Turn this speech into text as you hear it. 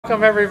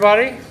Welcome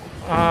everybody.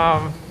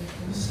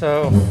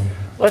 So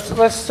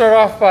let's start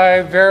off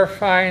by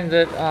verifying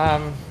that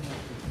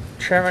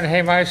Chairman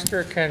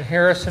Haymeister can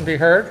hear us and be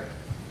heard.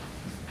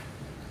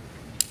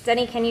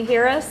 Denny, can you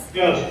hear us?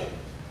 Yes,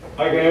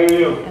 I can hear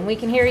you. And we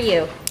can hear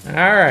you.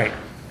 All right,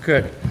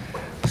 good.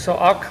 So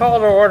I'll call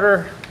to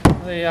order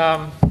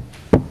the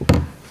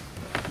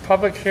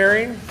public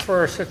hearing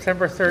for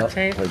September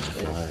 13th.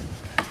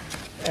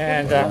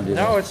 And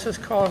no, it's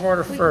just call to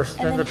order first,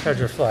 then the pledge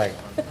of flag.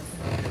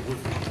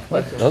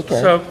 Okay.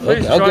 So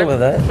please I'll go with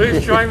that.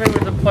 Please join me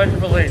with the Pledge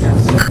of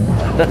Allegiance.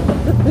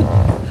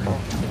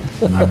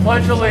 I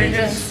pledge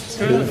allegiance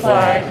to the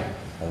flag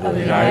of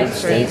the United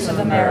States of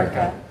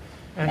America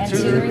and to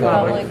the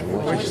republic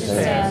for which it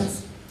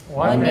stands,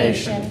 one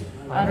nation,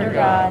 under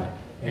God,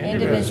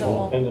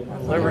 indivisible, with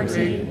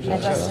liberty and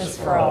justice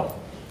for all.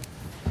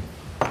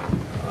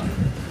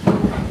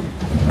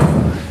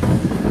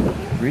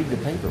 Read the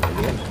paper.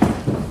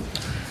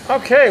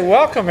 Okay,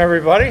 welcome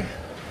everybody.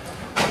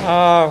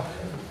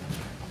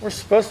 We're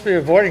supposed to be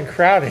avoiding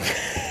crowding.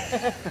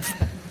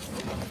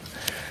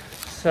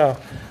 So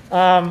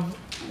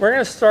we're going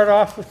to start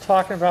off with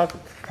talking about the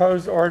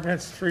proposed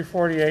ordinance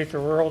 348, the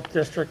rural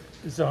district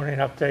zoning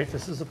update.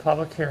 This is a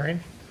public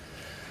hearing.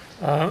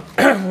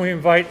 We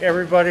invite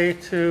everybody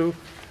to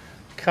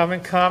come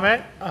and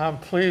comment.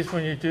 Please,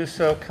 when you do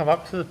so, come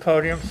up to the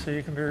podium so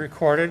you can be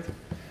recorded.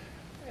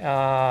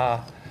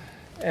 And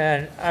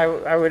I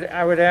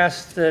would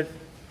ask that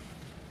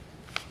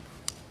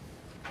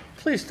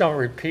please don't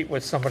repeat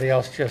what somebody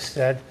else just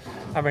said.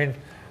 I mean,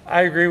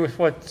 I agree with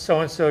what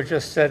so-and-so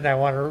just said, and I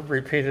want to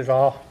repeat it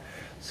all.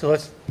 So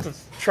let's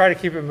try to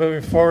keep it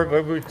moving forward,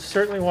 but we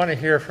certainly want to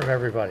hear from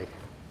everybody.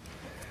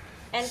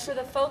 And for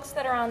the folks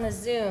that are on the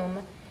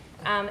Zoom,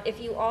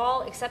 if you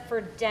all, except for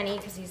Denny,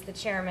 because he's the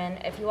chairman,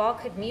 if you all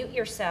could mute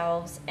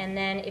yourselves, and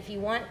then if you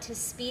want to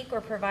speak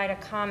or provide a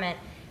comment,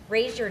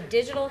 raise your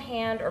digital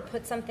hand or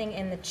put something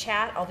in the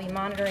chat. I'll be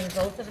monitoring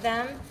both of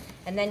them,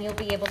 and then you'll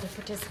be able to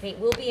participate.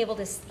 We'll be able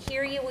to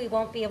hear you. We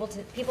won't be able to,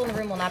 people in the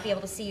room will not be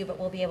able to see you, but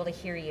we'll be able to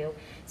hear you.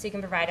 So you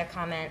can provide a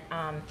comment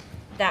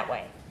that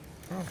way.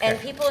 Okay. And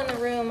people in the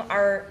room,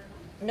 our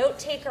note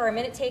taker or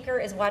minute taker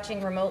is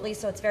watching remotely,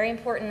 so it's very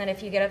important that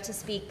if you get up to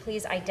speak,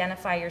 please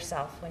identify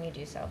yourself when you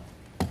do so.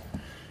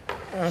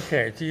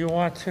 Okay, do you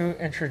want to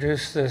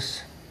introduce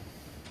this?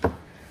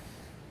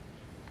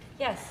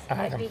 Yes,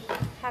 I'd be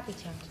happy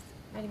to. I'm just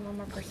writing one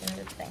more person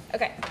into the thing.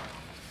 Okay.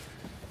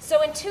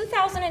 So in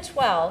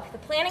 2012, the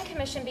Planning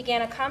Commission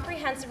began a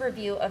comprehensive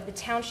review of the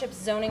Township's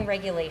zoning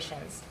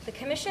regulations. The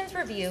Commission's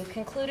review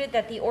concluded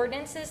that the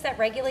ordinances that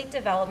regulate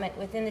development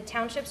within the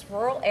Township's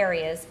rural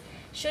areas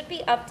should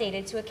be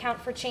updated to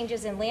account for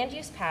changes in land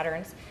use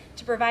patterns,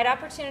 to provide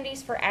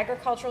opportunities for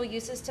agricultural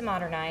uses to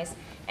modernize,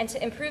 and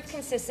to improve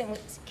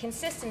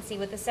consistency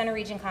with the Center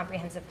Region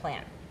Comprehensive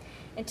Plan.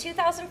 In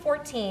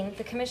 2014,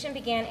 the Commission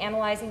began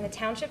analyzing the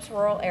Township's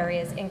rural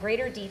areas in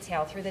greater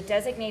detail through the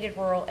Designated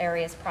Rural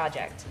Areas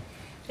Project.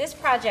 This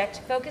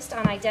project focused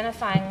on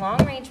identifying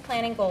long-range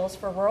planning goals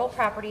for rural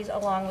properties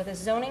along with a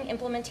zoning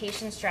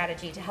implementation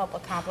strategy to help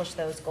accomplish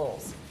those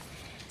goals.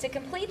 To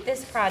complete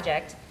this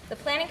project, the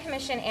Planning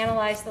Commission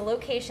analyzed the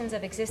locations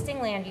of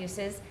existing land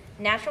uses,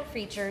 natural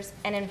features,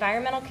 and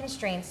environmental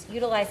constraints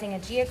utilizing a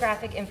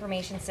geographic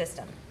information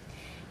system.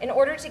 In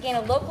order to gain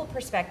a local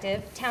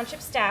perspective,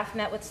 Township staff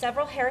met with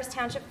several Harris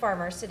Township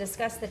farmers to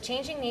discuss the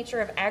changing nature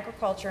of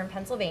agriculture in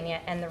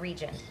Pennsylvania and the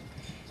region.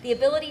 The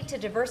ability to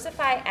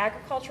diversify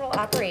agricultural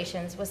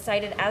operations was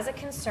cited as a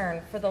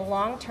concern for the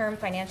long-term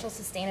financial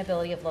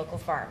sustainability of local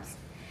farms.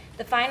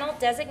 The final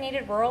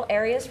Designated Rural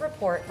Areas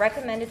report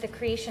recommended the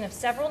creation of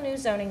several new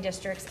zoning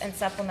districts and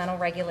supplemental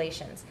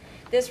regulations.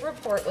 This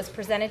report was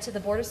presented to the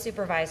Board of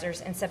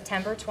Supervisors in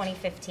September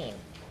 2015.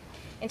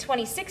 In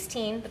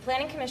 2016, the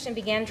Planning Commission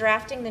began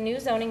drafting the new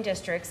zoning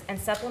districts and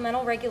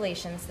supplemental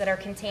regulations that are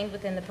contained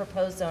within the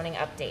proposed zoning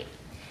update.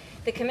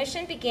 The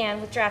Commission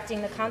began with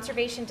drafting the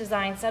Conservation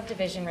Design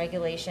Subdivision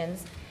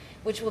regulations,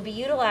 which will be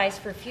utilized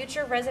for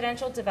future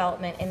residential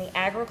development in the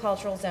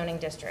agricultural zoning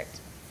district.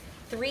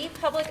 3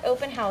 public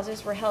open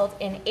houses were held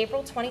in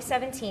April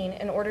 2017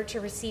 in order to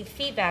receive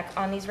feedback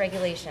on these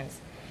regulations.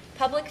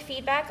 Public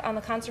feedback on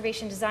the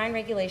Conservation Design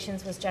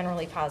regulations was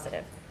generally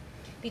positive.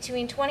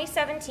 Between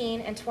 2017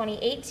 and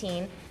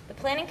 2018, the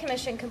Planning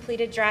Commission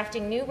completed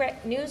drafting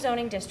new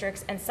zoning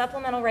districts and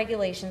supplemental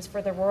regulations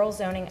for the rural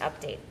zoning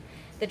update.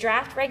 The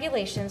draft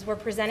regulations were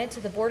presented to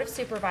the Board of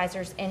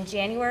Supervisors in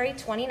January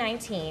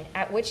 2019,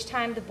 at which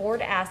time the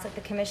Board asked that the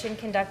Commission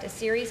conduct a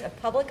series of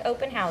public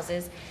open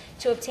houses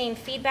to obtain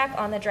feedback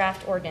on the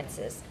draft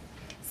ordinances.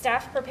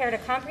 Staff prepared a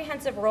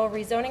comprehensive rural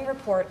rezoning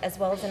report as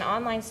well as an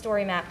online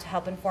story map to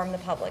help inform the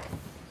public.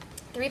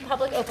 3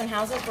 public open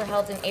houses were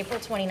held in April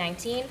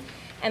 2019,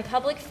 and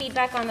public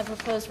feedback on the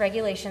proposed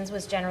regulations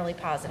was generally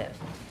positive.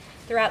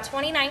 Throughout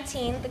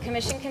 2019, the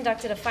Commission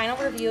conducted a final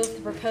review of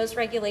the proposed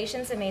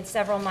regulations and made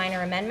several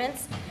minor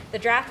amendments. The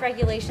draft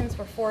regulations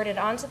were forwarded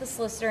on to the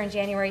solicitor in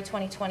January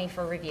 2020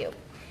 for review.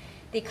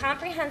 The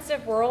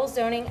comprehensive rural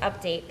zoning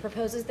update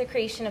proposes the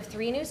creation of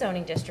 3 new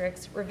zoning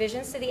districts,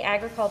 revisions to the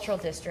agricultural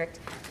district,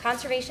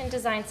 conservation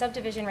design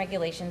subdivision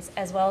regulations,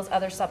 as well as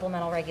other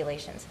supplemental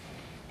regulations.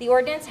 The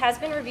ordinance has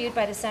been reviewed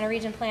by the Center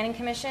Region Planning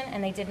Commission,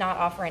 and they did not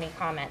offer any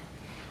comment.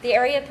 The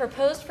area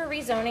proposed for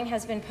rezoning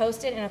has been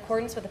posted in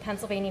accordance with the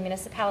Pennsylvania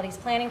Municipalities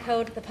Planning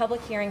Code. The public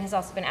hearing has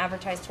also been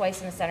advertised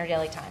twice in the Center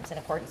Daily Times in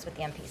accordance with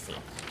the MPC.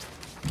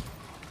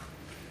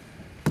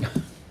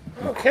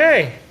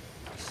 Okay,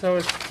 so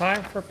it's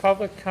time for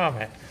public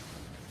comment.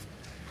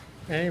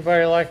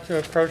 Anybody like to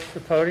approach the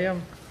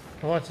podium?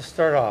 Who wants to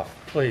start off,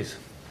 please?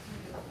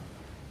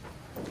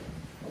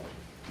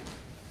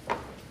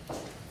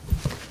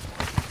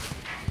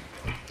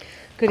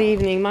 Good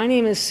evening. My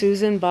name is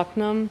Susan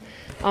Bucknam.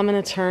 I'm an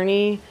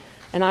attorney,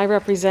 and I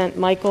represent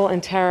Michael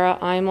and Tara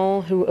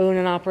Eimel, who own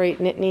and operate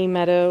Nittany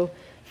Meadow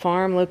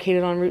Farm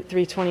located on Route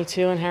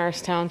 322 in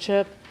Harris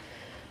Township.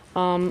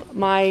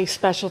 My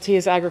specialty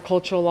is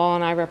agricultural law,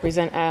 and I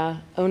represent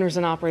owners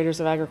and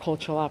operators of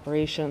agricultural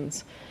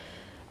operations.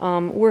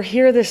 We're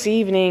here this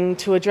evening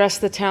to address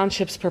the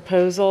township's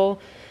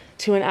proposal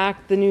to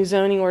enact the new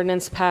zoning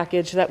ordinance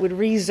package that would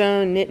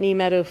rezone Nittany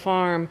Meadow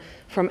Farm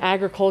from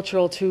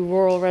agricultural to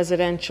rural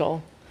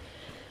residential.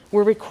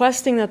 We're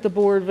requesting that the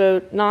board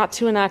vote not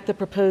to enact the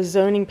proposed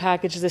zoning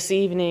package this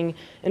evening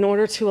in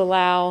order to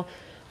allow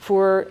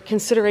for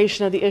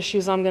consideration of the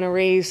issues I'm going to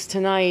raise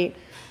tonight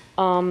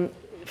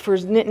for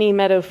Nittany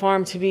Meadow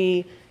Farm to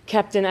be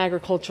kept in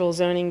agricultural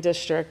zoning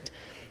district.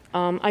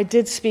 I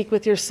did speak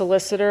with your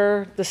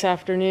solicitor this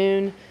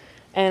afternoon,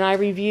 and I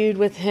reviewed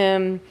with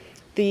him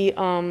the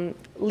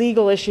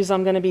legal issues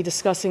I'm going to be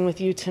discussing with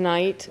you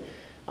tonight,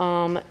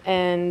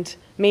 and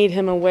made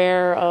him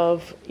aware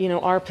of,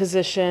 our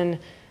position.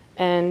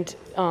 And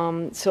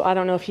so I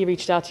don't know if he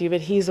reached out to you, but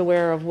he's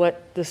aware of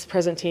what this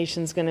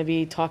presentation is going to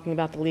be talking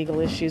about, the legal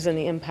issues and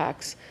the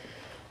impacts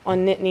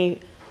on Nittany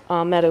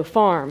Meadow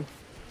Farm.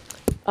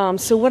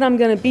 So what I'm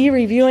going to be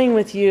reviewing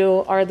with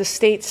you are the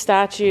state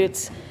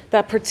statutes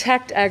that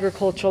protect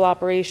agricultural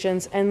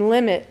operations and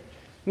limit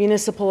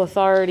municipal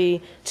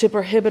authority to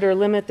prohibit or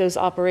limit those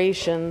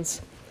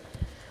operations.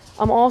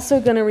 I'm also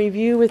going to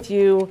review with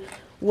you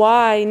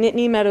why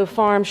Nittany Meadow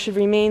Farm should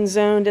remain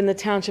zoned in the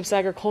township's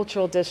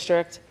agricultural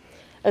district,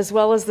 as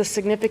well as the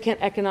significant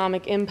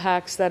economic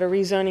impacts that a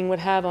rezoning would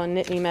have on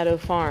Nittany Meadow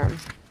Farm.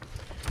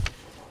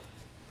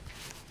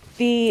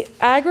 The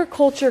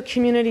Agriculture,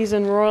 Communities,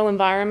 and Rural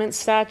Environment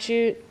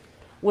Statute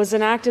was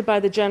enacted by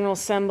the General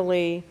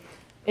Assembly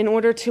in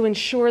order to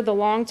ensure the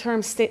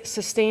long-term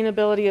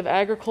sustainability of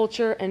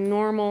agriculture and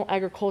normal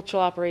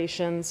agricultural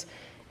operations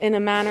in a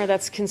manner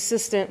that's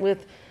consistent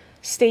with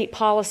state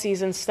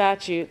policies and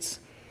statutes.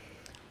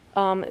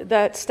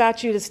 That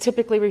statute is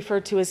typically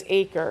referred to as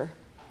ACRE.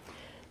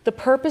 The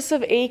purpose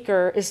of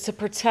ACRE is to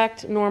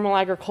protect normal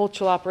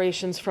agricultural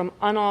operations from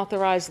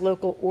unauthorized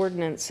local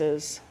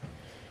ordinances.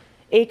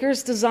 ACRE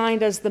is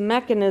designed as the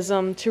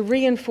mechanism to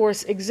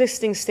reinforce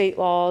existing state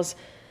laws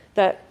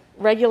that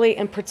regulate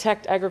and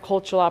protect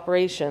agricultural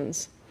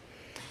operations.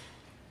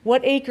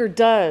 What ACRE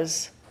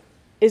does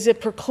is it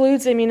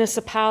precludes a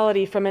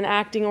municipality from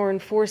enacting or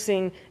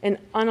enforcing an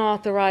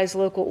unauthorized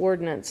local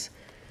ordinance.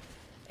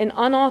 An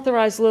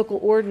unauthorized local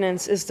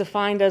ordinance is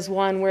defined as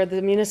one where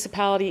the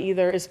municipality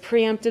either is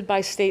preempted by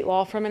state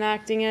law from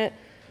enacting it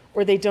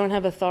or they don't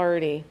have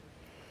authority.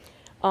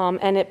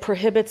 And it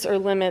prohibits or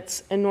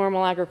limits a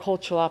normal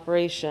agricultural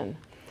operation.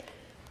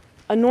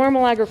 A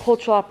normal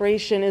agricultural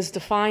operation is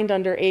defined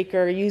under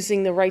ACRE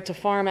using the Right to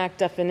Farm Act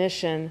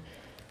definition,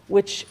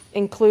 which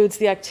includes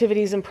the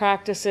activities and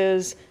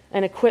practices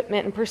and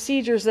equipment and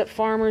procedures that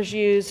farmers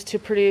use to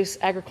produce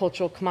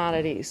agricultural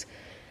commodities,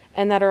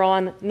 and that are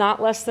on not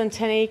less than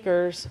 10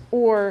 acres,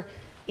 or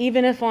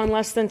even if on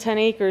less than 10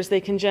 acres,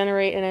 they can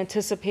generate an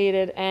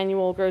anticipated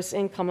annual gross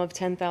income of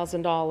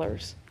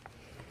 $10,000.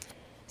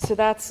 So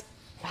that's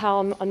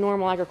how a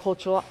normal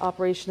agricultural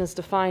operation is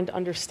defined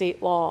under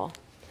state law.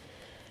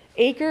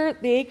 The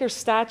ACRE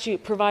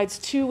statute provides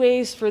 2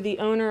 ways for the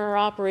owner or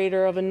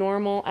operator of a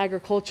normal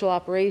agricultural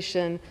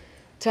operation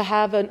to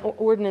have an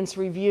ordinance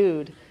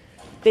reviewed.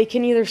 They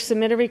can either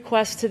submit a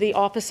request to the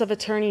Office of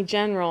Attorney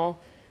General,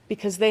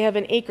 because they have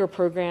an ACRE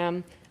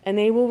program, and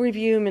they will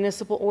review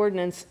municipal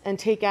ordinance and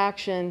take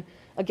action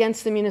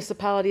against the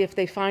municipality if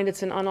they find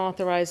it's an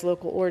unauthorized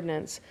local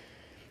ordinance.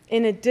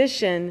 In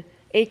addition,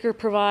 ACRE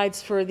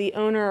provides for the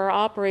owner or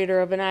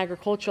operator of an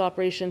agricultural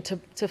operation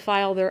to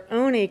file their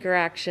own ACRE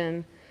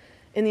action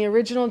in the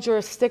original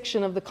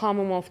jurisdiction of the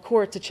Commonwealth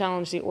Court to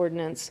challenge the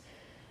ordinance.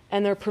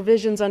 And there are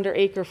provisions under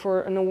ACRE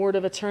for an award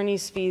of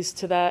attorney's fees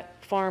to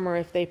that farmer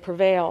if they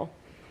prevail.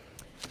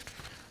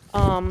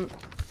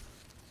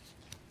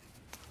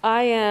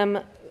 I am,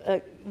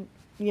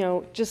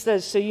 just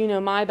as so you know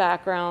my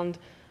background,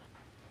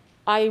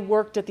 I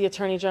worked at the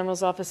Attorney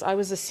General's office. I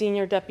was a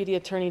senior deputy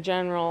attorney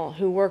general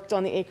who worked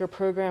on the ACRE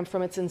program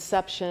from its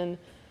inception,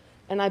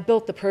 and I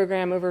built the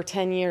program over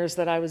 10 years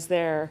that I was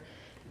there.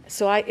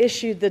 So I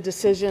issued the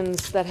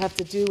decisions that have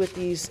to do with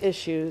these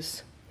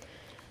issues.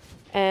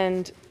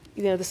 And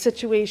the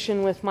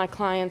situation with my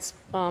client's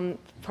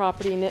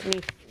property,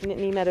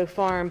 Nittany Meadow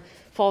Farm,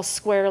 falls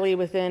squarely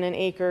within an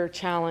acre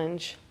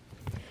challenge.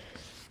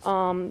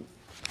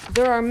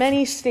 There are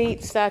many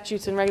state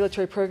statutes and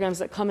regulatory programs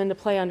that come into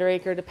play under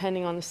acre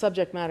depending on the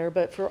subject matter,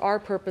 but for our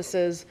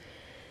purposes,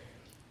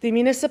 the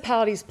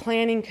municipality's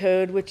planning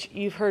code, which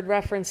you've heard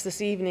referenced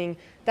this evening,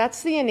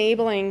 that's the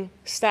enabling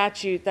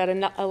statute that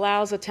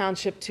allows a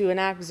township to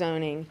enact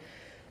zoning,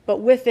 but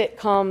with it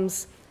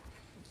comes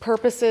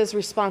purposes,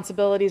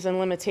 responsibilities, and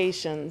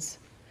limitations.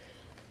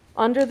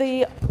 Under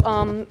the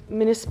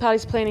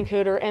municipality's planning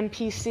code, or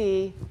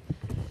MPC,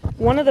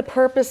 one of the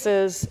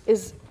purposes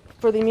is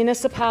for the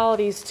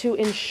municipalities to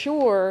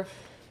ensure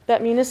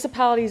that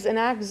municipalities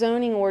enact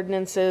zoning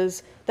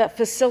ordinances that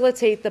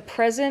facilitate the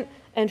present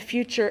and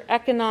future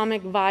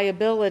economic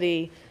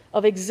viability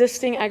of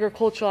existing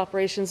agricultural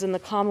operations in the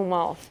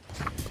Commonwealth,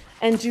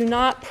 and do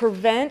not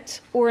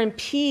prevent or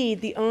impede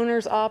the owner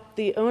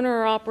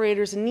or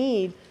operator's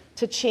need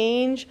to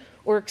change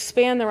or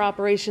expand their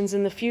operations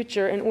in the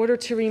future in order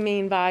to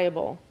remain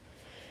viable.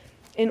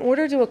 In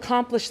order to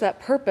accomplish that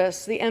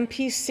purpose, the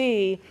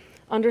MPC,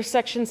 under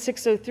Section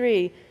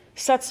 603,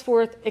 sets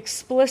forth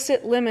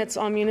explicit limits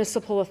on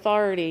municipal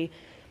authority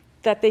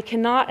that they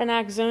cannot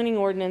enact zoning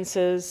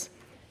ordinances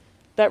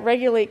that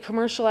regulate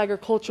commercial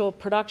agricultural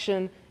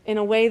production in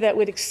a way that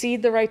would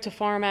exceed the Right to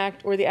Farm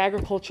Act or the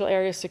Agricultural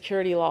Area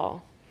Security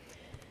Law.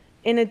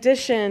 In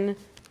addition,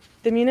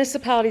 the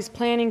municipality's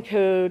planning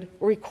code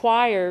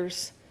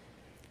requires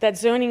that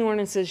zoning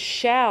ordinances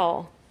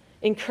shall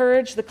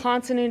encourage the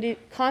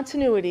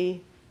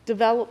continuity,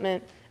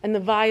 development, and the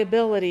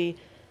viability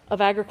of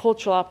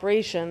agricultural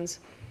operations,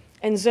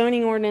 and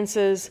zoning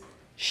ordinances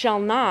shall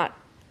not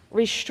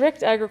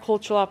restrict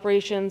agricultural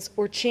operations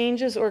or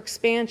changes or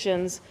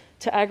expansions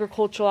to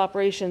agricultural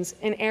operations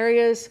in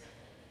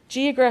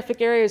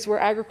geographic areas where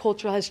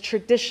agriculture has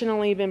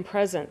traditionally been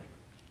present.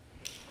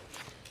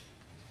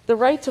 The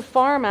Right to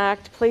Farm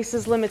Act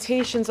places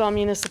limitations on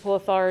municipal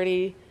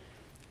authority.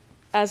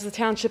 As the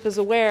township is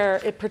aware,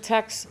 it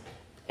protects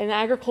an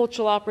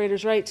agricultural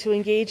operator's right to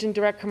engage in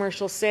direct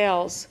commercial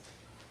sales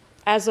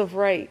as of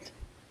right.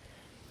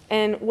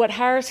 And what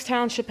Harris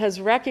Township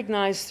has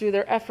recognized through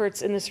their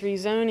efforts in this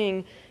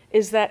rezoning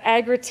is that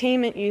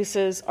agritainment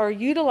uses are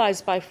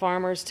utilized by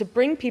farmers to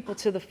bring people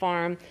to the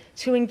farm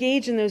to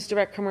engage in those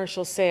direct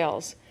commercial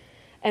sales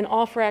and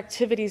offer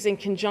activities in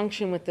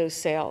conjunction with those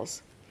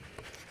sales.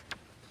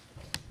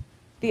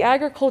 The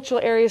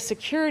Agricultural Area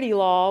Security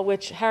Law,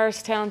 which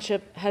Harris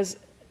Township has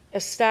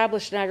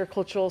established an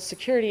agricultural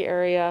security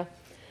area,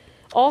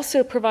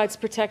 also provides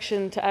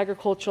protection to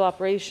agricultural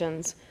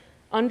operations.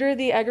 Under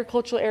the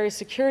Agricultural Area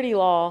Security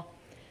Law,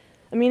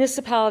 a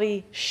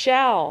municipality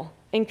shall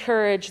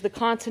encourage the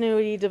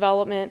continuity,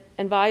 development,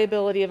 and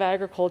viability of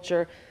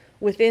agriculture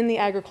within the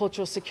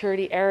agricultural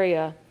security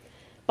area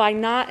by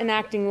not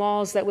enacting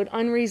laws that would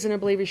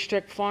unreasonably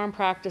restrict farm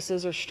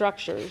practices or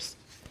structures.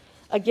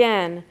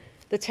 Again,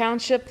 the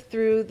township,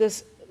 through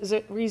this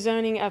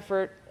rezoning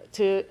effort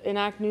to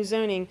enact new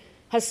zoning,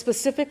 has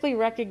specifically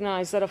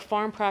recognized that a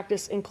farm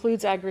practice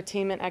includes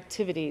agritainment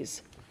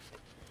activities.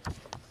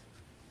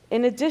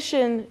 In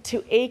addition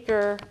to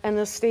acre and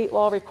the state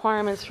law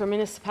requirements for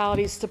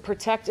municipalities to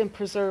protect and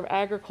preserve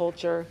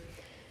agriculture,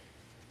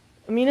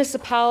 a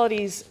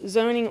municipality's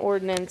zoning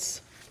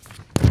ordinance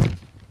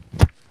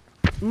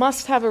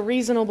must have a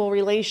reasonable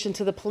relation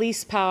to the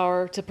police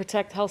power to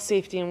protect health,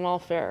 safety, and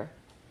welfare.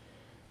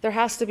 There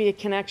has to be a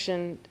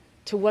connection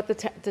to what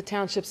the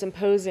township's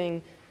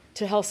imposing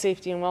to health,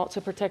 safety, and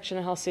to protection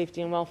of health,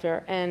 safety, and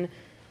welfare. And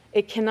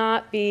it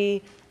cannot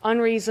be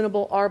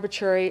unreasonable,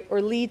 arbitrary,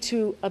 or lead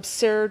to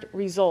absurd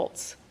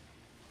results.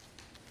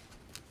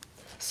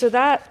 So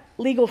that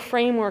legal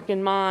framework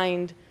in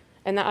mind,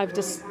 and that I've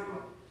just...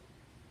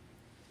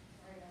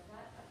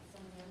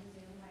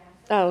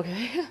 Oh,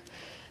 okay.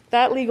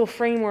 That legal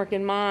framework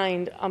in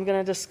mind, I'm going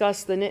to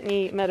discuss the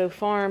Nittany Meadow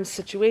Farm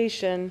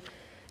situation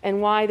and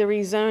why the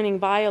rezoning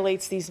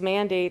violates these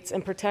mandates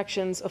and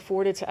protections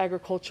afforded to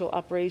agricultural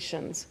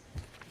operations,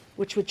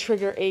 which would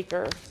trigger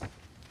acre.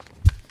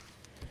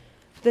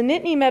 The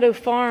Nittany Meadow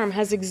Farm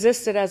has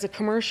existed as a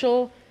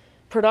commercial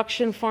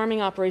production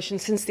farming operation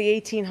since the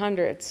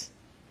 1800s.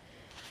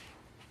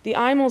 The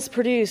Imels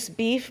produce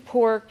beef,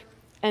 pork,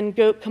 and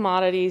goat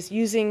commodities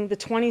using the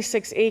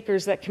 26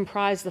 acres that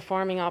comprise the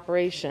farming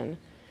operation.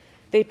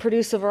 They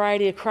produce a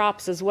variety of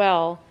crops as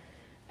well,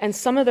 and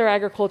some of their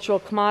agricultural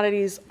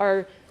commodities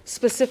are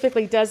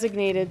specifically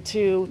designated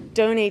to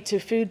donate to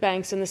food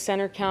banks in the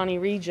Center County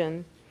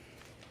region.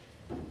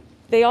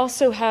 They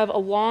also have a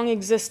long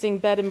existing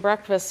bed and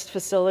breakfast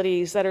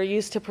facilities that are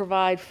used to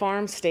provide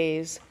farm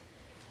stays.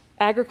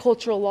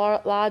 Agricultural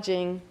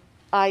lodging,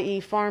 i.e.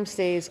 farm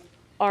stays,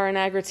 are an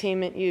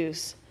agritainment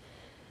use.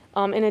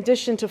 In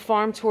addition to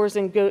farm tours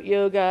and goat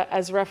yoga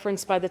as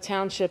referenced by the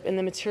township in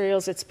the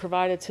materials it's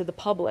provided to the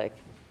public.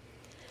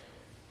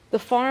 The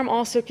farm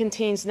also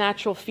contains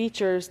natural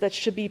features that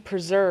should be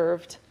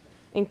preserved,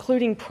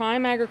 including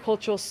prime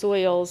agricultural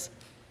soils,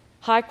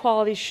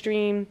 high-quality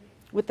stream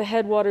with the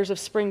headwaters of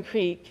Spring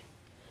Creek,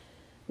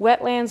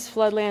 wetlands,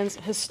 floodlands,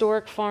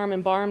 historic farm,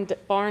 and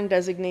barn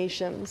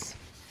designations.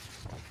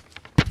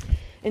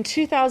 In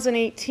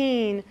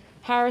 2018,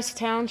 Harris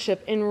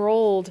Township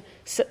enrolled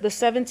the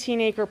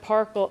 17-acre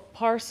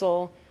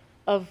parcel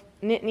of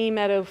Nittany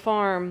Meadow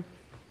Farm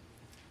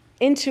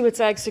into its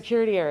ag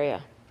security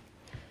area.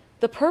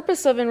 The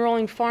purpose of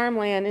enrolling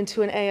farmland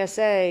into an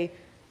ASA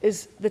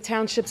is the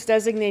township's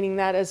designating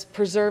that as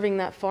preserving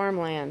that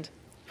farmland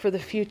for the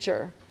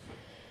future.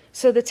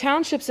 So the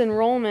township's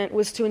enrollment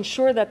was to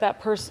ensure that that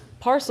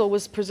parcel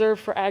was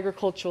preserved for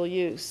agricultural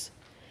use.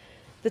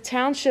 The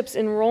township's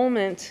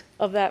enrollment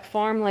of that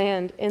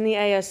farmland in the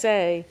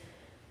ASA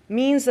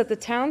means that the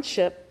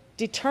township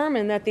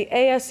determined that the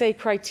ASA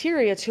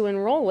criteria to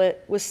enroll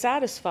it was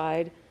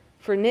satisfied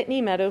for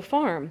Nittany Meadow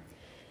Farm.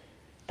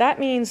 That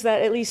means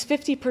that at least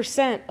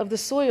 50% of the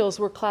soils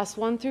were class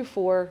 1 through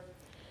 4,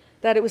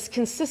 that it was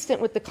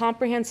consistent with the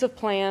comprehensive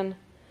plan,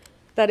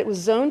 that it was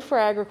zoned for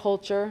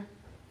agriculture,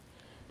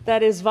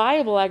 that is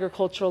viable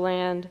agricultural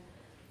land,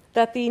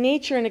 that the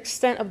nature and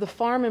extent of the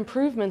farm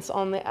improvements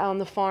on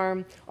the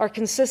farm are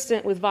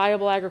consistent with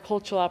viable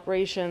agricultural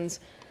operations,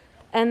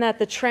 and that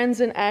the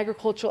trends in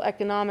agricultural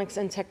economics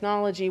and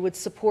technology would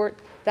support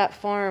that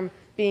farmland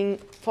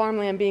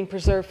being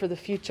preserved for the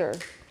future.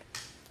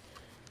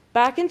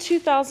 Back in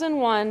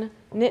 2001,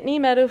 Nittany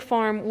Meadow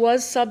Farm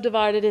was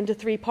subdivided into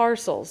 3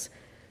 parcels.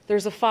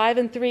 There's a 5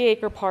 and 3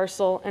 acre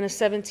parcel and a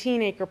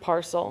 17-acre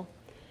parcel.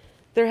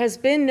 There has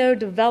been no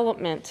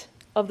development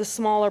of the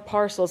smaller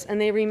parcels,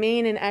 and they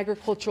remain in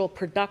agricultural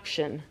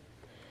production.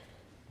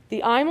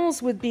 The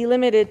IMLs would be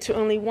limited to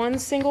only 1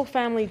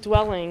 single-family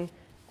dwelling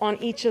on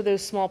each of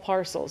those small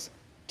parcels.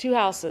 2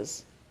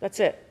 houses, that's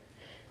it.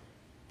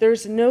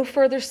 There's no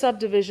further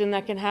subdivision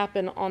that can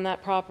happen on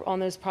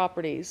those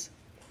properties.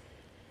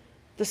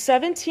 The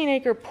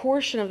 17-acre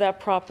portion of that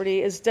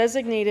property is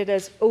designated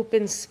as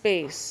open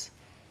space.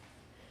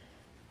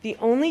 The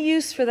only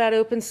use for that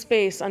open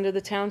space under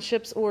the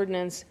township's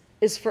ordinance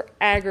is for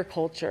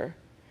agriculture.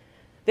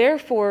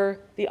 Therefore,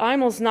 the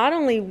IMLs not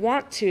only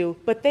want to,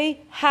 but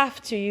they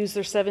have to use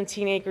their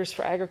 17 acres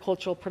for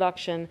agricultural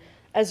production,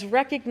 as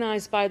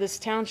recognized by this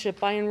township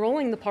by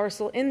enrolling the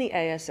parcel in the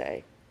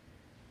ASA.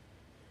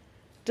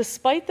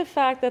 Despite the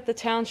fact that the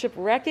township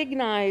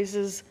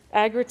recognizes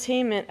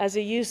agritainment as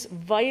a use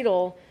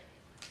vital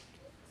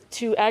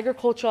to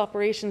agricultural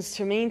operations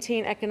to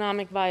maintain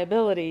economic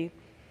viability,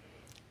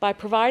 by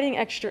providing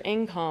extra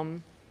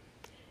income,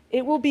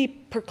 it will be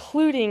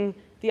precluding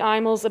the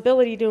IML's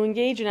ability to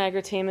engage in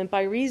agritainment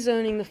by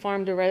rezoning the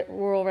farm to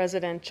rural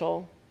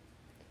residential,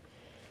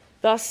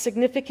 thus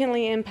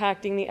significantly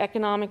impacting the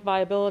economic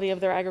viability of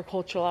their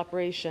agricultural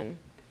operation.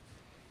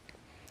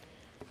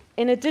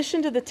 In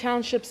addition to the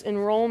township's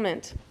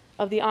enrollment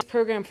of the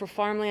program for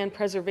farmland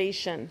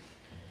preservation,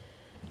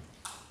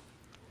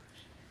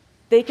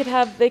 they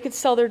could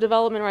sell their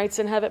development rights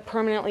and have it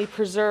permanently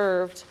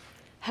preserved.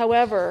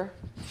 However,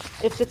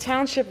 if the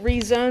township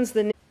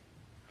rezones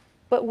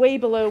but way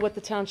below what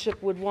the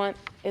township would want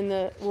in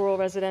the rural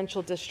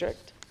residential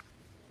district.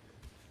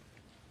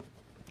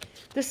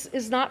 This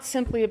is not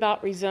simply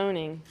about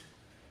rezoning.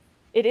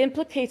 It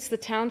implicates the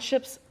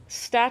township's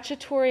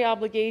statutory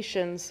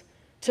obligations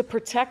to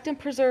protect and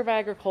preserve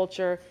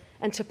agriculture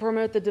and to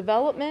promote the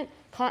development,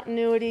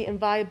 continuity, and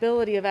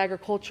viability of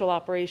agricultural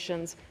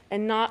operations,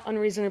 and not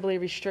unreasonably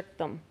restrict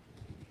them.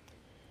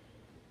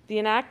 The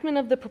enactment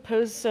of the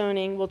proposed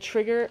zoning will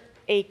trigger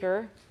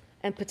acre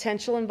and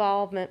potential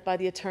involvement by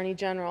the Attorney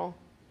General,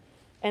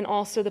 and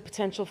also the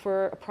potential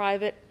for a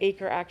private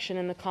acre action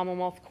in the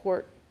Commonwealth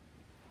Court.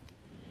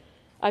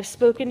 I've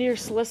spoken to your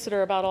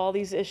solicitor about all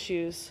these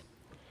issues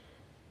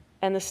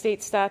and the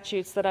state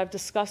statutes that I've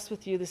discussed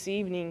with you this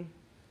evening.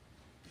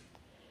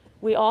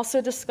 We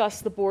also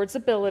discussed the board's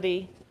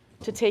ability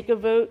to take a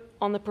vote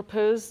on the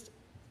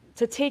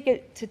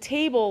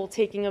table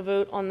taking a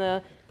vote on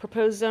the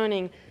proposed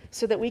zoning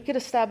so that we could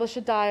establish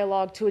a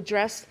dialogue to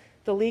address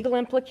the legal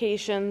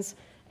implications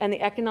and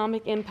the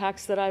economic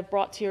impacts that I've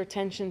brought to your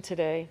attention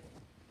today.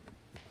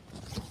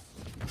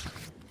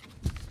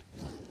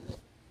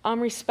 I'm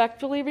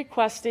respectfully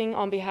requesting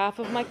on behalf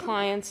of my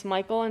clients,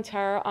 Michael and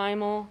Tara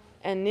Imel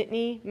and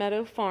Nittany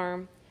Meadow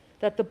Farm,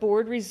 that the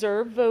board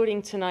reserve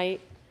voting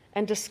tonight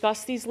and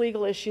discuss these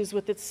legal issues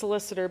with its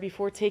solicitor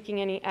before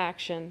taking any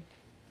action.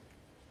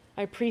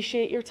 I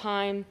appreciate your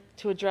time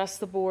to address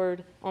the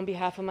board on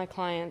behalf of my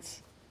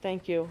clients.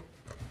 Thank you.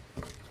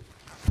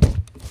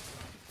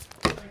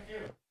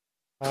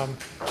 There's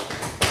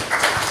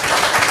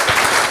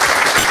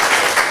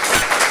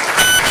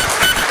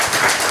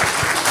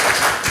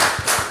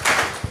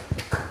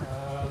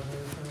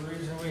a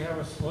reason we have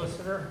a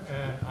solicitor,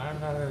 and I'm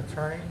not an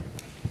attorney.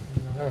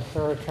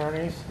 They're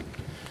attorneys.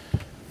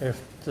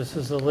 If this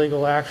is a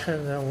legal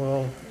action, then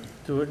we'll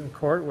do it in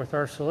court with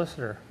our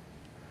solicitor.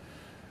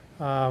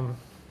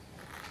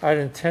 I'd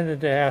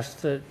intended to ask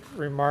that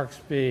remarks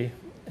be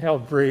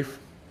held brief.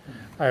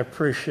 I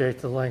appreciate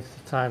the length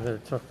of time that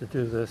it took to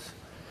do this.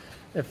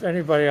 If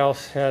anybody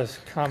else has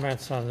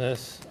comments on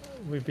this,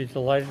 we'd be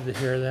delighted to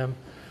hear them.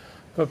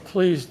 But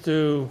please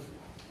do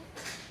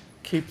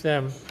keep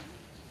them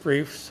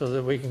brief so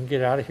that we can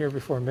get out of here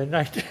before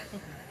midnight.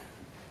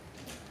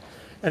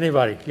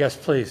 Anybody? Yes,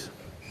 please.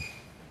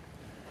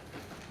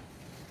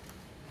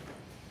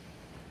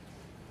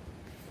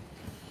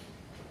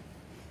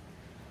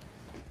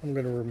 I'm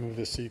going to remove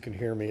this so you can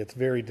hear me. It's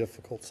very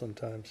difficult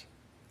sometimes.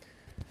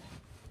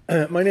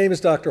 My name is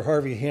Dr.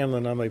 Harvey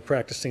Hanlon. I'm a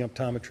practicing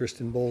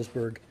optometrist in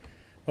Boalsburg.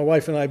 My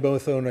wife and I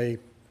both own a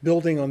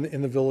building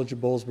in the village of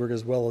Boalsburg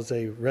as well as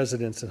a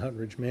residence in Hunt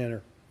Ridge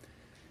Manor.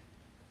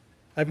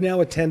 I've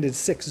now attended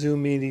 6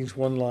 Zoom meetings,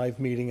 1 live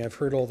meeting. I've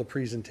heard all the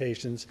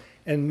presentations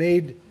and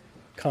made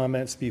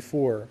comments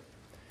before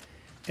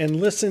and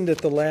listened at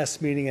the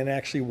last meeting and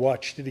actually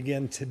watched it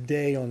again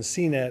today on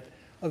CNET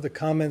of the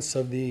comments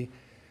of the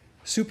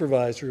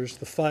supervisors,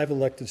 the 5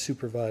 elected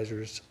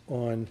supervisors,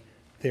 on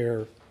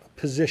their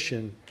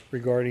position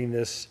regarding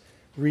this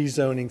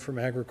rezoning from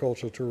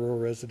agricultural to rural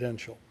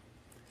residential.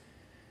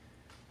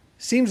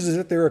 Seems as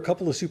if there are a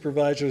couple of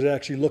supervisors that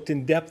actually looked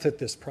in depth at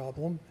this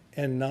problem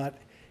and not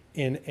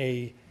in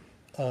a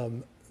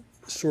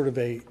sort of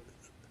a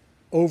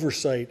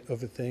oversight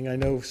of a thing. I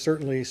know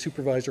certainly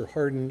Supervisor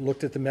Hardin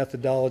looked at the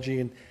methodology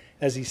and,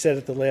 as he said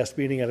at the last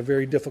meeting, had a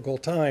very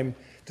difficult time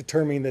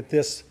determining that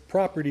this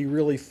property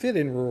really fit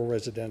in rural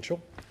residential.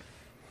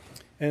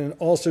 And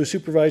also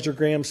Supervisor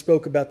Graham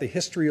spoke about the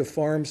history of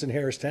farms in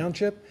Harris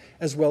Township,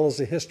 as well as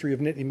the history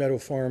of Nittany Meadow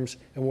Farms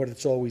and what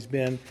it's always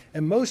been.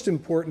 And most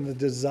important, the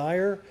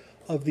desire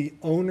of the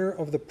owner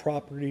of the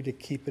property to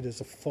keep it as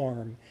a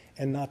farm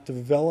and not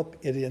develop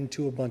it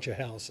into a bunch of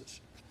houses.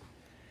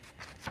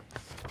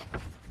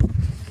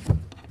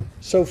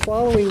 So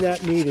following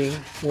that meeting,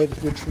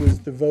 which was,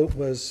 the vote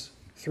was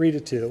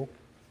 3-2,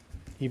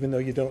 even though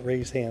you don't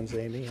raise hands,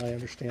 Amy, I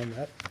understand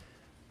that.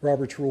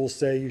 Robert's rules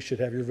say you should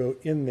have your vote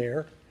in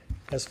there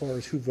as far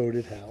as who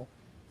voted how.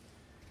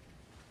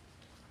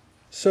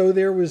 So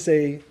there was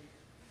a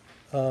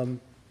the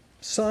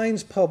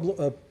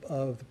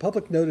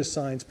public notice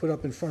signs put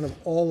up in front of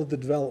all of the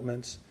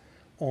developments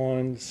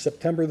on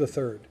September the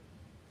 3rd,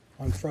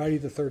 on Friday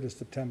the 3rd of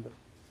September.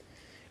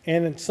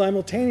 And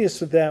simultaneous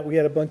with that, we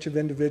had a bunch of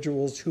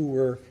individuals who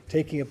were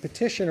taking a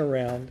petition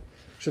around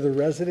to the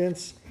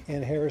residents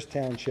in Harris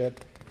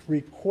Township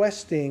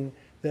requesting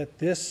that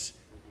this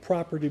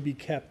property be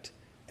kept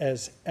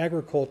as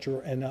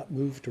agriculture and not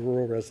moved to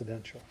rural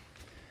residential.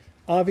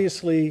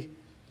 Obviously,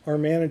 our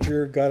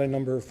manager got a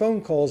number of phone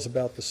calls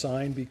about the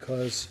sign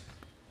because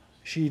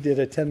she did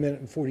a 10-minute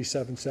and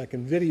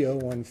 47-second video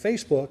on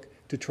Facebook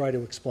to try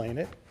to explain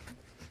it.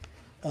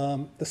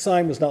 The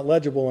sign was not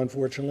legible,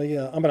 unfortunately.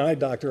 I'm an eye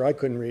doctor, I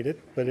couldn't read it,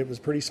 but it was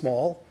pretty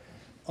small.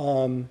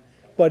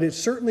 But it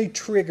certainly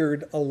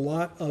triggered a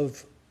lot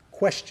of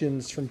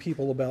questions from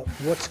people about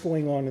what's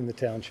going on in the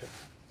township.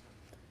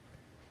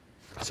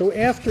 So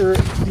after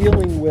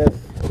dealing with,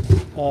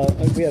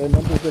 we had a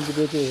number of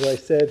individuals, as I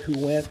said, who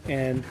went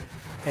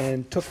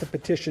and took the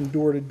petition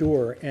door to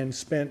door and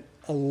spent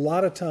a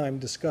lot of time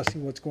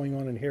discussing what's going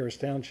on in Harris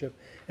Township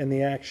and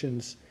the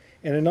actions.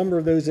 And a number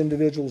of those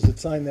individuals that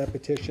signed that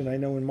petition, I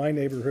know in my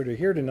neighborhood, are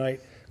here tonight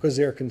because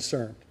they're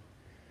concerned.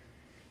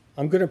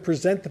 I'm going to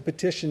present the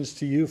petitions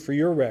to you for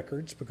your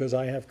records because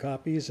I have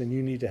copies and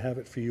you need to have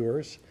it for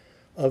yours,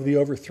 of the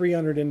over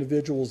 300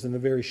 individuals in the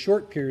very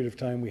short period of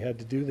time we had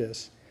to do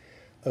this,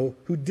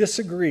 who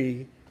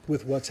disagree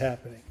with what's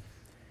happening.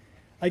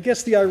 I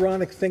guess the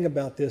ironic thing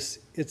about this,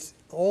 it's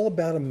all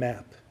about a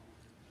map,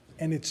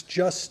 and it's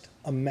just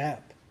a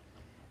map.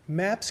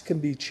 Maps can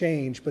be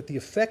changed, but the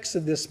effects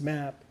of this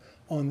map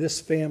on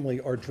this family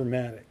are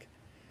dramatic.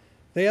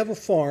 They have a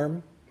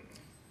farm.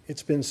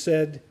 It's been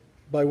said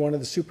by one of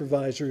the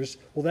supervisors,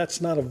 well, that's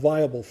not a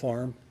viable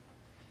farm,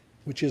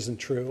 which isn't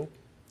true.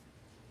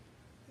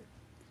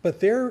 But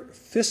their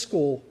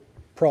fiscal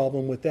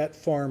problem with that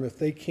farm, if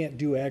they can't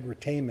do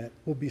agritainment,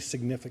 will be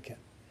significant.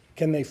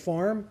 Can they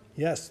farm?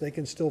 Yes, they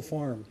can still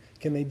farm.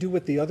 Can they do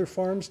what the other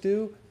farms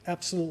do?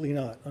 Absolutely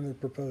not under the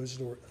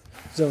proposed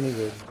zoning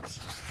ordinance.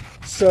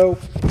 So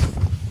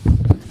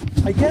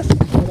I guess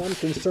what I'm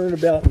concerned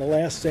about, and the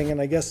last thing, and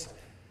I guess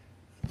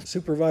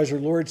Supervisor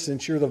Lord,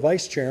 since you're the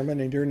vice chairman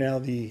and you're now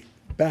the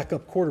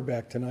backup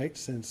quarterback tonight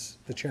since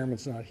the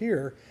chairman's not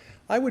here,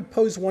 I would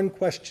pose one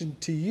question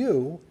to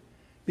you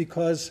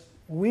because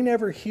we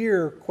never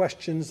hear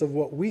questions of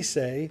what we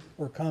say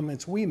or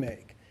comments we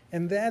make.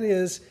 And that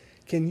is,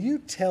 can you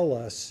tell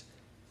us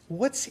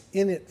what's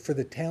in it for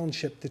the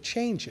township to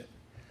change it?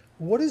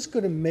 What is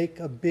going to make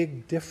a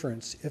big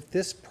difference if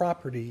this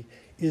property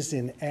is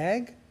in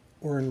ag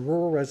or in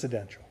rural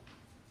residential?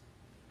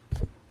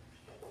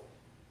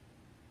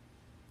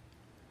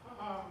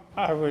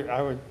 I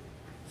would,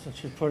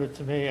 since you put it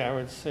to me, I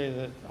would say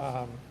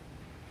that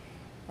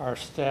our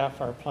staff,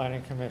 our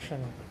planning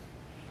commission,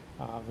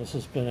 this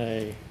has been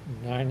a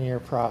 9-year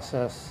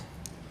process.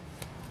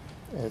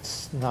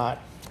 It's not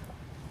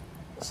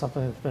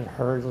something that's been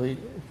hurriedly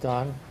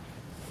done.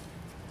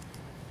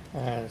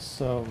 And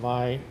so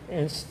my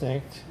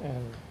instinct,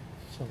 and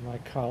some of my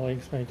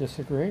colleagues may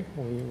disagree,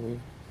 we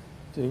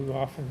do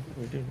often,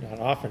 we do not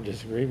often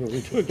disagree, but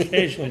we do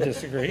occasionally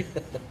disagree.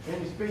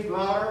 Can you speak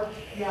louder?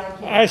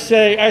 I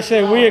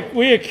say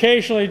we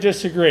occasionally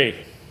disagree.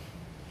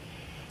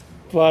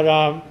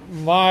 But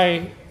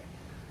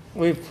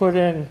we've put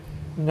in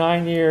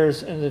 9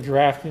 years into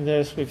drafting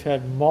this. We've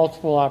had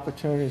multiple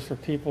opportunities for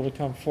people to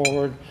come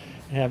forward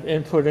and have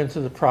input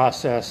into the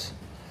process.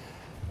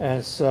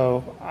 And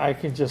so I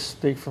can just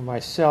speak for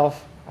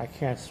myself. I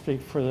can't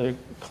speak for the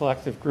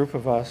collective group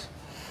of us,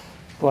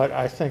 but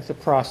I think the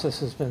process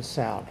has been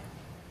sound.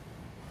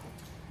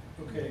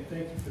 Okay,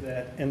 thank you for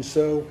that. And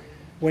so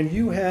when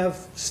you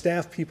have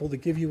staff people that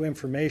give you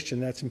information,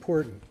 that's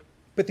important.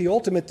 But the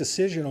ultimate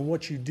decision on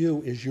what you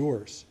do is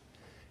yours.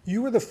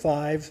 You are the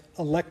 5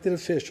 elected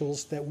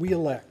officials that we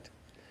elect.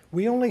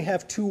 We only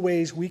have 2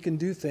 ways we can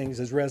do things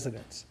as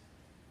residents.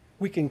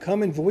 We can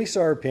come and voice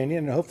our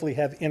opinion and hopefully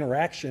have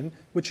interaction,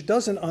 which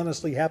doesn't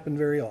honestly happen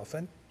very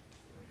often.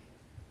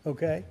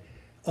 Okay?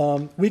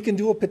 We can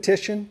do a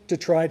petition to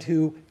try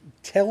to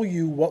tell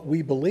you what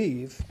we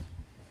believe.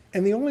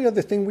 And the only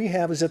other thing we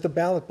have is at the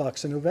ballot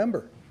box in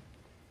November.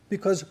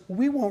 Because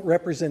we want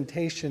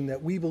representation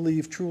that we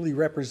believe truly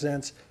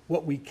represents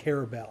what we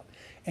care about.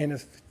 And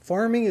if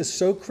farming is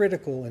so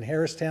critical in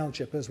Harris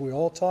Township, as we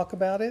all talk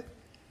about it,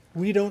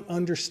 we don't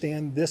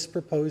understand this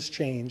proposed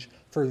change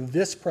for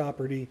this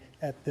property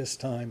at this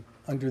time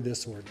under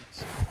this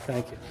ordinance.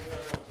 Thank you.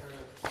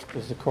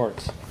 Is the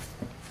courts.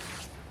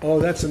 Oh,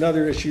 that's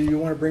another issue. You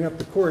want to bring up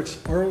the courts.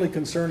 Our only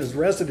concern as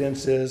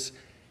residents is,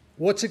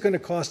 what's it going to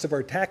cost of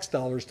our tax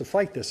dollars to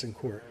fight this in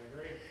court?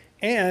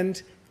 And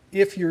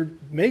if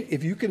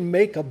you can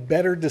make a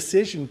better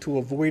decision to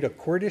avoid a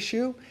court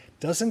issue,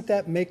 doesn't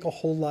that make a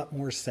whole lot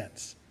more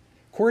sense?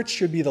 Courts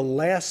should be the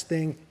last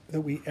thing that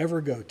we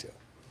ever go to.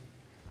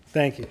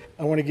 Thank you.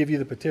 I want to give you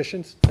the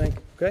petitions.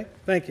 Okay?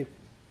 Thank you.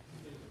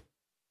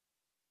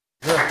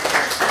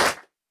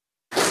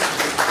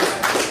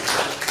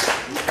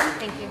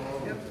 Thank you.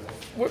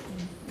 We're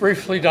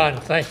briefly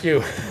done, thank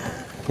you. I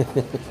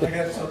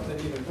got something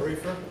even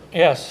briefer.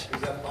 Yes.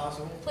 Is that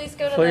possible? Please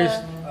go to Please.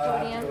 the Go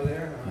podium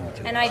there.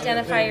 and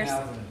identify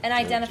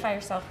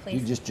yourself, You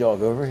please. just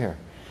jog over here.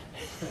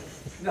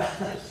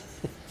 Yeah,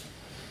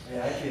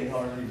 I can't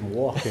hardly even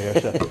walk here.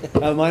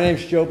 So. My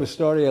name's Joe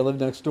Bastardi. I live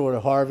next door to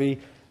Harvey.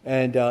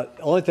 And the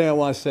only thing I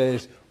want to say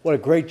is, what a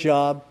great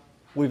job.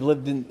 We've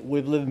lived in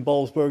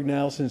Boalsburg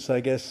now since, I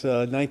guess,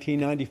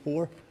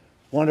 1994.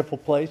 Wonderful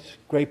place,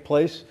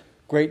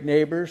 great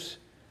neighbors.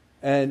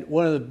 And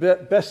one of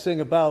the best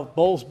thing about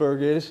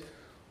Boalsburg is,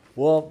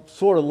 well,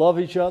 sort of love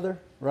each other,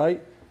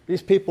 right?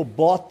 These people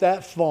bought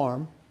that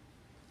farm,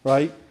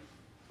 right?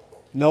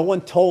 No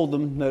one told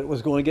them that it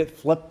was going to get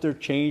flipped or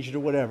changed or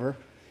whatever.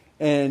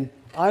 And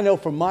I know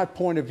from my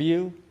point of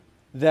view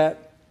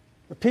that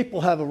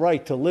people have a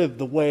right to live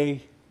the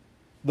way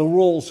the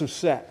rules are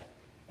set.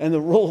 And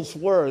the rules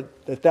were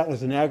that that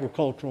was an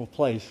agricultural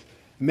place.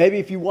 Maybe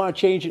if you want to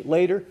change it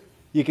later,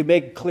 you can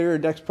make it clear the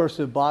next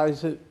person who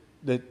buys it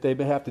that they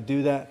may have to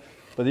do that.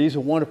 But these are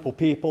wonderful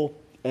people,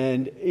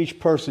 and each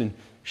person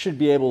should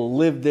be able to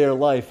live their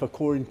life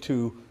according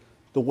to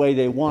the way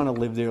they want to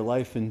live their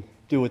life and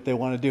do what they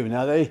want to do.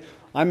 Now,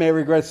 I may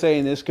regret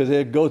saying this because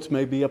their goats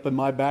may be up in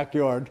my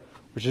backyard,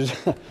 which is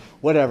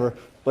whatever.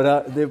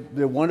 But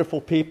they're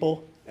wonderful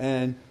people,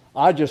 and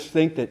I just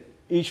think that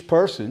each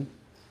person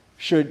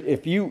should,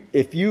 if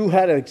you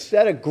had a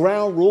set of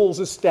ground rules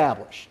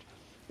established,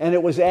 and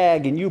it was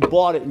ag, and you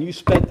bought it, and you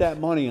spent that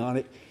money on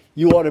it,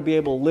 you ought to be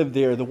able to live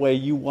there the way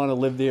you want to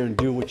live there and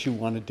do what you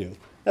want to do.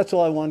 That's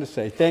all I wanted to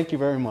say. Thank you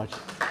very much.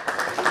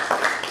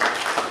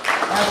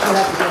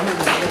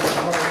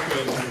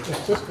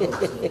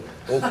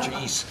 Oh,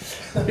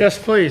 jeez. Yes,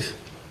 please.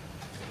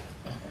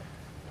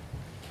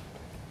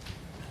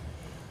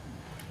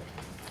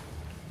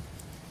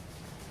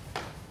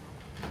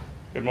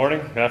 Good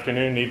morning,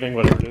 afternoon, evening,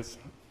 whatever it is.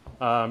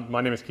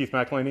 My name is Keith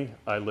McElhaney.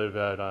 I live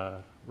at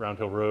Round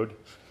Hill Road.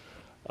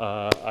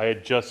 I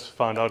had just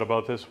found out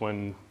about this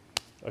when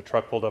a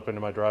truck pulled up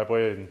into my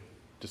driveway and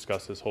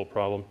discussed this whole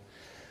problem.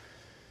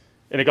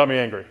 And it got me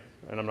angry,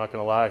 and I'm not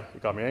gonna lie,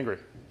 it got me angry.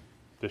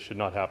 This should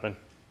not happen.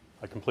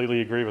 I completely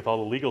agree with all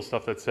the legal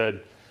stuff that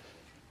said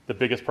the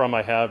biggest problem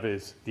I have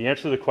is the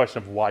answer to the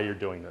question of why you're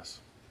doing this.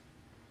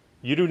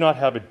 You do not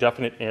have a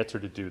definite answer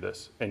to do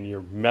this, and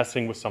you're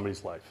messing with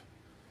somebody's life.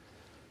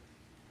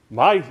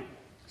 My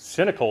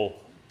cynical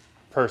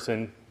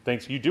person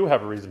thinks you do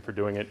have a reason for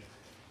doing it,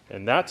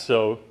 and that's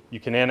so you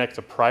can annex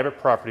a private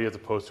property as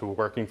opposed to a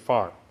working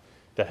farm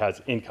that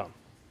has income.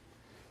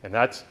 And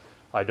that's,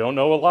 I don't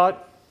know a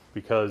lot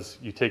because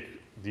you take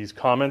these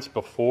comments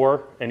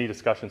before any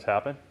discussions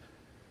happen,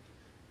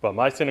 but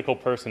my cynical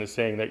person is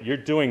saying that you're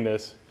doing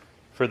this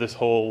for this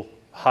whole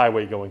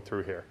highway going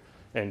through here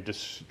and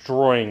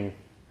destroying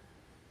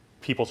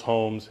people's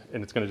homes,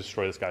 and it's going to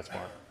destroy this guy's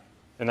farm.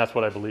 And that's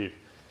what I believe.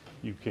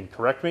 You can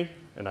correct me,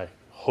 and I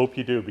hope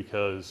you do,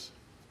 because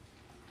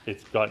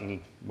it's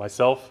gotten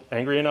myself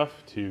angry enough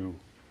to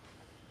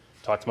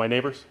talk to my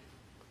neighbors,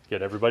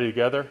 get everybody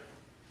together,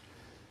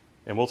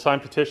 and we'll sign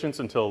petitions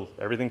until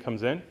everything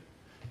comes in.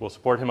 We'll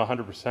support him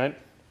 100%,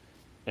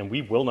 and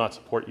we will not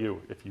support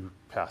you if you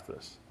pass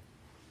this.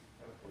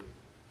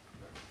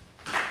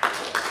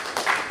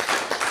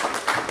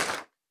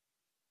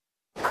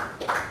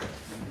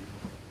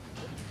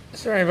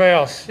 Is there anybody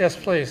else? Yes,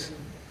 please.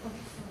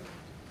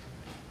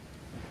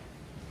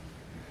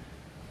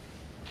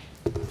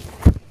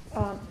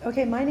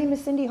 Okay, my name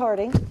is Cindy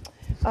Harding.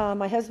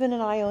 My husband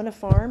and I own a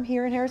farm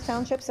here in Harris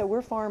Township, so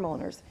we're farm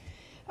owners.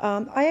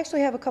 I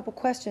actually have a couple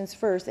questions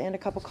first and a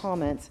couple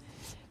comments.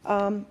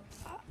 I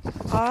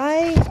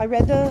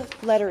read the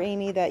letter,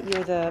 Amy, that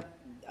you're the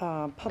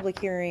public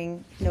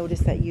hearing notice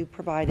that you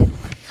provided.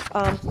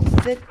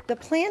 The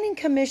planning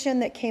commission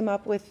that came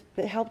up with,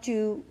 that helped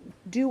you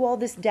do all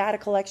this data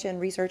collection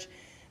research,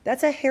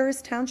 that's a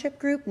Harris Township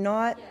group,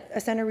 not a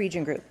Center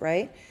Region group,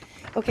 right?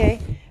 Okay.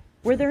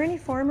 Were there any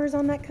farmers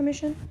on that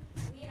commission?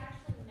 We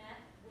actually met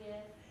with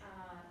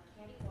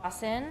Candy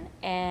Lawson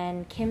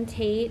and Kim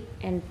Tate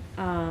and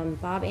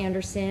Bob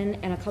Anderson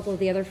and a couple of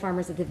the other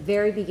farmers at the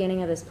very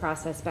beginning of this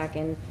process back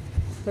in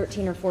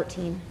 13 or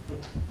 14.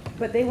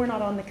 But they were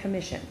not on the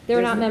commission. They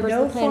were not members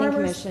of the planning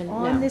commission, No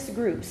farmers on no. this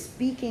group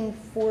speaking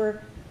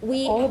for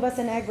all of us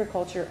in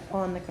agriculture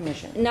on the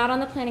commission. Not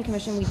on the planning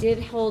commission. We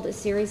did hold a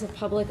series of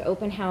public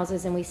open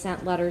houses, and we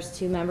sent letters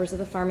to members of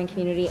the farming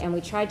community, and we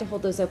tried to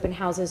hold those open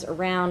houses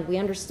around. We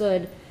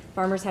understood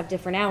farmers have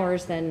different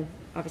hours than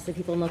obviously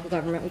people in local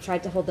government. We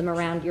tried to hold them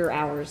around your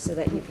hours so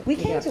that you could. We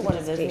came to one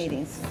of those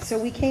meetings. So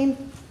we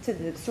came to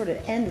the sort of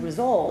end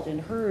result and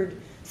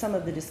heard some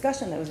of the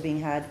discussion that was being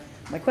had.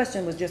 My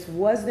question was just,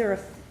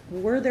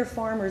 were there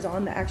farmers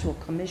on the actual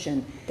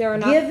commission? There are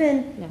not.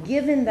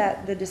 Given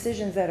that the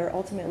decisions that are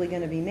ultimately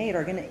going to be made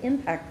are going to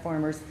impact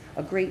farmers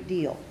a great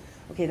deal.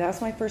 Okay,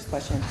 that's my first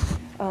question.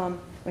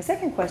 My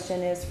second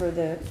question is for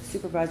the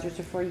supervisors,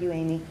 or for you,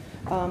 Amy.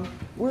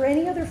 Were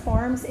any other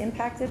farms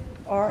impacted,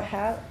 or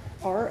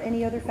are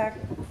any other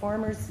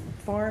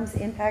farms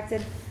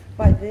impacted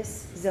by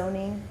this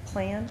zoning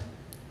plan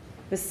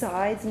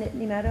besides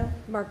Nittany Meadow?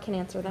 Mark can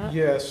answer that.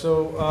 Yeah,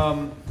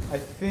 so I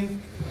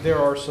think there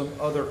are some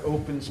other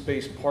open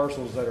space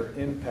parcels that are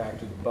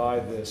impacted by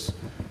this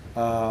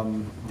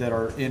that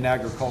are in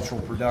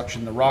agricultural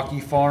production. The Rocky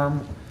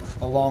Farm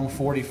along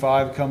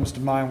 45 comes to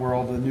mind, where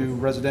all the new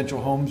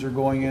residential homes are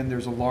going in.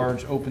 There's a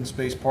large open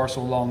space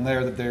parcel along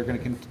there that they're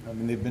going to,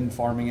 they've been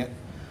farming it.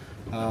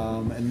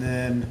 And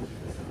then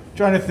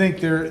trying to think,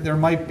 there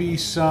might be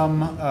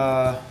some,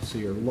 let's see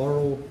here,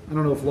 Laurel, I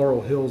don't know if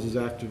Laurel Hills is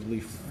actively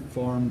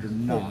farmed or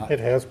not. It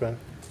has been.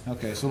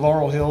 Okay, so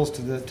Laurel Hills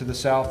to the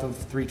south of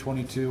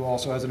 322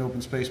 also has an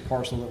open space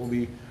parcel that will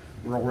be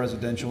rural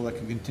residential that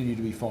can continue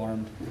to be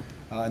farmed.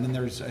 And then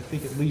there's, I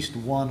think, at least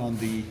one on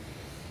the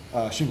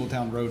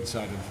Shingletown Road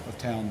side of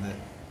town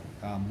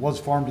that was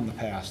farmed in the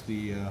past,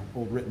 the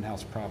old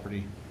Rittenhouse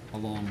property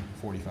along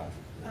 45.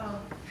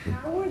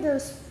 How were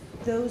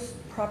those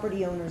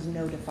property owners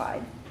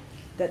notified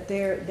that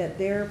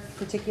their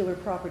particular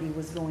property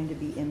was going to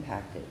be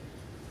impacted?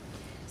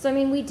 So, I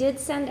mean, we did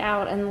send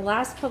out, and the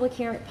last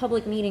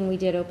public meeting we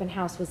did open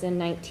house was in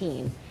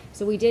 19.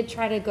 So we did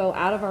try to go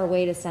out of our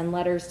way to send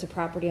letters to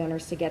property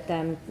owners to get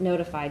them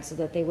notified so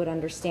that they would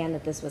understand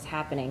that this was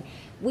happening.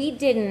 We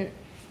didn't,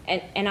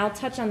 and I'll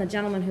touch on the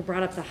gentleman who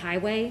brought up the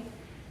highway.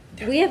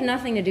 We have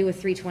nothing to do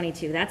with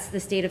 322. That's the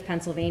state of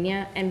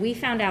Pennsylvania. And we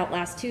found out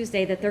last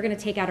Tuesday that they're going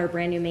to take out our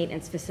brand new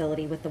maintenance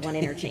facility with the one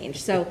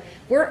interchange. So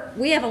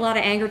we have a lot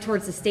of anger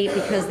towards the state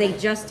because they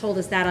just told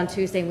us that on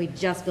Tuesday and we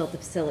just built the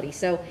facility.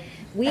 So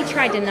we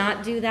tried to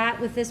not do that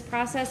with this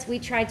process. We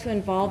tried to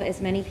involve as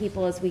many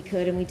people as we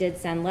could, and we did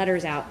send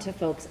letters out to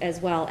folks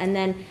as well. And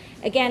then,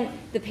 again,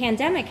 the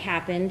pandemic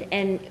happened,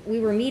 and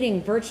we were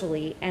meeting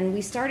virtually, and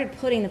we started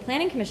putting, the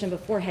Planning Commission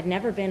before had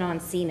never been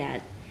on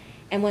CNET.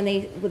 And when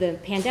the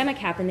pandemic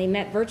happened, they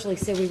met virtually,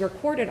 so we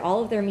recorded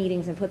all of their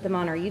meetings and put them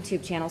on our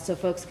YouTube channel so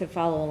folks could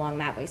follow along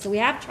that way. So we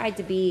have tried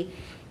to be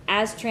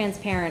as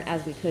transparent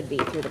as we could be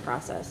through the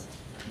process.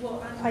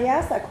 Well, I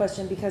asked that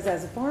question because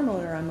as a farm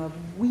owner, I'm a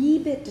wee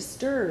bit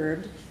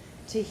disturbed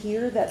to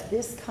hear that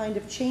this kind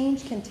of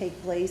change can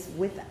take place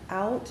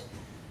without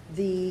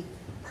the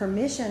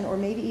permission or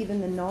maybe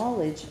even the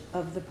knowledge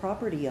of the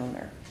property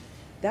owner.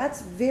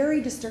 That's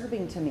very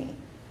disturbing to me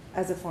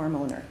as a farm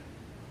owner.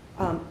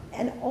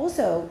 And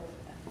also,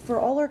 for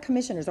all our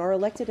commissioners, our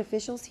elected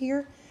officials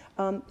here,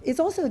 it's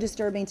also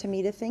disturbing to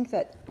me to think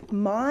that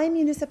my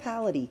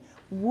municipality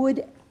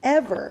would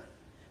ever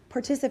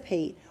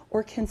participate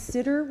or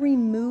consider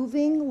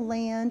removing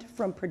land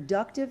from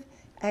productive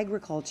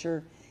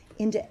agriculture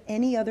into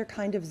any other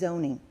kind of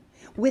zoning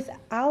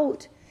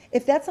without,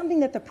 if that's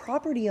something that the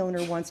property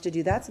owner wants to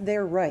do, that's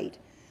their right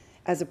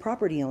as a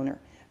property owner.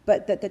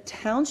 But that the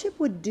township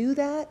would do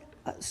that,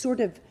 sort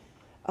of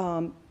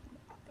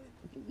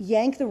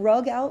yank the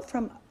rug out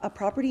from a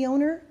property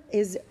owner,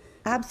 is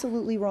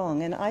absolutely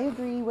wrong. And I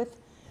agree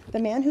with the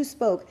man who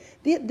spoke.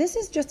 This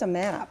is just a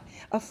map.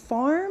 A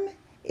farm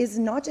is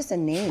not just a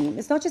name.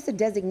 It's not just a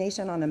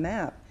designation on a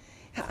map.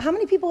 How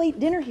many people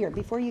ate dinner here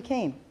before you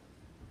came?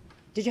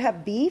 Did you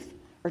have beef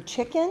or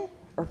chicken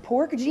or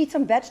pork? Did you eat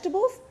some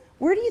vegetables?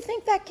 Where do you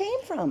think that came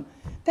from?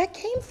 That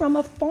came from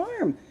a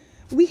farm.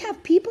 We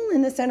have people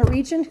in the center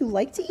region who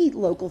like to eat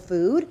local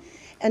food,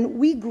 and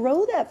we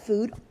grow that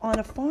food on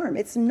a farm.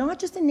 It's not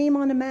just a name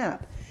on a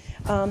map.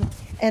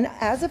 And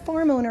as a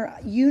farm owner,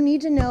 you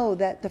need to know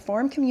that the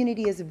farm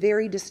community is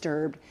very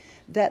disturbed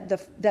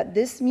that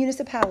this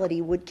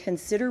municipality would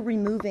consider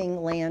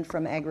removing land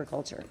from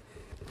agriculture.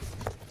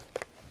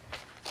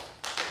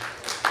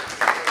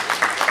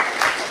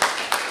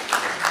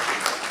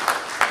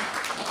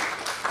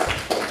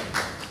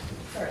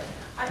 Sorry,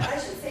 I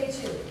should say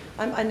too,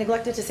 I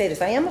neglected to say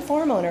this. I am a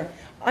farm owner.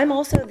 I'm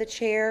also the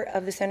chair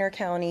of the Center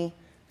County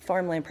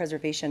Farmland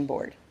Preservation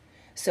Board.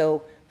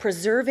 So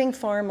preserving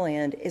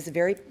farmland is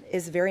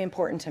very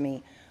important to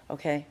me,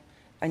 okay?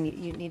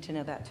 You need to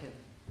know that too.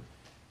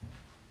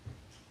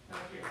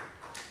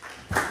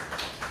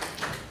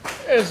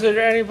 Is there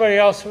anybody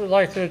else who would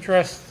like to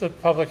address the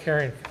public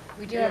hearing?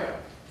 We do have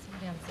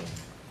somebody on scene.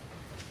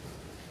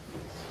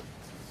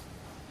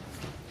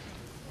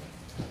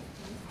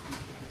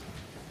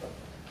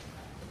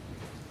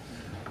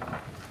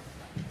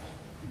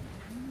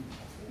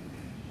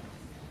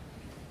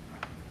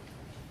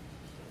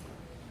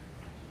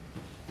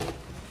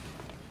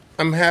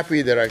 I'm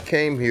happy that I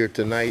came here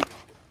tonight.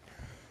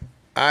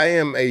 I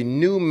am a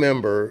new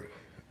member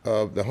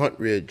of the Hunt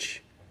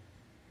Ridge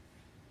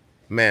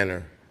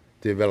Manor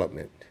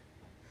Development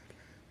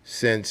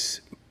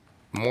since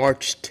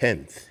March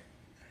 10th.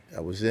 I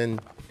was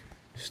in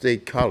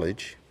State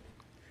College.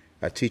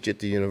 I teach at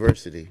the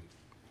university.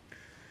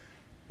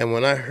 And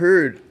when I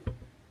heard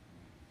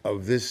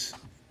of this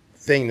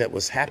thing that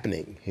was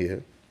happening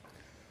here,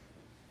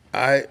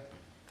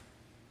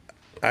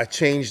 I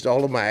changed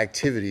all of my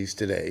activities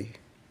today.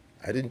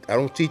 I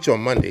don't teach on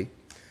Monday.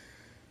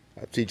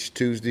 I teach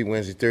Tuesday,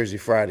 Wednesday, Thursday,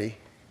 Friday,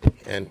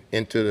 and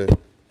into the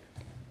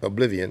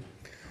oblivion.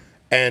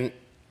 And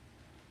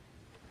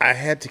I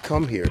had to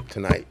come here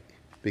tonight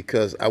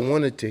because I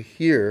wanted to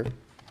hear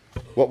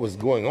what was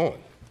going on.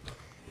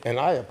 And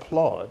I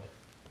applaud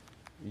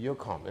your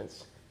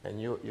comments and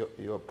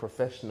your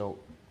professional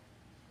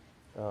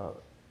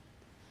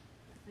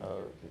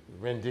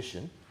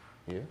rendition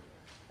here.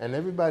 And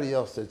everybody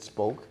else that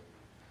spoke.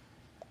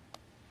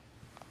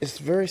 It's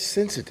very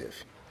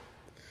sensitive.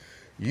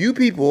 You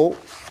people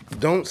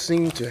don't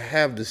seem to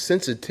have the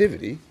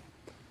sensitivity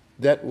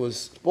that was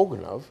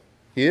spoken of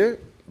here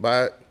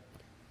by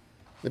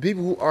the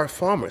people who are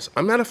farmers.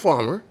 I'm not a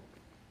farmer.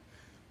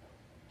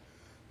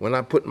 When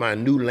I put my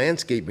new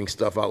landscaping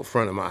stuff out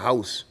front of my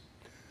house,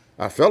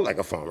 I felt like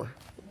a farmer.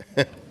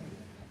 And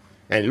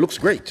it looks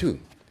great too.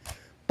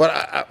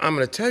 But I'm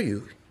going to tell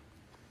you,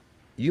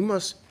 you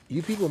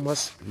people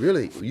must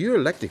really, you're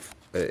elected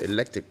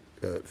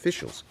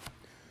officials.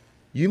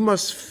 You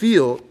must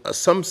feel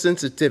some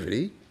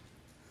sensitivity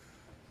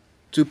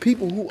to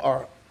people who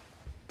are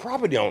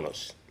property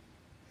owners.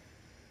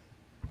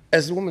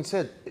 As the woman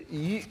said,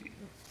 you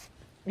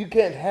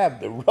can't have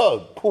the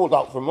rug pulled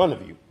out from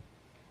under you,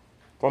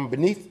 from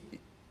beneath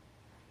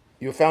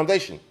your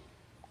foundation.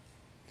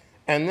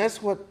 And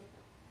that's what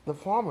the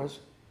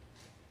farmers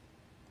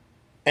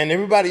and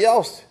everybody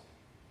else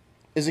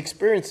is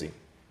experiencing.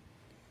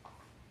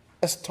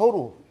 That's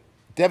total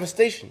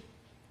devastation.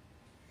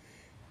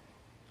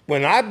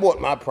 When I bought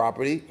my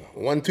property,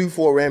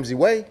 124 Ramsey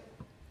Way,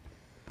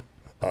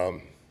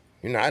 I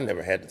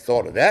never had the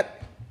thought of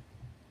that,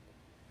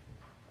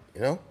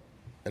 and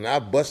I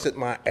busted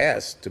my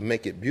ass to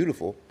make it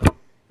beautiful,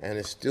 and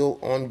it's still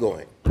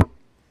ongoing.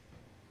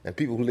 And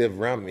people who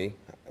live around me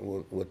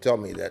will tell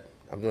me that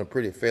I'm doing a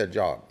pretty fair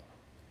job.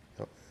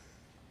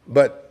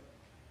 But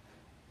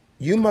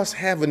you must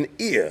have an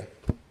ear.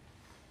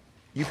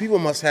 You people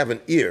must have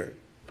an ear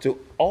to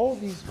all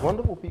these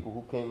wonderful people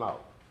who came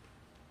out.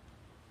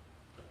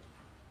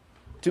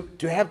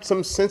 To have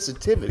some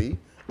sensitivity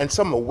and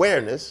some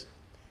awareness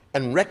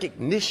and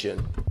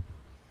recognition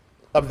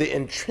of the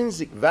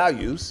intrinsic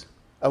values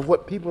of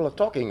what people are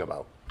talking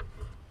about.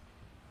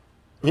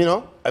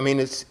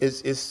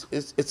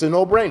 It's a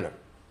no-brainer.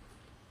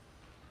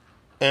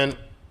 And,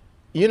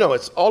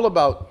 it's all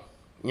about,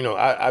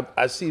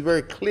 I see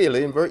very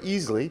clearly and very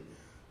easily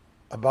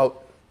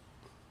about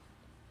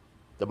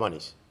the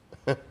monies,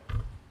 down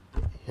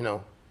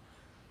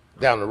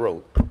the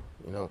road,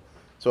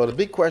 So the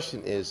big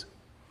question is,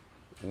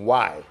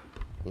 why?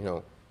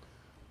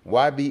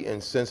 Why be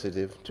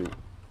insensitive to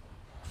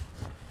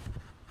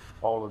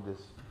all of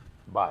this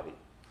body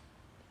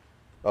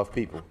of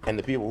people and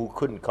the people who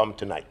couldn't come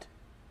tonight,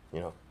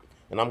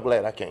 And I'm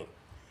glad I came.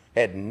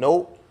 Had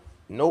no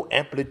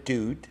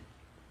amplitude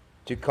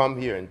to come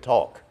here and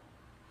talk,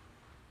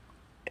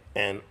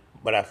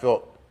 but I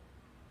felt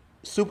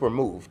super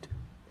moved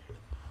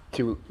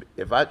to,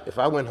 if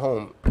I went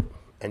home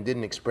and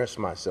didn't express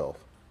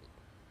myself.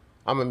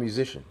 I'm a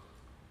musician,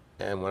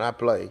 and when I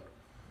play,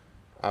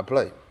 I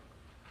play.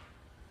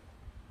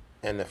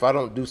 And if I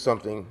don't do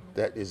something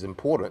that is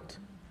important,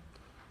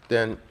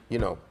 then,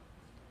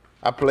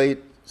 I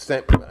played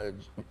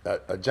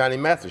a Johnny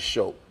Mathis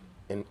show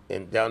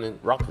down in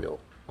Rockville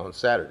on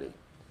Saturday.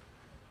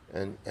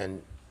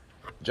 And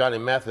Johnny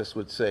Mathis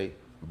would say,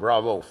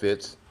 bravo,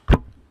 Fitz.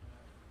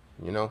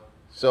 You know?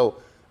 So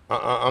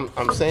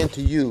I'm saying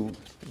to you,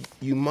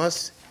 you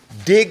must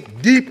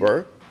dig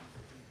deeper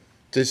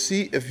to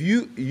see if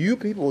you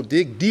people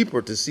dig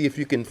deeper to see if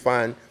you can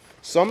find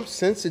some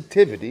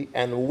sensitivity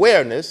and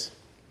awareness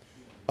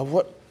of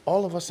what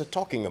all of us are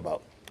talking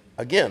about.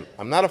 Again,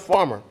 I'm not a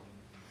farmer,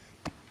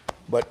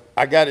 but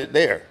I got it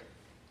there.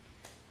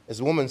 As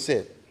a woman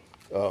said,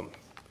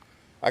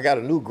 I got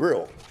a new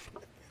grill,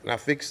 and I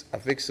fixed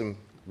some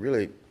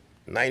really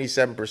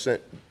 97%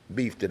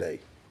 beef today.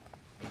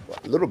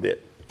 A little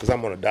bit, because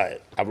I'm on a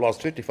diet. I've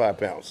lost 55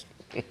 pounds.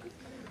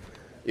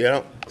 You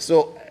know,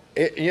 so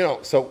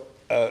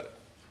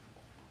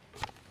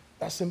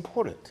that's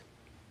important.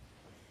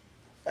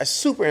 That's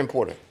super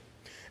important.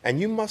 And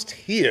you must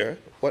hear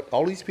what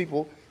all these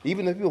people,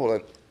 even the people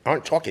that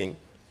aren't talking,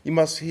 you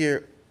must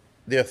hear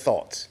their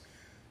thoughts.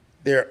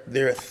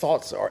 Their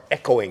thoughts are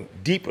echoing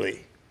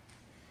deeply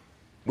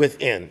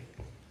within.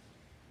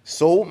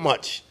 So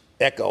much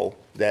echo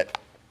that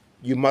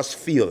you must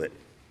feel it.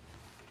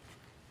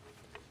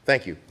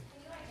 Thank you.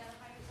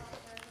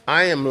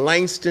 I am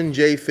Langston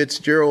J.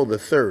 Fitzgerald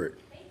III.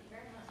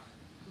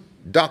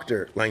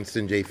 Dr.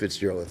 Langston J.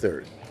 Fitzgerald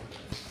III.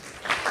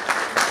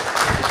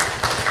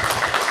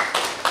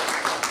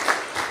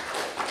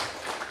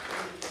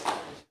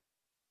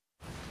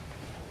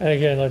 And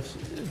again, let's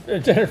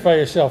identify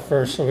yourself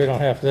first so we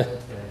don't have to.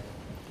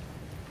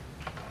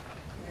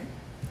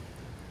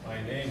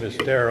 My name is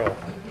Darrell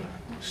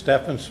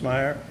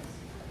Steffensmeyer,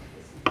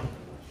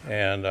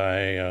 and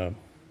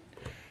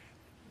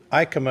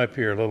I come up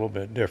here a little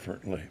bit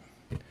differently.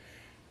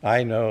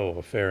 I know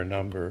a fair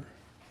number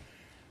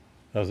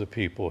of the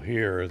people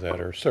here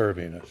that are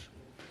serving us.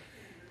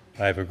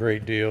 I have a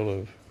great deal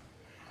of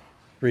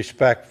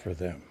respect for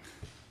them,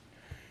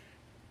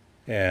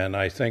 and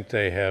I think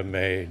they have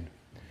made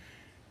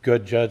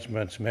good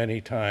judgments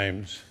many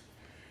times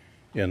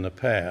in the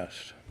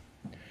past.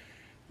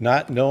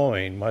 Not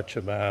knowing much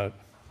about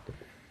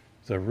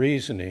the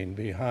reasoning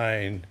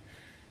behind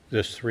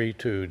this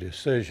 3-2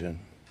 decision,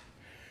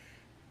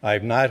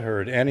 I've not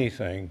heard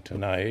anything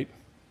tonight.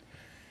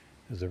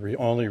 The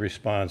only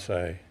response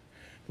I'm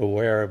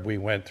aware of, we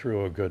went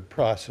through a good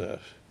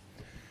process.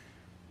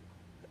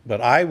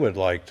 But I would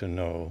like to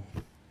know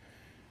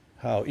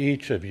how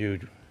each of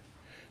you,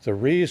 the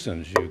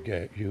reasons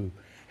you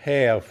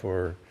have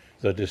for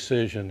the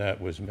decision that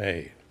was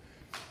made.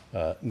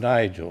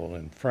 Nigel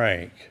and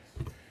Frank,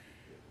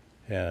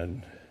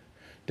 and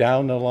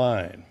down the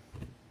line.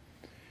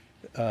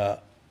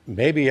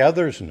 Maybe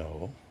others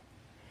know,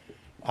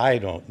 I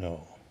don't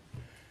know,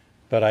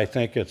 but I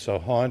think it's a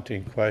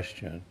haunting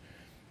question.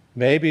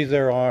 Maybe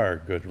there are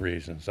good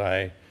reasons.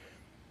 I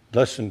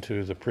listened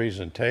to the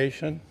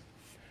presentation.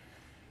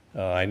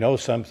 I know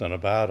something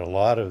about a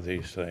lot of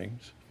these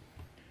things,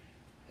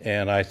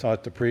 and I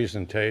thought the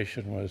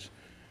presentation was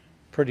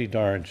pretty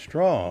darn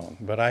strong,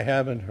 but I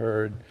haven't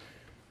heard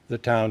the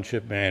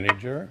township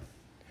manager.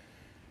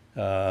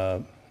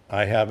 I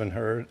haven't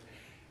heard,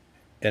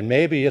 and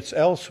maybe it's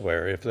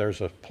elsewhere. If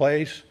there's a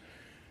place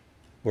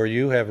where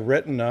you have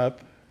written up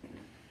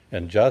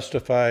and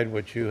justified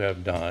what you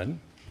have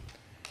done,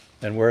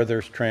 and where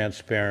there's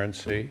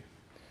transparency,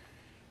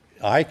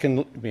 I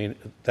mean,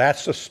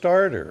 that's a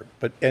starter,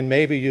 and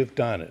maybe you've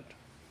done it.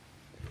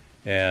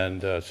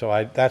 And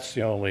so that's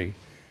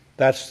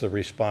the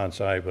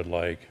response I would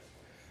like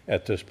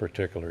at this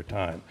particular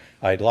time.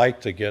 I'd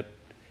like to get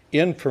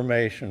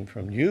information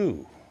from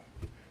you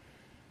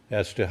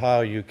as to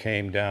how you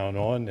came down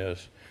on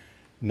this,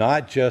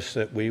 not just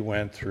that we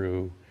went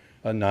through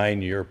a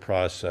 9-year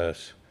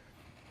process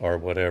or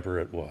whatever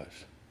it was.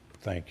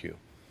 Thank you.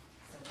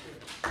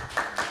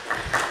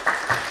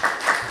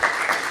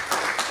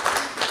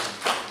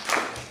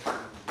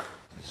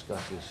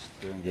 Discuss this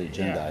during the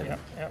agenda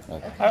item.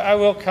 Okay. I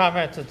will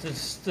comment that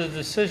the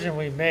decision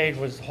we made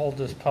was to hold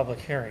this public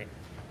hearing.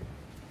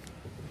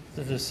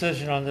 The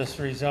decision on this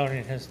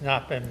rezoning has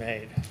not been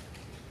made.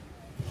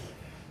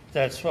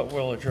 That's what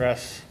we'll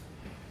address.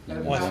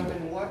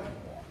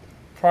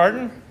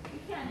 Pardon?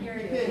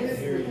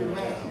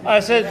 I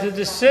said the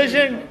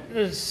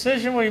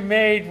decision we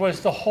made was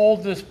to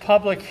hold this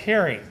public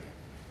hearing.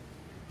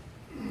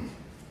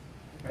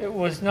 It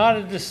was not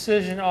a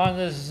decision on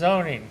this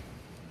zoning.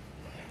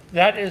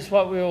 That is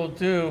what we will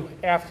do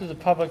after the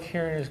public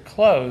hearing is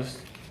closed,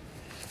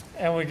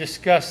 and we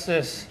discuss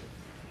this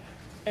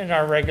in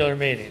our regular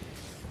meeting.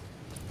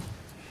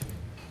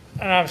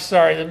 And I'm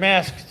sorry, the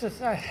mask,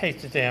 I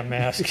hate the damn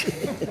mask.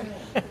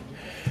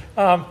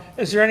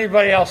 Is there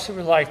anybody else that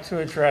would like to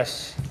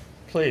address,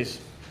 please?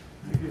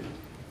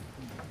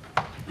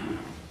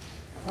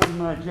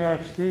 I'm Jack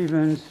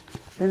Stevens,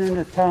 been in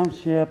the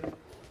township.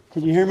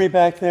 Can you hear me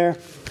back there?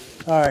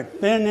 All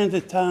right, been in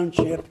the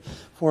township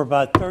for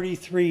about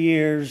 33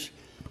 years,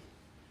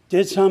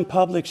 did some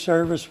public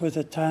service with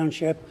the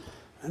township,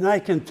 and I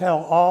can tell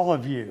all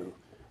of you,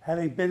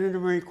 having been in the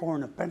Marine Corps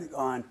and the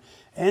Pentagon,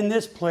 and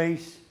this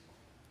place,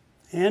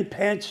 and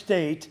Penn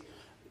State,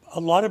 a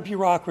lot of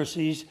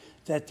bureaucracies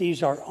that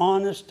these are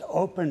honest,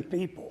 open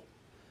people.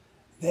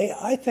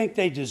 I think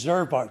they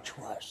deserve our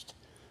trust.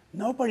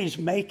 Nobody's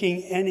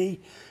making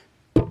any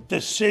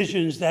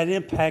decisions that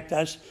impact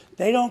us.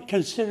 They don't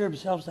consider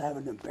themselves to have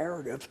an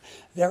imperative.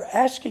 They're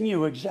asking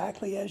you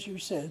exactly as you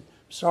said.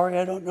 Sorry,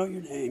 I don't know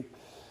your name.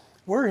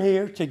 We're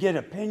here to get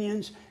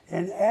opinions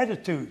and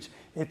attitudes.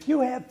 If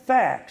you have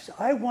facts,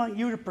 I want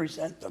you to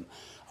present them.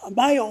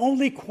 My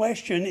only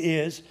question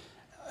is,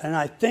 and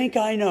I think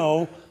I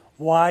know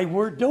why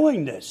we're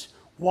doing this,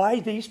 why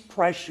these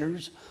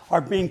pressures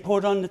are being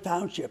put on the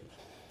township.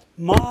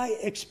 My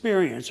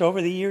experience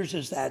over the years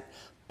is that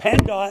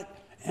PennDOT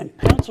and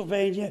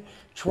Pennsylvania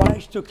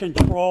tries to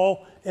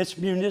control its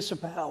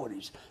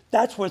municipalities.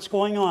 That's what's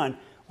going on.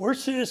 We're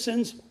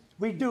citizens.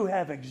 We do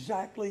have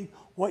exactly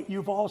what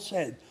you've all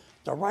said,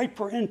 the right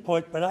for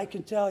input, but I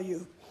can tell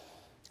you,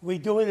 we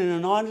do it in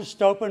an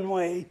honest, open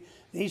way.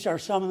 These are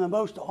some of the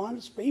most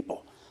honest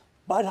people.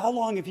 But how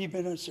long have you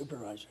been a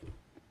supervisor?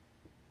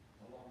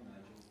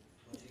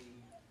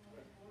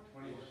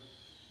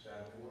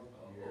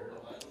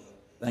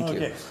 Thank you.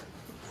 Okay.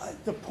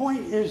 The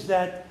point is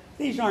that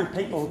these aren't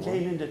people who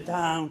came into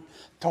town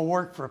to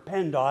work for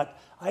PennDOT.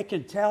 I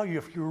can tell you,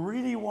 if you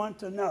really want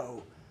to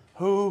know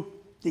who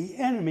the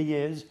enemy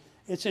is,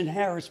 it's in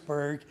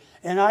Harrisburg,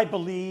 and I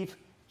believe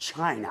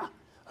China,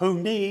 who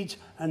needs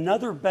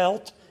another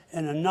belt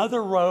and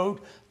another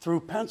road through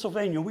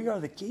Pennsylvania. We are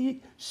the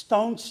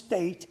keystone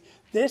state.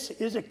 This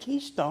is a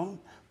keystone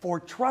for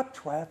truck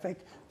traffic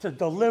to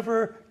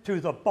deliver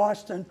to the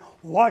Boston,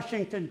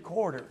 Washington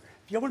corridor.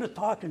 If you want to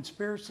talk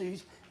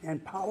conspiracies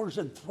and powers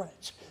and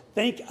threats,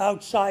 think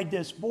outside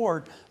this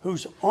board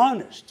who's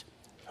honest,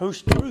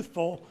 who's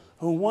truthful,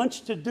 who wants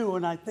to do,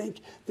 and I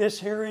think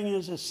this hearing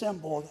is a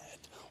symbol of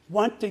that,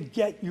 want to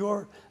get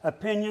your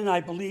opinion.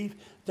 I believe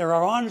there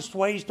are honest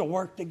ways to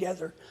work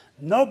together.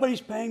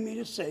 Nobody's paying me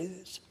to say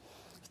this.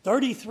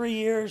 33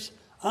 years,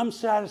 I'm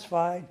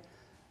satisfied.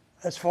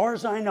 As far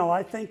as I know,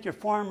 I think your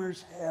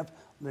farmers have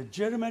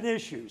legitimate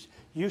issues.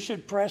 You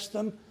should press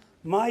them.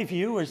 My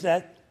view is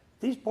that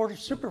these Board of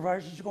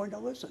Supervisors are going to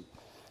listen.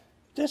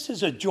 This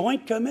is a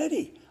joint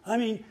committee. I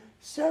mean,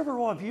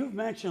 several of you have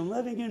mentioned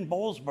living in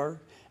Boalsburg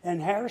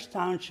and Harris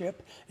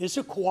Township is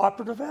a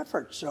cooperative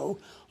effort. So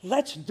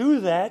let's do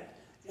that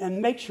and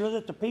make sure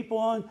that the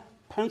people in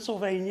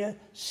Pennsylvania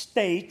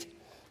state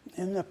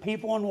and the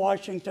people in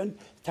Washington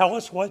tell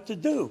us what to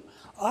do.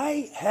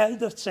 I had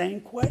the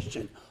same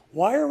question.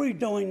 Why are we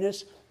doing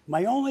this?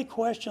 My only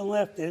question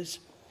left is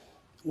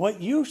what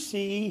you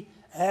see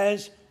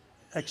as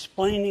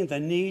explaining the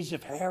needs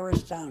of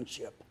Harris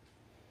Township.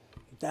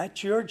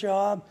 That's your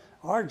job.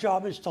 Our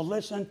job is to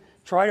listen,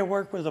 try to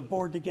work with the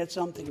board to get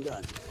something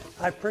done.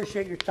 I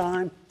appreciate your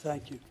time.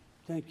 Thank you.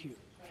 Thank you.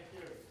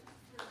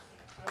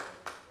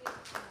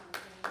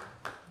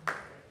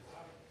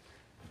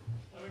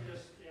 Let me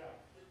just,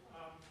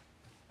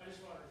 I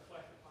just want to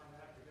reflect upon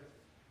that because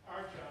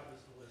our job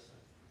is to listen.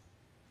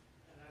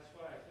 And that's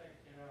why I think,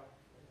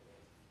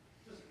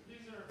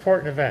 these are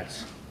important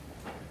events.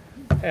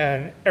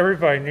 And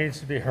everybody needs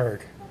to be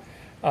heard.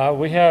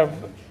 We have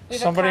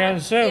somebody on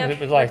Zoom that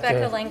would like to.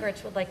 Rebecca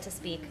Langridge would like to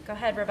speak. Go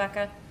ahead,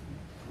 Rebecca.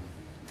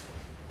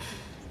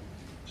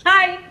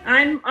 Hi,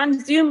 I'm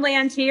on Zoom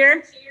land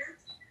here.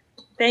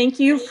 Thank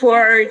you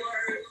for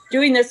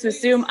doing this with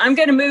Zoom. I'm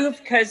going to move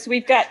because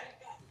we've got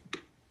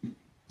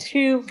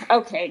two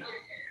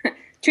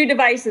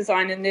devices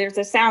on and there's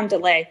a sound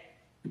delay.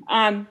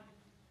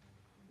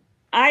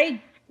 I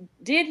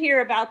did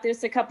hear about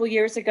this a couple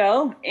years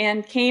ago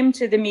and came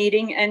to the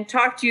meeting and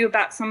talked to you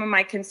about some of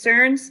my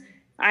concerns.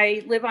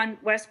 I live on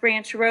West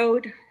Branch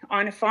Road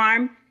on a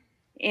farm,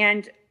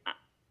 and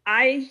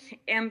I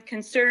am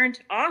concerned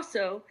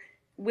also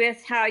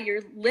with how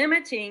you're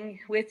limiting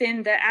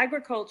within the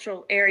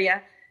agricultural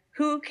area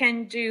who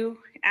can do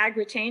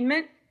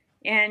agritainment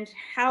and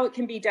how it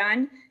can be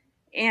done,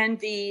 and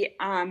the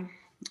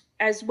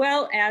as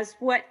well as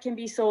what can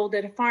be sold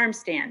at a farm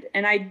stand.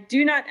 And I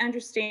do not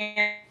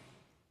understand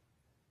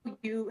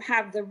you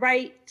have the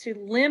right to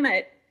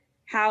limit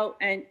how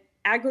an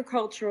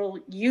agricultural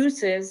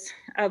uses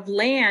of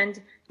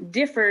land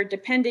differ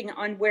depending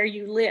on where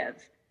you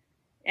live.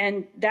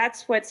 And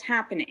that's what's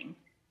happening.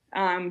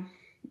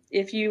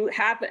 If you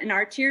have an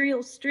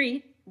arterial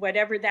street,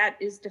 whatever that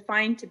is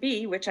defined to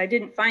be, which I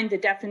didn't find the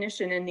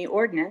definition in the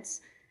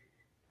ordinance,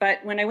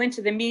 but when I went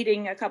to the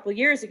meeting a couple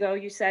years ago,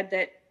 you said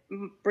that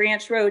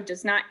Branch Road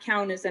does not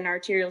count as an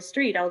arterial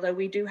street, although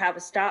we do have a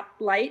stop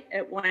light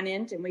at one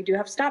end and we do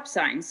have stop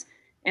signs,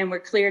 and we're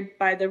cleared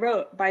by the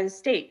road, by the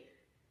state.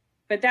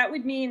 But that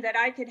would mean that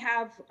I could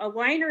have a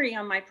winery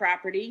on my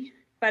property,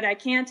 but I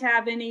can't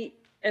have any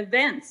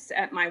events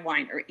at my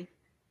winery.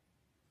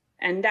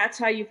 And that's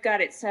how you've got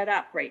it set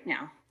up right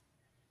now.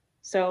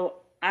 So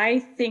I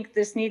think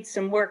this needs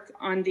some work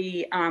on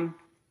the,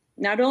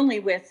 not only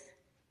with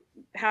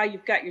how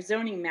you've got your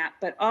zoning map,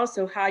 but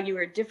also how you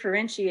are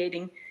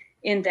differentiating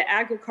in the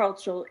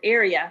agricultural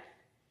area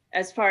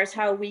as far as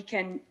how we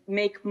can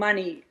make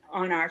money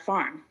on our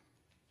farm.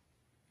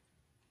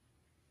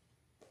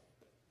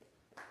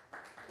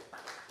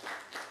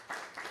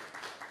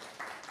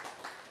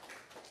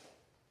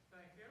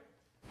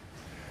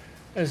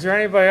 Is there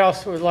anybody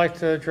else who would like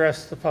to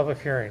address the public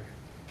hearing?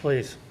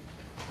 Please.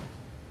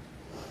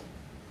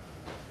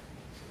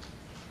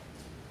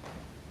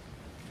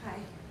 Hi.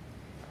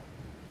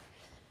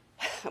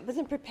 I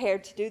wasn't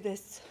prepared to do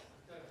this.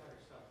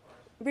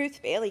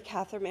 Ruth Bailey,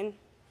 Catherman,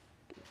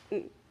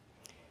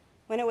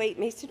 108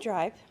 Mesa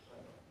Drive.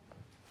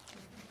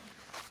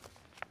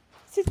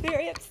 This is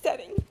very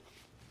upsetting.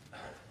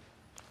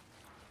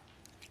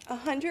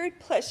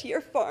 100+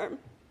 year farm,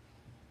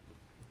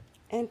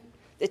 and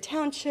the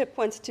township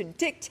wants to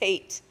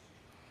dictate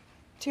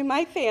to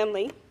my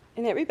family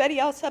and everybody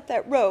else up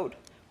that road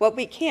what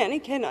we can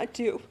and cannot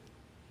do.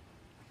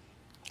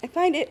 I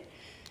find it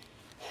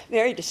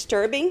very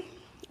disturbing.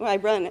 I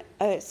run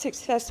a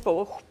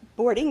successful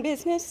boarding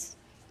business.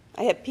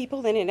 I have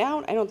people in and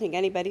out. I don't think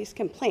anybody's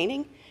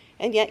complaining.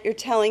 And yet you're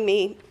telling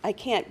me I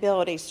can't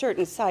build a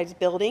certain size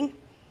building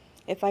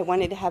if I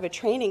wanted to have a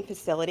training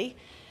facility.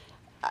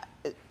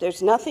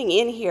 There's nothing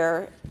in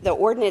here. The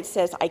ordinance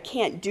says I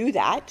can't do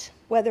that,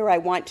 whether I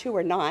want to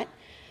or not.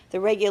 The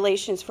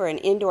regulations for an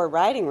indoor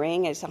riding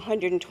ring is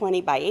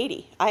 120 by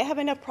 80. I have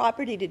enough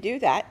property to do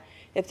that.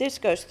 If this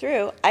goes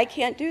through, I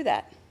can't do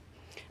that.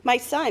 My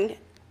son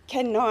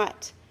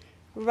cannot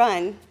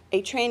run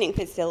a training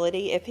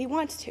facility if he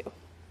wants to.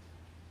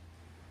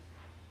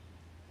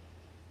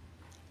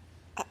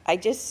 I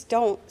just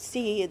don't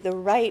see the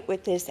right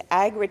with this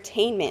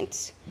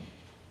agritainment.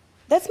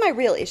 That's my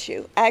real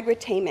issue,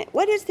 agritainment.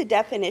 What is the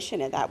definition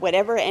of that?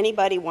 Whatever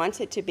anybody wants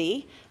it to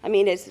be? I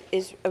mean, is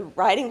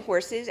riding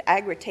horses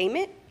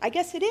agritainment? I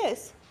guess it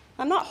is.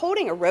 I'm not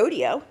holding a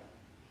rodeo.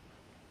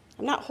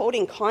 I'm not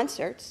holding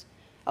concerts.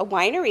 A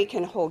winery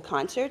can hold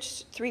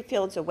concerts 3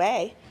 fields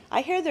away. I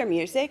hear their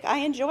music, I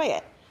enjoy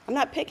it. I'm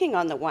not picking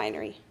on the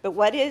winery, but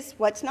what is,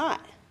 what's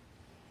not?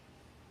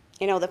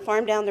 You know, the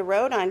farm down the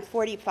road on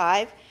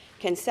 45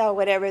 can sell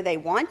whatever they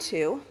want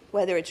to,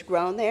 whether it's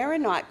grown there or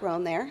not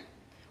grown there.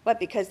 What,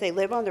 because they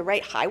live on the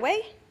right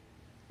highway?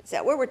 Is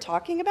that what we're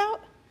talking about?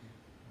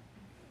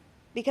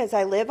 Because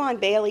I live on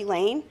Bailey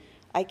Lane,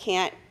 I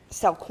can't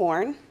sell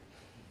corn.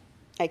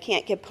 I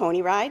can't get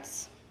pony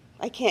rides.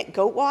 I can't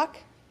goat walk.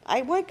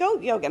 I want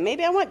goat yoga.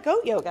 Maybe I want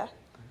goat yoga.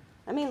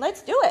 I mean,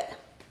 let's do it,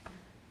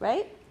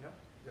 right? Yep,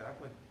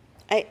 exactly.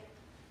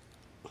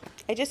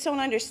 I just don't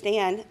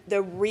understand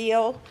the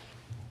real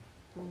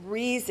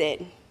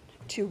reason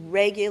to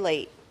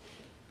regulate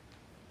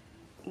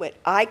what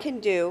I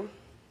can do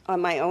on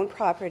my own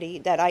property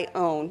that I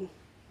own.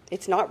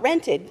 It's not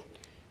rented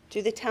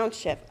to the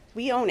township.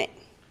 We own it,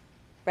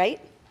 right?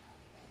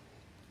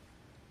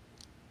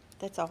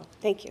 That's all.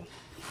 Thank you.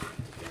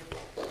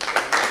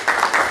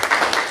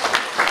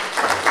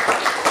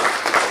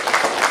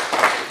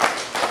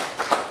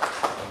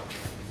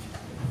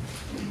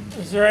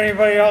 Is there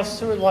anybody else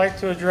who would like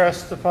to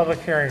address the public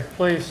hearing?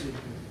 Please.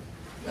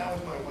 That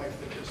was my wife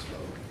that just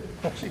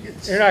spoke. She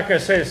gets, You're not going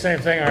to say the same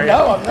thing, are you?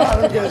 no, I'm not.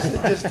 I'm going to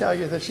just tell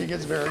you that she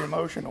gets very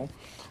emotional.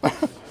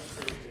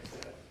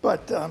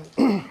 But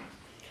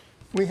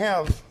we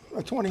have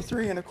a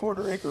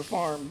 23¼ acre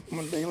farm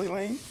on Bailey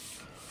Lane,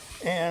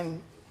 and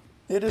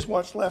it is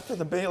what's left of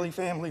the Bailey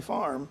family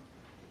farm.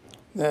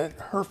 That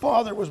her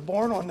father was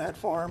born on that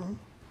farm,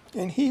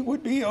 and he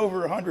would be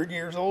over 100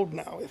 years old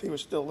now if he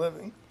was still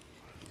living.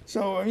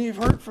 So I mean, you've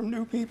heard from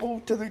new people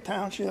to the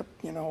township,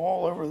 you know,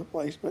 all over the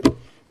place, but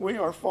we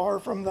are far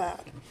from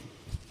that.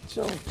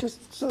 So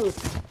just so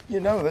you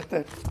know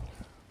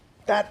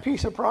that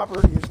piece of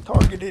property is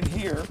targeted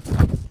here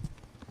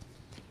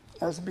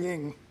as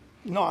being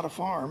not a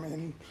farm.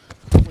 And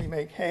we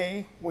make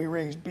hay, we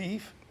raise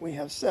beef, we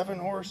have 7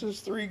 horses,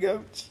 3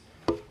 goats.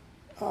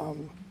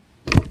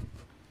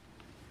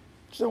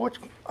 So which,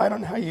 I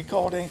don't know how you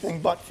call it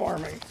anything but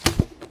farming.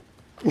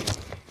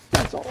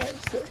 That's all I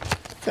have to say.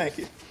 Thank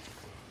you.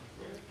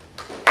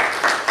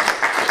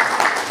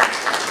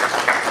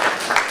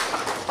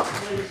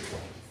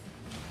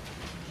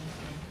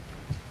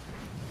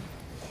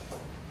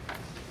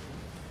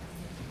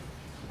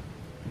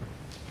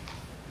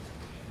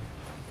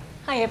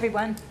 Hi,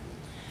 everyone.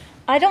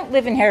 I don't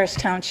live in Harris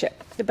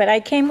Township, but I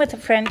came with a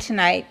friend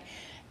tonight,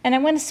 and I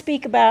want to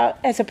speak about,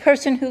 as a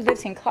person who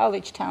lives in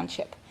College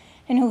Township,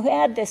 and who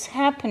had this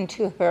happen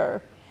to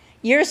her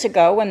years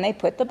ago when they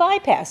put the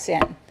bypass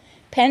in.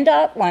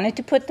 PennDOT wanted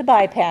to put the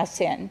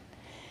bypass in.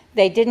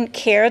 They didn't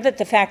care that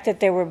the fact that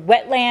there were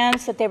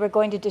wetlands that they were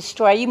going to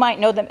destroy. You might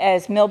know them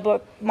as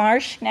Millbrook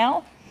Marsh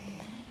now,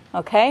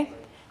 okay?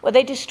 Well,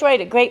 they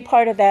destroyed a great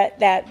part of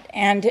that,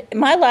 and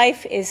my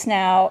life is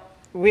now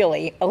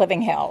really a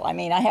living hell. I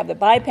mean, I have the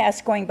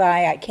bypass going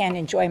by, I can't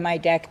enjoy my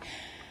deck.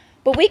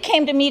 But we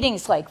came to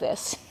meetings like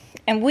this,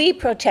 and we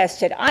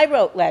protested. I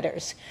wrote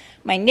letters.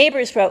 My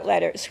neighbors wrote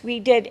letters. We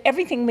did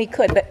everything we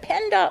could, but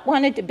PennDOT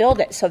wanted to build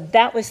it, so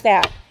that was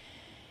that.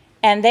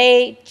 And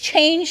they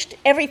changed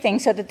everything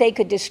so that they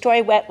could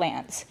destroy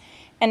wetlands.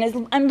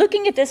 And I'm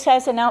looking at this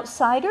as an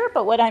outsider,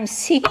 but what I'm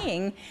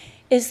seeing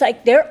is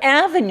like their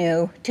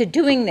avenue to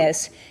doing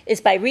this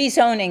is by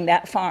rezoning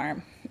that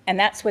farm. And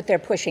that's what they're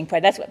pushing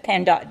for. That's what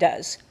PennDOT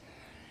does.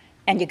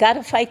 And you got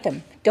to fight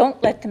them.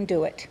 Don't let them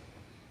do it.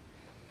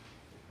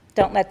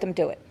 don't let them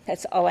do it.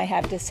 That's all I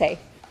have to say.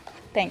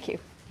 Thank you.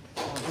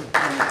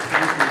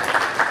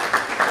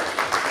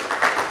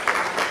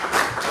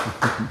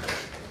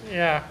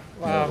 Yeah,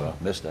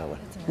 Missed that one.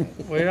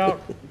 we don't,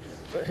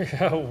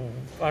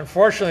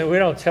 unfortunately, we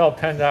don't tell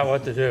PennDOT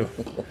what to do.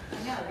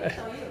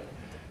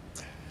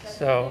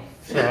 So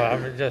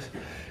I'm just,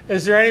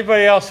 is there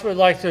anybody else who would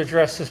like to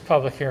address this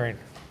public hearing?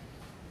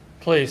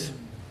 Please.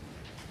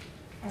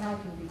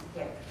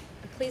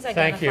 Please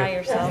Thank you. identify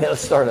yourself. Yeah,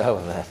 let's start out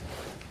with that.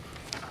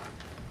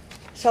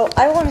 So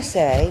I want to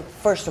say,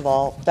 first of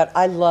all, that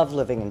I love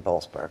living in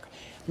Boalsburg.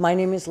 My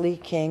name is Lee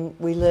King.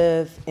 We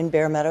live in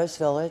Bear Meadows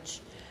Village.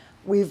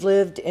 We've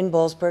lived in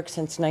Boalsburg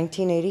since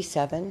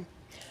 1987.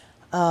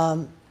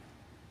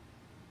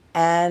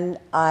 And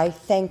I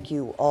thank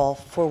you all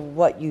for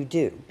what you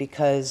do,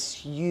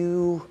 because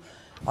you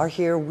are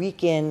here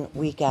week in,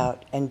 week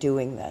out and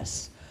doing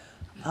this.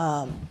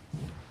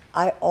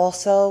 I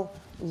also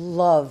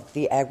love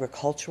the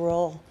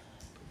agricultural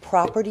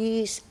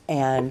properties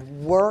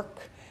and work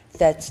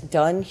that's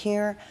done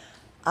here.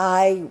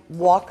 I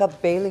walk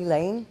up Bailey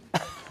Lane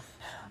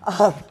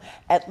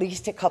at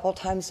least a couple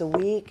times a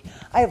week.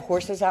 I have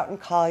horses out in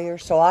Collier,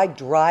 so I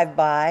drive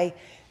by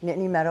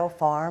Nittany Meadow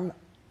Farm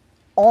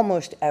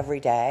almost every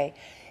day.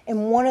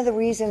 And one of the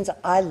reasons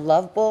I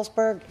love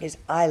Boalsburg is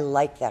I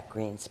like that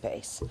green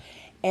space.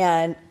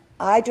 And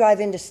I drive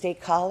into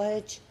State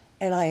College,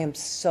 and I am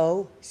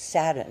so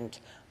saddened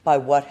by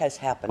what has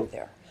happened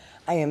there.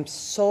 I am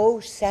so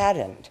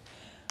saddened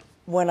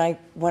when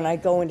I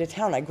go into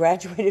town. I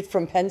graduated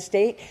from Penn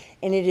State,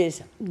 and it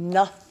is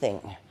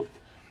nothing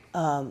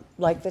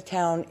like the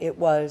town it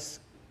was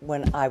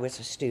when I was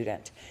a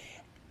student.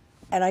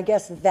 And I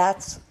guess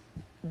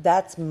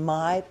that's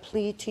my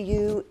plea to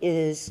you,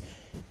 is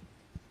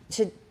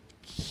to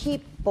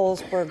keep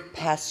Boalsburg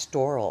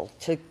pastoral,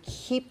 to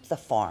keep the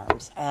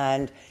farms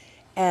and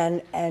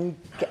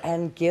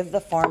give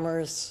the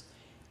farmers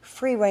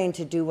free rein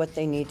to do what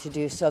they need to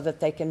do so that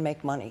they can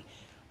make money.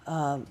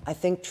 I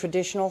think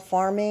traditional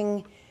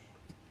farming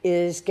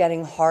is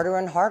getting harder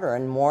and harder,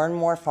 and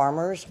more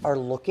farmers are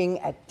looking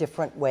at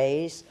different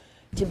ways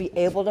to be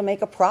able to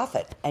make a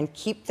profit and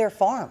keep their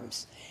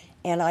farms.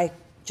 And I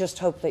just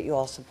hope that you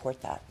all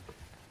support that.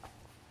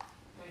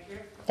 Thank you.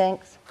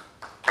 Thanks.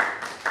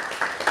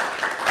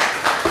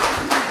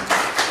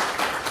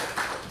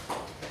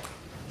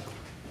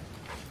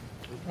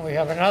 We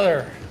have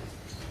another.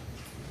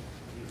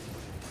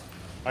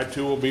 I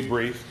too will be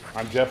brief.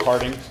 I'm Jeff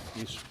Harding.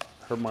 You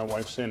heard my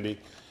wife Cindy.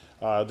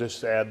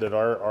 Just to add that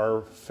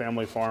our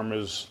family farm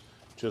is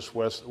just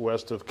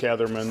west of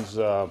Catherman's.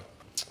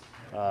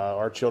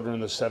 Our children are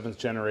the 7th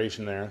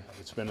generation there.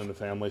 It's been in the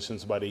family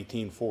since about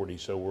 1840,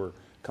 so we're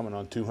coming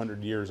on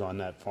 200 years on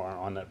that farm,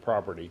 on that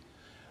property.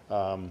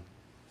 I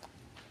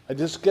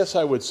just guess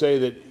I would say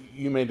that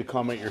you made the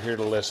comment you're here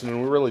to listen,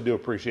 and we really do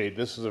appreciate it.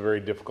 This is a very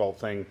difficult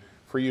thing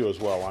for you as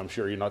well. I'm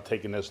sure you're not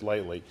taking this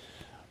lightly.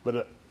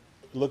 But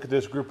look at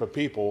this group of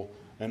people,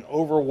 and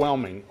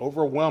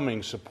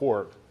overwhelming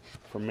support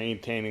for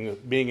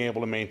being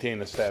able to maintain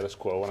the status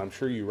quo, and I'm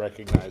sure you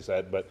recognize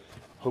that, but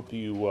hope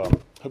you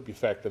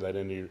factor that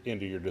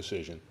into your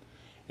decision.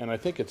 And I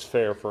think it's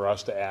fair for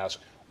us to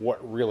ask what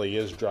really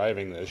is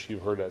driving this.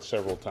 You've heard that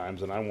several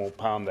times, and I won't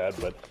pound that,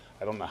 but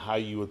I don't know how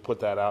you would put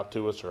that out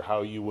to us or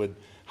how you would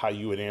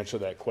answer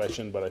that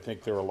question, but I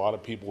think there are a lot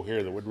of people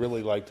here that would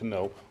really like to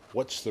know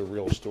what's the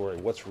real story,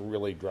 what's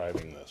really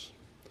driving this.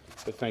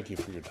 But thank you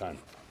for your time.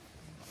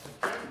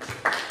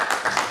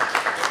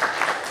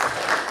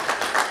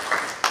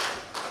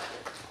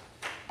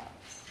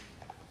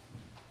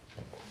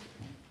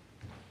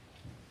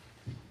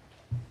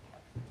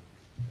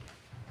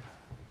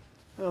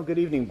 Well, good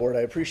evening, Board.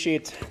 I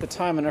appreciate the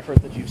time and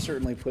effort that you've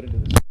certainly put into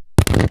this.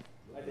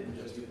 I didn't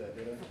just do that,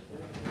 did I?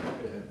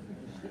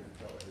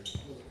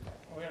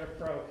 We had a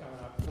pro coming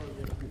up.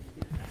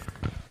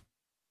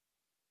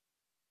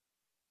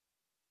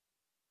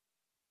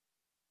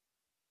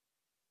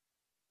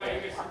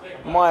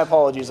 My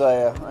apologies.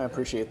 I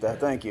appreciate that.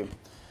 Thank you.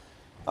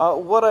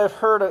 What I've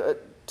heard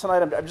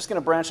tonight, I'm just going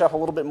to branch off a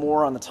little bit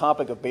more on the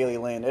topic of Bailey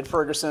Lane. Ed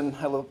Ferguson,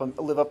 I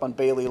live up on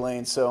Bailey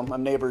Lane, so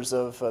I'm neighbors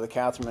of the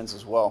Cathermans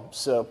as well.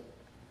 So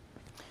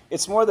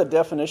it's more the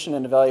definition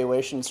and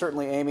evaluation.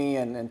 Certainly Amy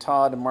and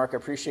Todd and Mark, I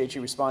appreciate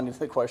you responding to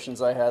the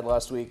questions I had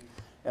last week,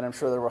 and I'm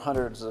sure there were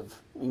hundreds of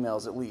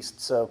emails at least.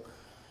 So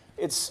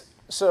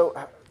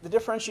the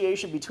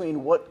differentiation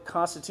between what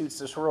constitutes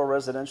this rural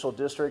residential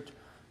district,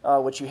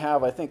 which you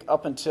have, I think,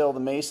 up until the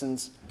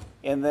Masons,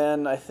 and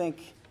then I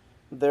think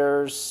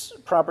there's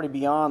property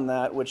beyond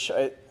that, which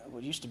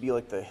used to be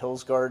like the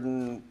Hillside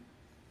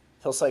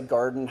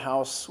Garden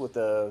House with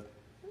the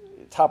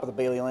top of the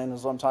Bailey Lane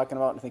is what I'm talking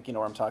about. I think you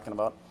know what I'm talking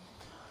about.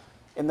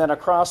 And then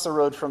across the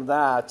road from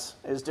that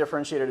is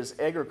differentiated as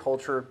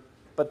agriculture,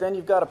 but then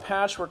you've got a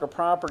patchwork of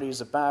properties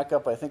that back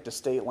up, I think, to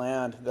state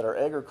land that are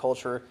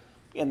agriculture,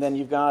 and then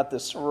you've got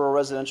this rural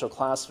residential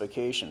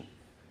classification.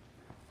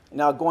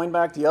 Now, going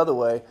back the other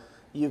way,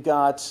 you've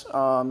got,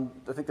 I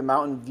think, the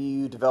Mountain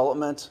View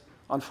development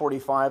on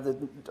 45 that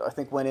I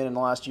think went in the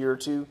last year or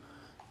two.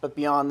 but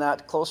beyond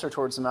that, closer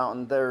towards the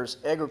mountain, there's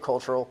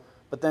agricultural,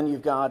 but then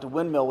you've got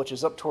windmill, which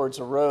is up towards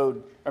the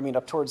road,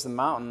 up towards the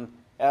mountain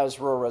as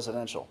rural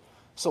residential.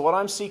 So what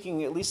I'm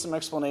seeking, at least some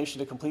explanation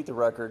to complete the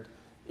record,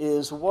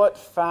 is what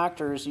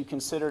factors you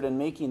considered in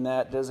making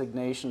that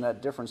designation,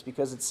 that difference,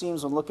 because it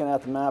seems when looking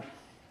at the map,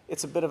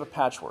 it's a bit of a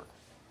patchwork.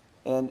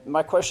 And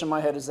my question in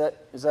my head is that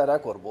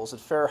equitable? Is it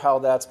fair how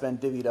that's been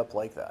divvied up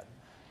like that?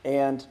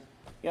 And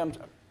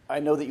I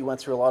know that you went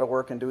through a lot of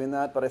work in doing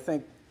that, but I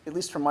think, at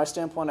least from my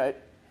standpoint, I'd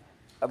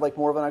like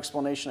more of an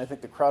explanation. I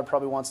think the crowd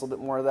probably wants a little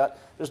bit more of that.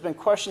 There's been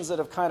questions that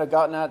have kind of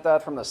gotten at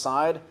that from the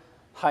side,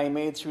 how you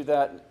made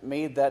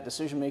that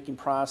decision-making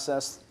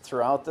process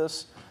throughout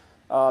this,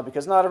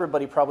 because not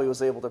everybody probably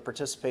was able to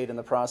participate in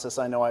the process.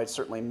 I know I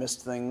certainly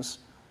missed things.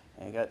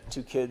 And you got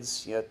 2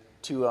 kids, you got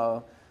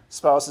 2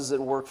 spouses that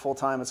work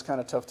full-time. It's kind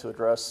of tough to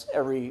address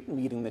every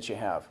meeting that you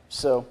have.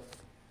 So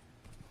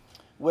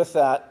with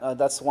that,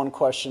 that's one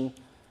question.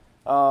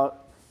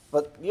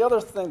 But the other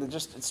thing that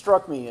it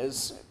struck me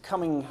is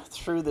coming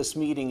through this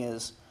meeting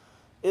is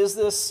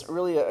this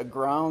really a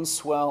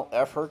groundswell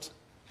effort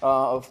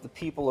of the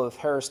people of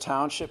Harris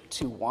Township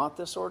to want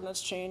this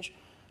ordinance change?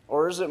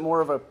 Or is it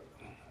more of a,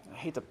 I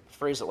hate to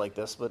phrase it like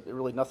this, but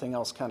really nothing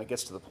else kind of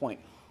gets to the point.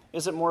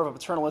 Is it more of a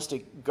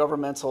paternalistic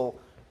governmental,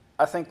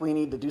 I think we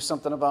need to do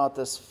something about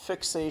this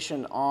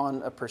fixation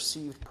on a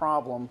perceived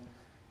problem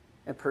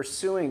and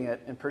pursuing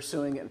it and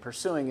pursuing it and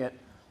pursuing it,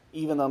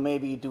 even though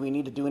maybe do we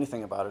need to do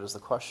anything about it is the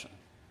question.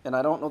 And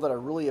I don't know that I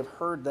really have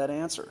heard that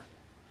answer.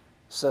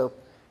 So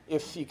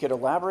if you could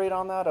elaborate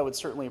on that, I would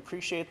certainly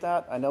appreciate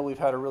that. I know we've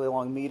had a really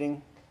long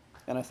meeting,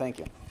 and I thank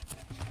you.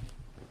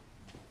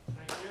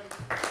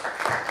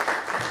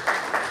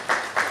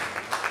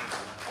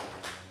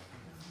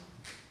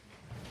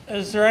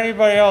 Is there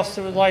anybody else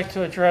that would like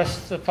to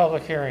address the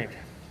public hearing?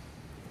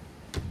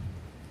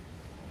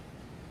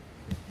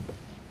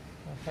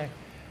 Okay.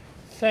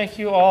 Thank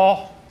you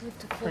all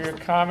for your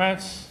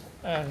comments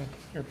and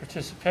your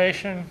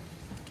participation,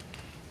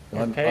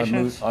 your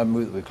patience. I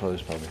move that we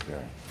close public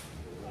hearing.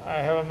 I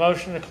have a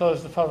motion to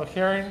close the public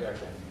hearing.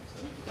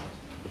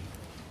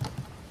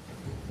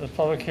 The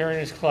public hearing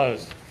is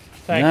closed.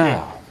 Thank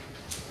you.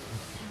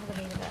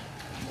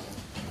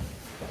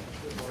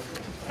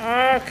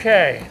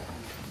 Okay.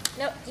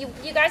 No,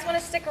 you guys want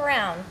to stick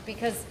around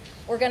because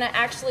we're going to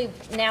actually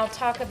now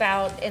talk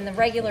about in the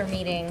regular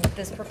meeting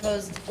this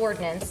proposed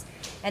ordinance.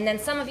 And then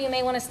some of you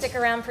may want to stick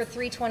around for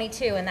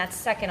 322, and that's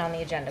second on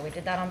the agenda. We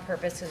did that on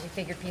purpose because we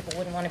figured people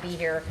wouldn't want to be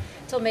here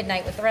till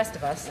midnight with the rest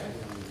of us.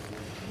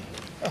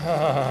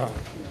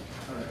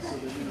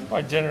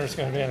 My dinner is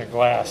going to be in a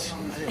glass.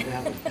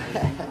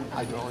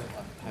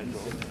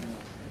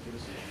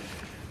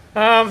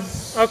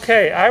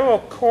 Okay, I will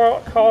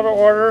call to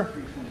order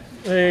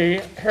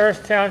the Harris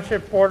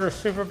Township Board of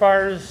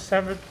Supervisors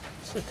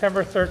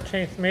September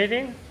 13th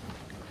meeting.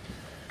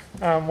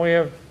 We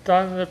have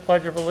done the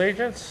Pledge of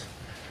Allegiance.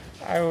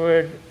 I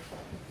would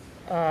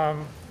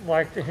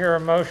like to hear a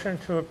motion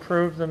to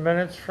approve the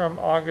minutes from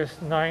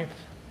August 9th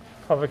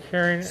public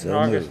hearing and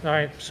August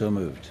 9th. So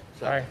moved.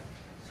 Aye.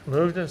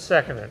 Moved and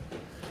seconded.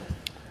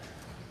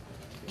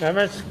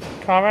 Amendments,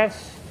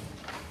 comments?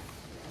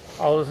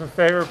 All those in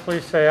favor,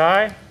 please say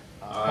aye.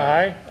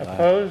 Aye.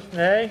 Opposed,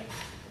 nay?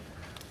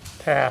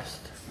 Passed.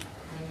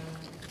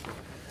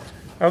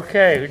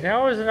 Okay,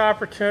 now is an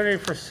opportunity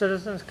for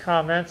citizens'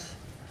 comments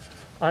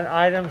on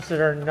items that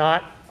are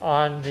not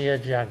on the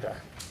agenda.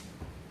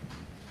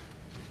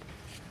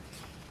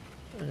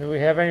 Do we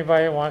have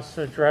anybody that wants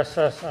to address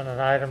us on an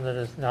item that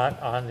is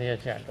not on the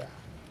agenda?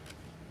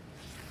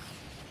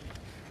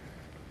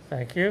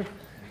 Thank you.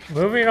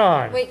 Moving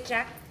on. Wait,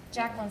 Jack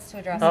wants to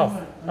address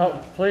us.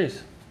 Oh,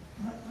 please.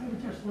 I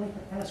would just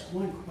like to ask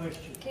one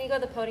question. Can you go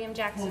to the podium,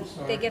 Jack, so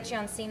they get you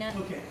on CNET?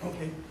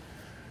 Okay.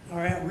 All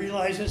right, I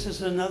realize this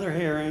is another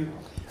hearing,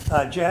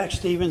 Jack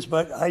Stevens,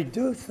 but I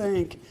do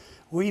think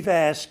we've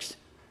asked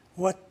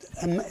what,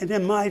 and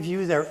in my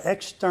view, they're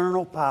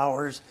external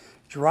powers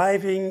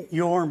driving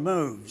your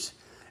moves.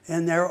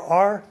 And there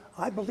are,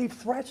 I believe,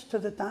 threats to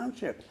the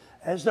township,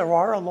 as there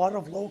are a lot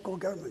of local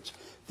governments.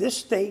 This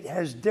state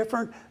has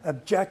different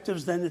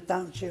objectives than the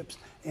townships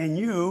and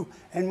you,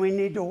 and we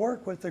need to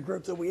work with the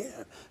group that we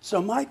have.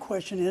 So my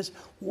question is,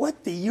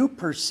 what do you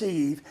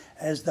perceive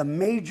as the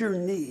major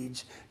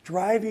needs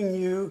driving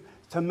you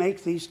to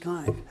make these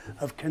kind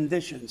of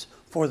conditions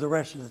for the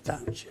rest of the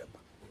township?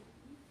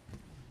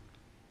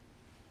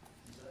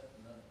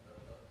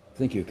 I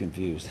think you're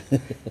confused.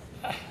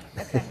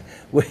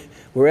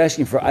 We're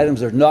asking for items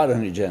that are not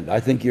on the agenda.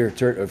 I think you're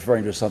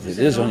referring to something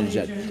that is on the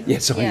agenda.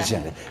 Yes, on the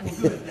agenda.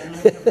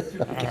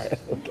 Okay.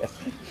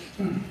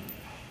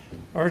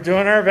 We're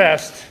doing our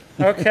best.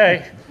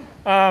 Okay.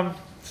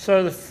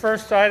 So the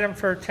first item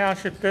for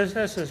township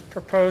business is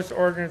proposed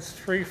ordinance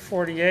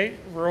 348,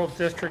 rural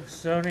district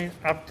zoning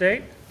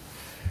update.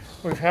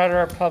 We've had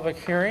our public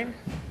hearing.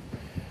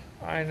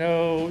 I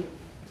know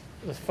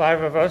the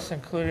 5 of us,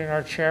 including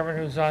our chairman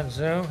who's on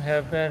Zoom,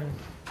 have been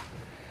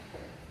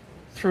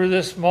through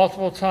this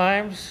multiple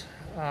times.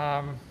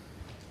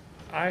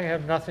 I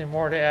have nothing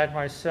more to add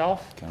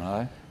myself. Can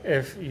I?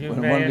 If you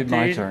When may would be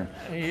my indeed. turn?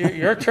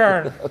 Your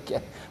turn.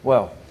 Okay.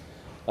 Well,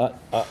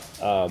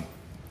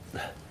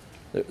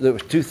 there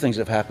was two things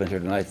that have happened here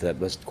tonight that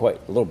was quite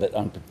a little bit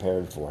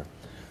unprepared for.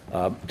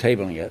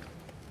 Tabling it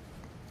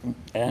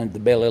and the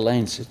Bailey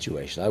Lane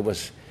situation.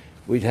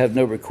 We'd had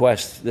no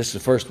request. This is the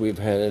first we've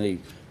had any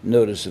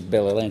notice of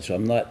Bailey Lane, so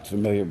I'm not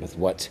familiar with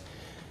what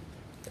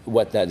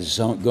that is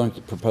going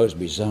to propose to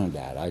be zoned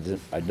at.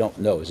 I don't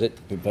know. Is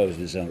it proposed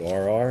to zone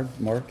RR,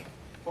 Mark?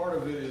 Part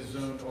of it is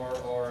zoned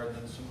RR, and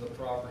then some of the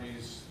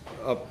properties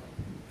up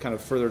kind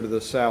of further to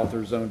the south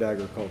are zoned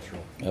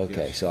agricultural.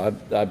 Okay, Yes. so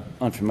I'm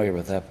unfamiliar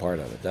with that part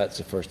of it. That's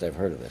the first I've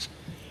heard of this.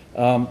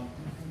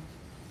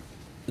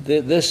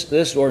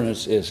 This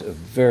ordinance is a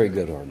very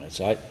good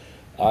ordinance.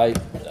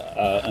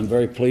 I'm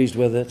very pleased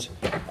with it.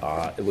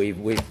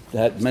 We've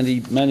had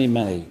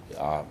many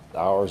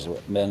hours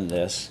in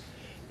this.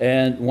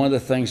 And one of the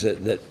things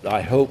that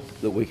I hope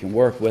that we can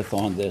work with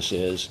on this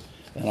is,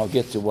 and I'll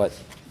get to what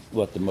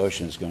the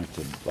motion is going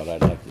to, what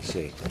I'd like to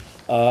see.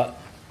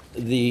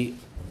 The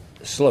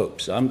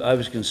slopes. I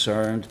was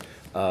concerned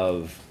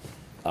of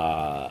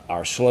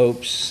our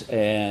slopes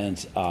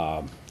and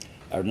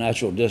our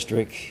natural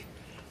district,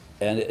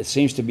 and it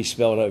seems to be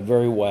spelled out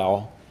very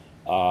well.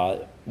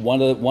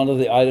 One of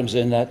the items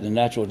in that, the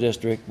natural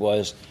district,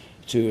 was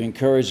to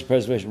encourage the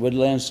preservation of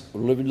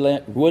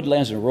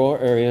woodlands in rural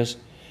areas,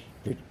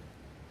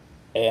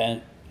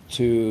 and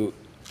to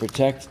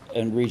protect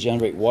and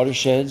regenerate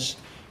watersheds,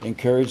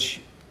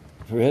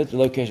 prohibit the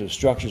location of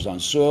structures on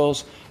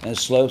soils and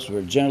slopes that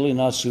are generally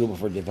not suitable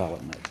for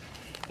development.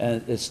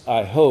 And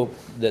I hope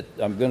that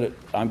I'm going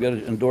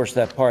to endorse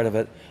that part of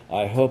it.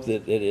 I hope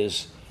that it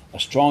is a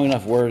strong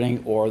enough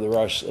wording, or there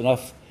are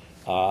enough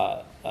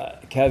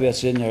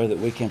caveats in there that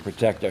we can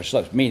protect our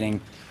slopes,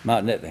 meaning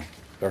Mount Nittany,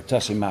 or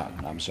Tussey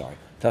Mountain, I'm sorry,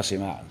 Tussey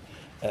Mountain,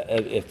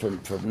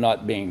 from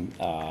not being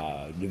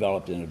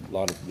developed in a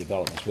lot of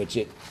developments, which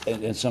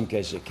in some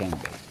cases it can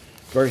be.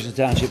 Ferguson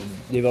Township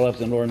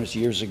developed an ordinance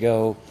years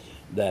ago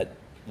that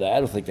I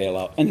don't think they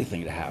allow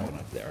anything to happen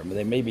up there. I mean,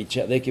 they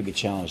could be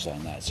challenged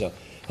on that. So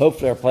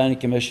hopefully our planning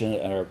commission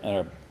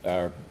and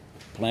our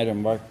planner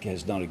Mark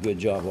has done a good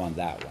job on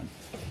that one.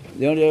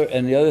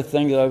 The other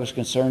thing that I was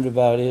concerned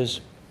about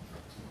is,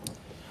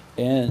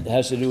 and it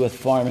has to do with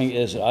farming,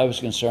 is I was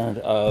concerned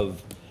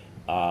of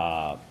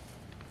not,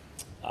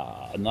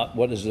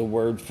 what is the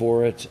word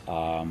for it?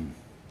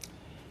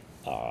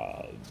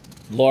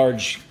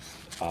 Large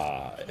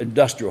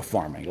industrial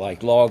farming,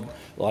 like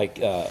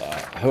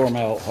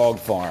Hormel hog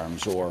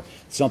farms, or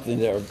something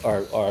that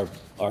are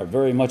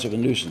very much of a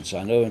nuisance.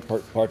 I know in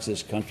parts of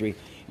this country,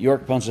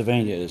 York,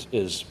 Pennsylvania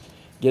is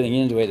getting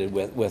inundated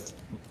with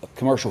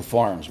commercial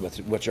farms,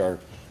 which are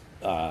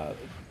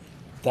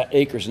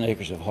acres and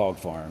acres of hog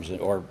farms,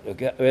 or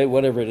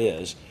whatever it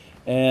is.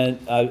 And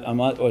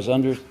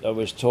I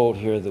was told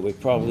here that we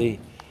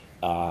probably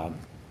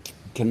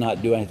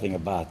cannot do anything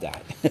about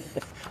that.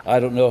 I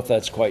don't know if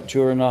that's quite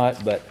true or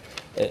not, but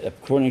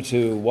according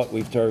to what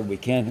we've heard, we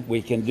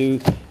can do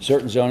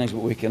certain zonings, but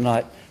we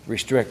cannot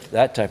restrict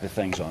that type of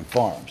things on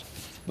farms.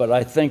 But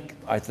I think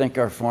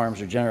our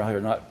farms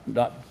are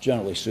not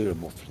generally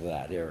suitable for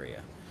that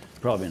area.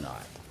 Probably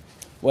not.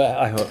 Well,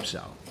 I hope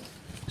so.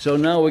 So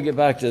now we get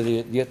back to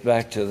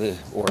the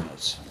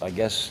ordinance. I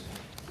guess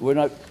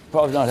we're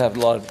probably not have a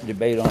lot of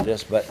debate on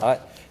this,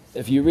 but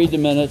if you read the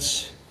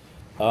minutes,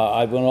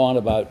 I went on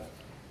about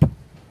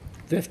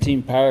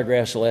 15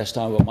 paragraphs the last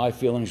time what my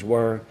feelings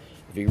were.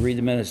 If you read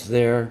the minutes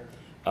there,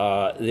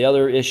 the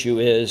other issue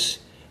is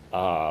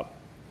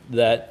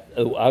that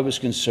I was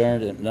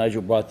concerned, and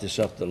Nigel brought this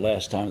up the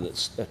last time,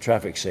 that's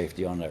traffic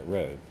safety on that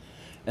road.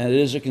 And it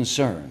is a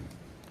concern.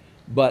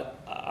 But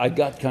I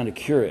got kind of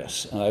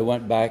curious, and I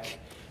went back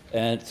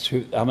and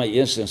through how many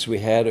incidents we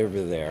had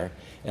over there,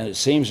 and it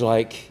seems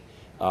like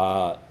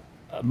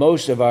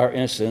most of our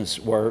incidents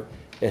were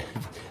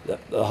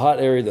the hot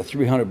area, the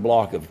 300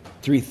 block of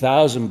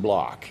 3,000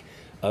 block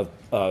of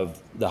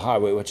the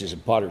highway, which is in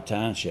Potter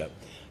Township.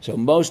 So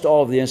most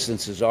all of the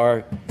instances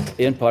are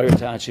in Potter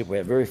Township. We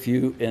have very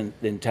few in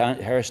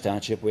Harris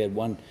Township. We had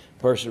one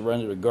person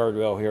run into a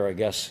guardrail here, I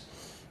guess,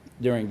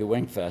 during the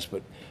Wing Fest.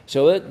 But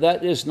so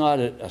that is not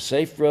a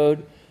safe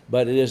road,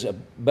 but it is a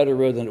better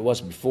road than it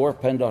was before.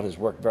 PennDOT has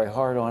worked very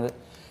hard on it.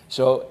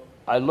 So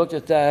I looked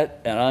at that,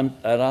 and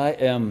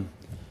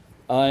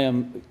I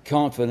am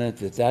confident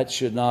that that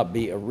should not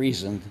be a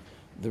reason.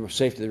 The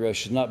safety of the road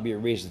should not be a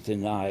reason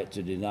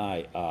to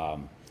deny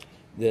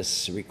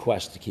this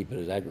request to keep it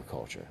as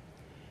agriculture.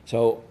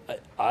 So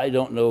I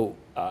don't know.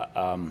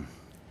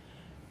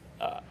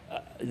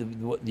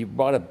 You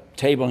brought up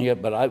tabling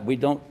it, but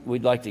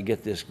we'd like to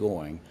get this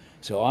going.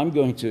 So I'm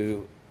going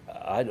to.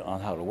 I don't know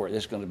how to work.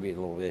 This is going to be a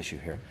little issue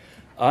here.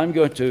 I'm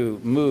going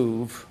to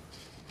move.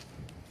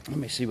 Let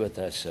me see what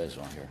that says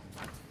on here.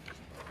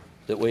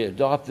 That we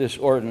adopt this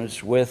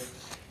ordinance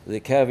with the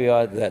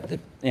caveat that the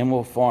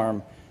animal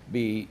farm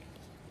be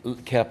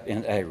kept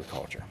in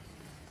agriculture.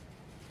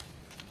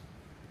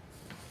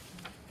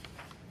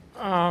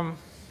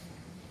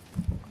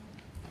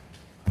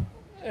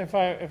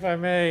 if I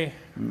may,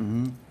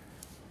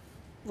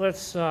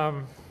 let's,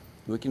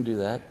 We can do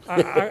that.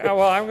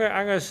 well, I'm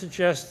going to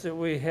suggest that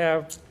we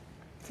have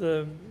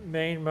the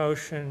main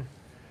motion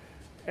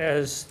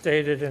as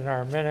stated in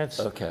our minutes.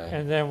 Okay.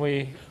 And then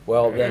we,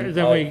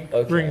 then we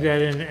okay. bring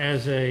that in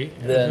as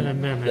an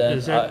amendment.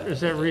 Is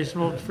that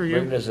reasonable for you?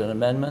 Bring it as an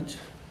amendment?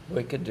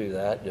 We could do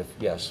that.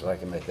 Yes, I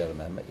can make that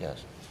amendment,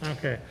 yes.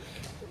 Okay.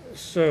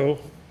 So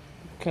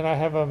can I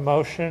have a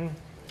motion?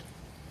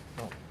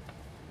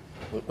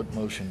 What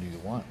motion do you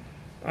want?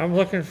 I'm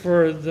looking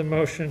for the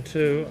motion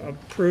to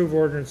approve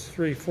ordinance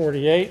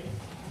 348,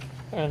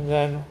 and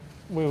then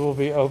we will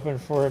be open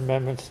for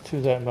amendments to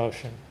that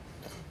motion.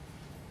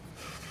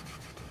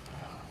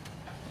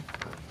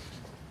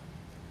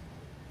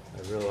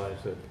 I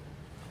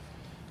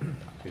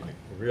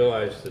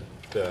realize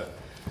that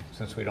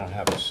since we don't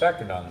have a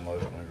second on the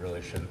motion, we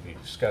really shouldn't be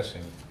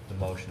discussing the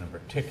motion in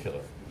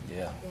particular.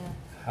 Yeah.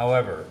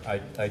 However, I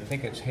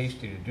think it's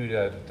hasty to do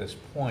that at this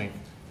point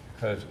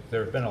because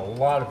there have been a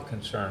lot of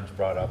concerns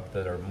brought up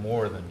that are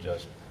more than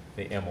just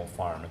the Immel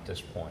farm at this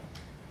point.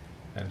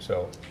 And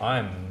so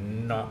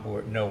I'm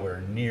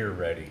nowhere near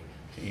ready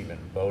to even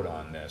vote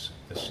on this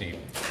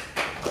evening.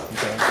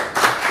 Okay.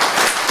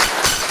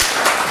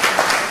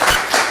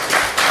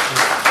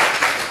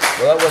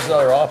 Well, that was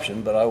another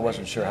option, but I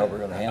wasn't sure how we're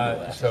going to handle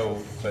that.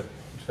 So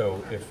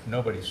if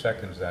nobody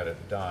seconds that, it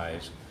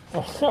dies.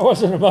 Well, that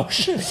wasn't a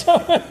motion.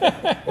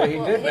 Well, he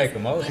did make a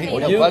motion.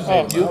 Well,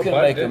 you can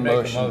make a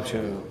motion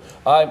to,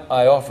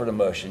 I offered a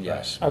motion,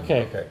 yes.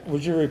 Okay.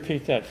 Would you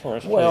repeat that for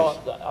us, please?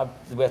 Well,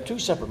 we have two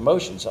separate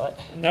motions.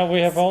 No,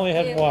 we have only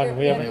had one.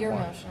 We have your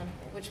motion,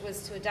 which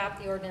was to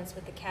adopt the ordinance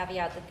with the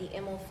caveat that the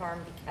Immel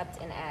farm be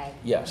kept in ag.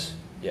 Yes,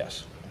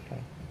 yes. Okay.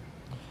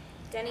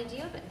 Denny, do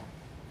you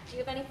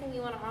have anything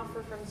you want to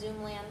offer from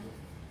Zoom land?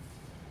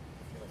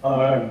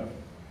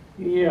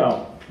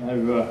 Yeah,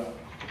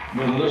 I've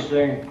been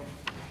listening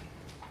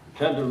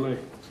attentively.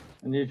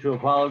 I need to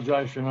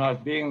apologize for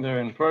not being there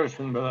in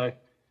person, but I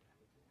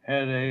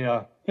had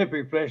a hip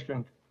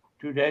replacement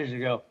 2 days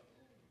ago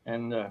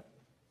and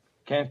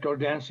can't go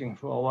dancing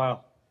for a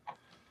while.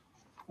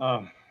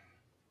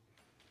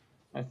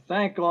 I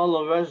thank all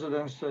the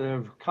residents that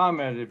have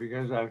commented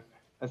because I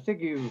think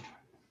you've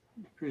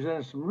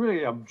presented some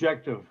really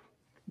objective,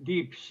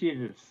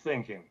 deep-seated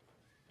thinking,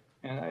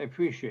 and I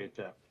appreciate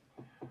that.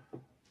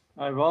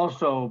 I've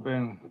also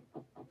been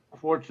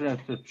fortunate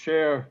to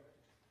chair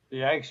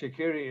the Ag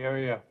Security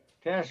Area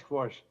Task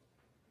Force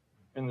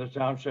in the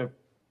township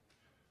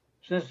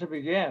since it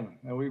began.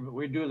 And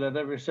we do that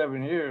every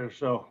 7 years,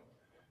 so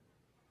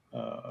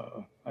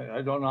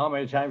I don't know how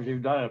many times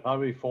you've done it,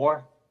 probably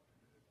 4.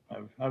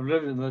 I've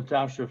lived in the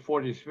township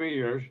 43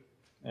 years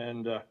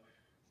and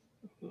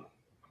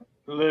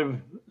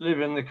live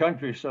in the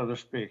country, so to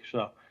speak.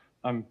 So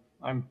I'm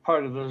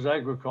part of this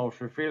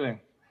agriculture feeling.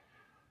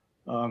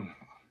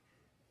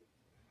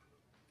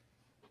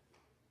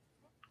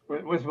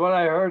 With what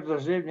I heard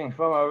this evening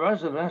from our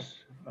residents,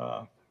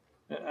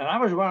 and I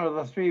was one of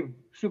the 3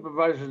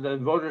 supervisors that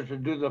voted to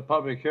do the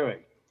public hearing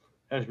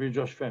as we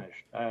just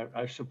finished.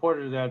 I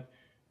supported that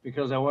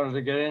because I wanted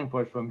to get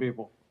input from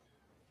people.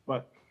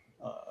 But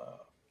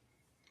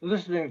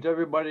listening to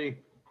everybody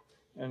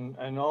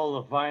and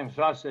all the fine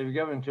thoughts they've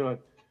given to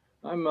it,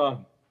 I'm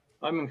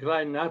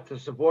inclined not to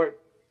support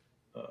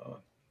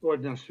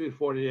ordinance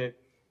 348.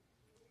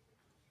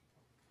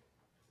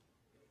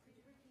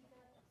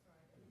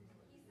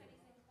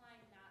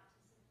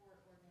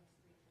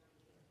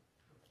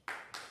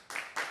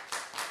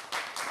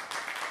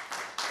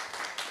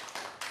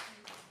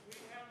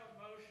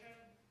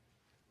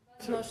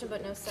 Motion,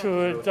 but no second.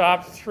 To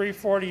adopt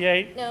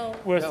 348 No.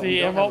 with No, the we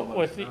don't have a Immel,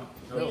 with the.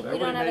 We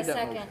don't have a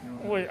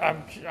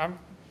second.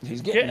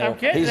 He's getting there. I'm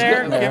getting He's there,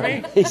 getting there.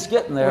 Gimme. He's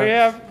getting there. We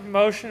have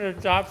motion to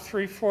adopt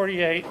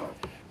 348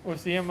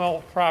 with the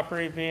Immel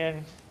property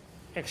being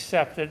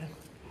accepted.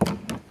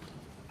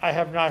 I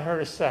have not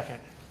heard a second.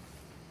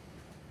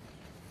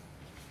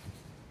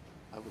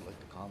 I would like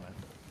to comment.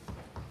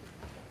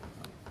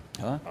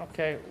 Huh?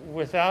 Okay,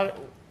 without,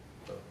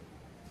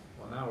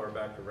 Well, now we're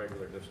back to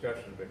regular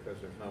discussion because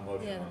there's no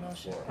motion on the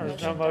floor.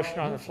 there's no motion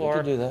on the You floor.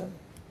 can do that.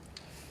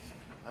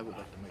 I would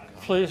like to make a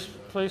comment.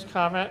 Please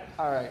comment.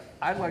 All right,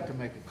 I'd like to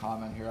make a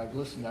comment here. I've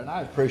listened, and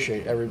I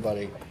appreciate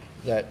everybody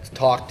that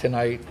talked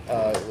tonight.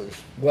 It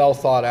was well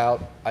thought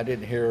out. I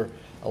didn't hear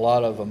a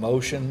lot of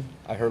emotion.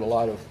 I heard a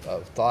lot of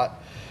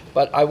thought.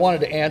 But I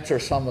wanted to answer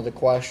some of the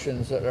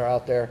questions that are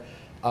out there.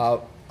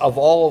 Of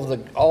all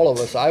of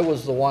us, I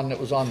was the one that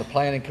was on the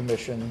planning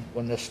commission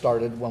when this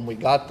started, when we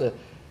got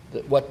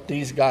what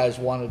these guys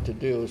wanted to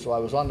do. So I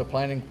was on the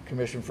planning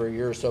commission for a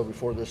year or so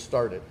before this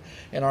started.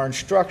 And our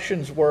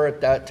instructions were at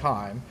that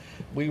time,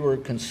 we were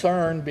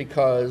concerned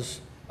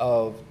because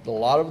of a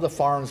lot of the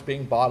farms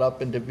being bought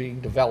up into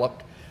being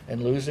developed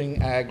and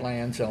losing ag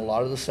lands in a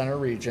lot of the center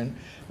region.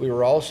 We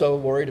were also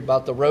worried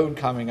about the road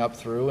coming up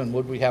through and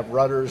would we have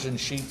rudders and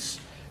sheets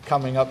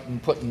coming up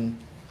and putting,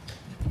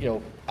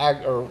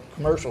 ag or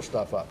commercial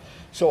stuff up.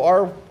 So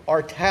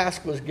our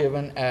task was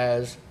given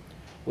as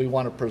we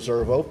want to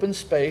preserve open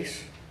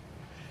space,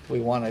 We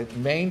want to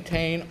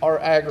maintain our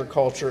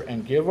agriculture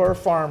and give our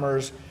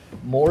farmers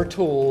more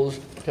tools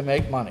to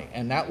make money.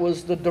 And that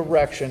was the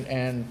direction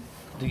and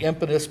the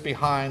impetus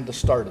behind the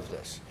start of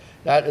this.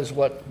 That is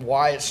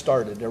why it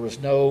started. There was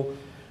no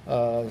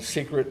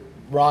secret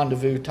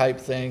rendezvous type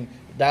thing.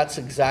 That's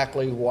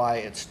exactly why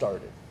it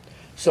started.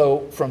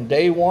 So from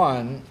day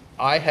one,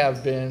 I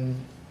have been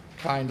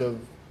kind of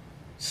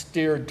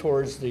steered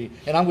towards and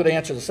I'm going to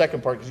answer the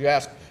second part because you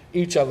asked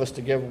each of us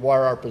to give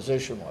where our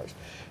position was.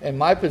 And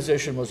my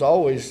position was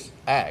always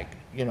ag.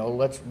 You know,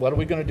 what are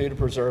we going to do to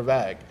preserve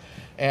ag?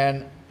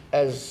 And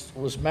as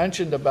was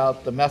mentioned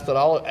about the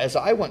methodology, as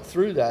I went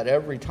through that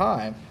every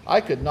time, I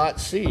could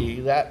not see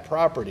that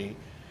property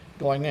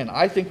going in.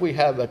 I think we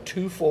have a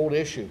twofold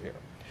issue here.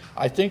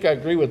 I think I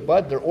agree with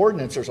Bud, their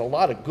ordinance, there's a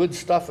lot of good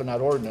stuff in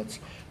that ordinance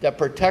that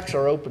protects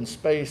our open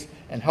space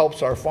and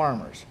helps our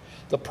farmers.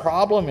 The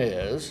problem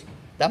is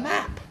the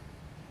map.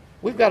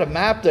 We've got a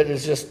map that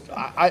is just,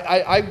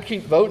 I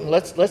keep voting,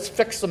 let's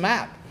fix the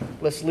map.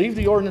 Let's leave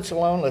the ordinance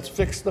alone, let's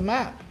fix the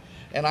map.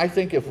 And I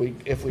think if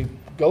we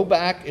go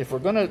back, if we're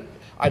gonna,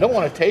 I don't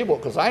want to table it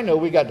because I know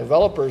we got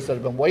developers that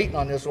have been waiting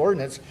on this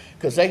ordinance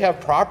because they have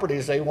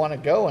properties they want to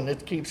go and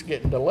it keeps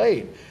getting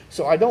delayed.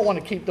 So I don't want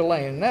to keep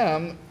delaying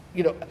them.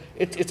 You know,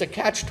 it's a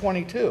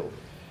catch-22.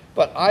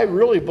 But I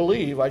really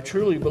believe, I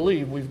truly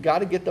believe we've got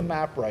to get the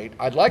map right.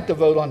 I'd like to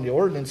vote on the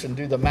ordinance and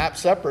do the map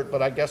separate,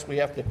 but I guess we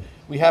have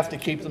to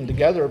keep them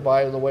together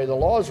by the way the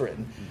law is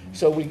written.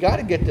 So we got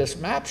to get this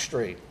map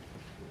straight.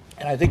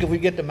 And I think if we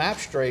get the map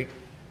straight,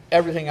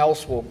 everything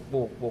else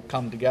will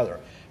come together.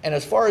 And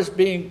as far as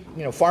being,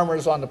 you know,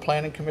 farmers on the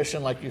planning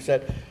commission, like you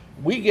said,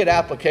 we get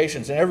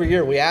applications, and every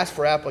year we ask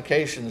for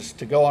applications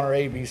to go on our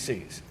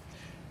ABCs.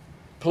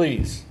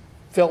 Please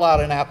fill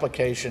out an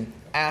application,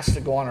 ask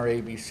to go on our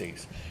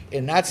ABCs.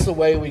 And that's the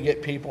way we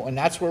get people, and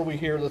that's where we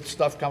hear the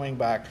stuff coming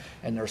back.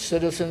 And they're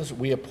citizens.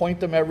 We appoint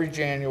them every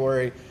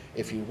January.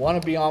 If you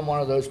want to be on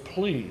one of those,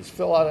 please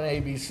fill out an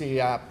ABC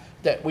app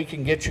that we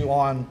can get you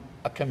on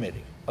a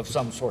committee of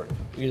some sort,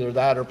 either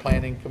that or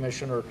planning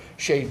commission or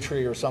shade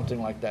tree or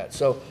something like that.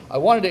 So I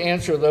wanted to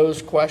answer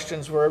those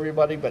questions for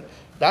everybody, but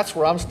that's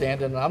where I'm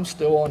standing, and I'm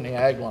still on the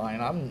ag line.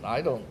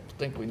 I don't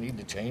think we need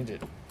to change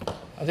it.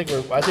 I think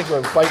we're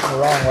fighting the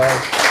wrong way.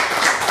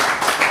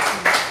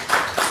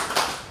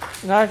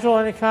 Nigel,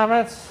 any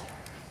comments?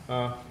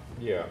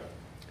 Yeah.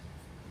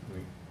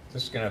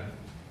 This is gonna,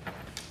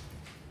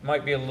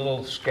 might be a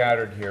little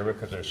scattered here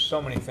because there's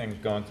so many things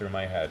going through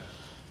my head,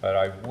 but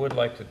I would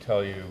like to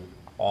tell you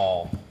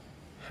all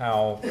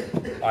how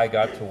I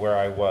got to where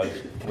I was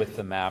with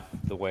the map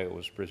the way it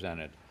was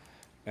presented.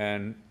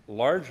 And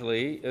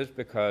largely is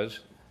because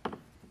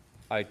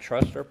I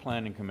trust our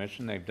planning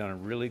commission. They've done a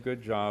really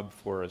good job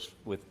for us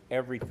with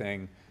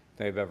everything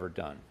they've ever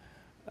done.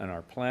 And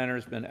our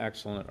planner's been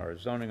excellent, our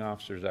zoning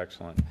officer's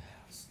excellent.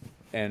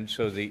 And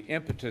so the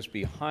impetus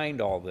behind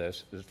all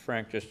this, as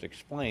Frank just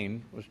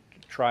explained, was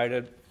to try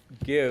to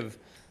give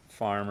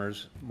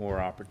farmers more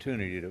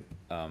opportunity to,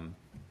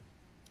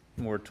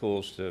 more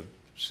tools to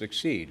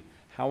succeed.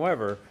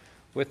 However,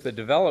 with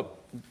the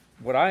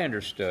what I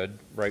understood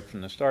right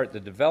from the start, the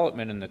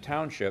development in the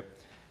township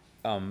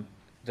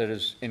that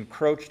has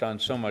encroached on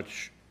so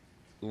much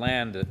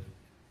land that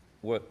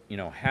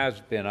has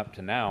been up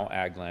to now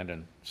ag land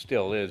and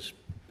still is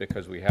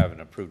because we haven't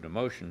approved a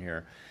motion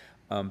here.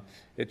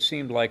 It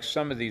seemed like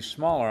some of these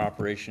smaller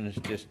operations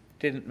just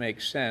didn't make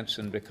sense,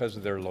 and because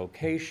of their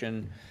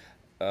location,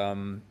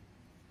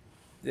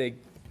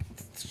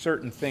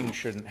 certain things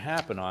shouldn't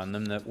happen on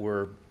them that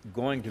were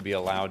going to be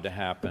allowed to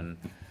happen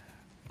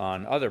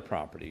on other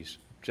properties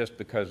just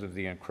because of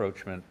the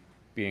encroachment,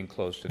 being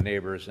close to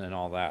neighbors and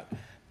all that.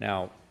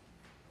 Now,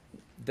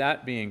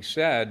 that being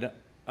said,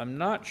 I'm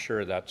not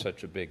sure that's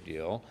such a big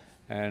deal.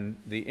 And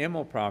the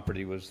Immel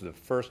property was the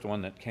first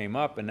one that came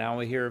up, and now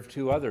we hear of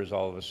two others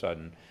all of a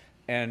sudden.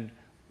 And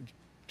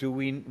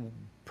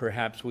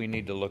perhaps we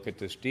need to look at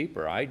this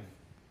deeper. I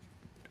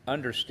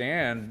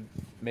understand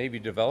maybe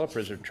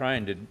developers are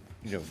trying to,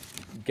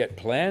 get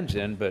plans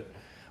in, but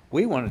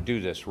we want to do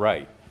this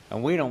right.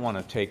 And we don't want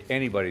to take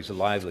anybody's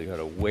livelihood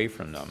away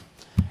from them.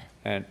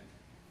 And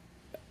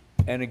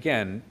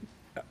again,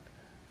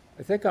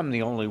 I think I'm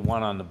the only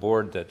one on the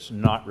board that's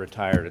not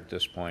retired at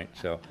this point.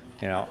 So,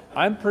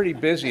 I'm pretty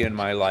busy in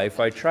my life.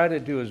 I try to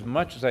do as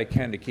much as I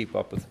can to keep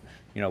up with,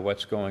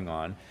 what's going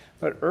on.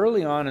 But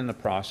early on in the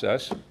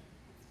process,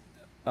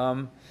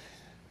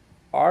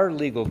 our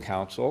legal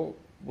counsel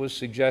was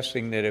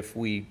suggesting that if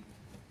we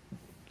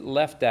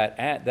left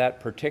that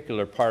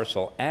particular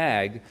parcel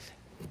ag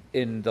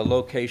in the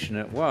location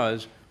it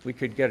was, we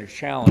could get a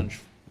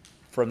challenge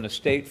from the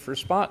state for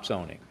spot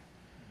zoning.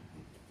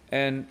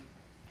 And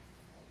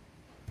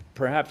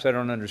perhaps I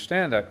don't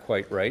understand that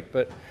quite right,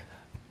 but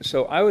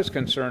so I was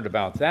concerned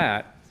about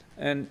that.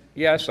 And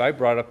yes, I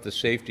brought up the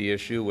safety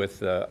issue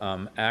with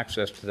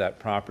access to that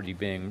property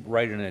being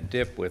right in a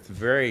dip with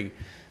very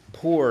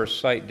poor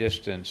sight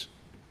distance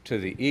to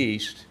the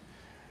east,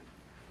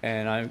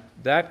 and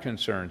that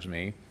concerns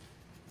me.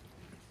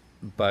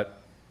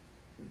 But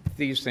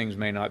these things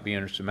may not be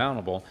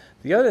insurmountable.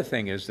 The other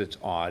thing is that's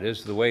odd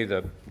is the way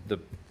the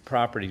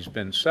property's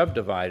been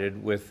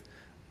subdivided with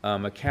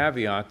a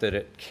caveat that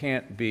it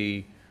can't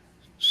be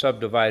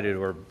subdivided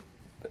or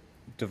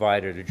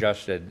divided,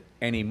 adjusted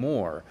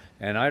anymore.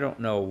 And I don't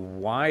know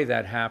why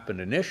that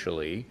happened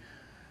initially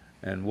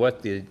and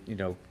what the,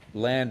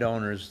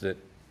 landowners that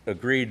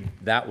agreed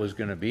that was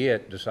going to be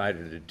it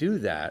decided to do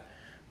that.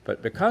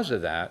 But because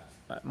of that,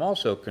 I'm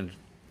also,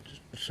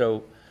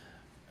 so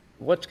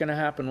what's going to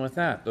happen with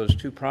that? Those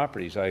two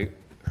properties, I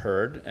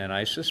heard and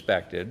I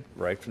suspected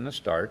right from the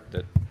start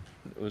that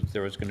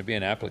there was going to be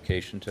an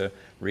application to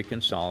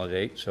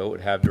reconsolidate so it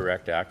would have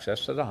direct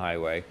access to the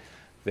highway,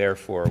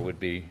 therefore would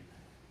be,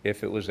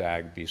 if it was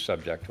ag, be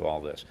subject to all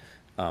this.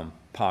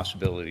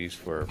 Possibilities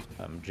for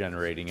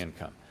generating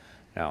income.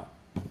 Now,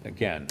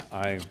 again,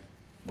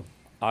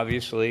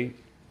 obviously,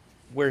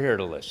 we're here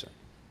to listen.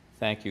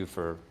 Thank you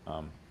for,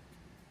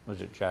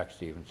 was it Jack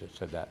Stevens that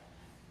said that?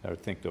 I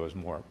think there was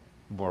more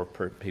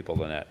people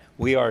than that.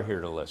 We are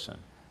here to listen,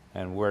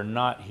 and we're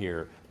not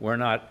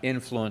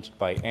influenced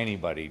by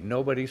anybody.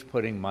 Nobody's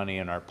putting money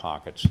in our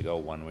pockets to go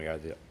one way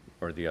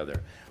or the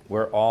other.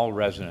 We're all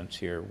residents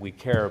here. We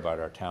care about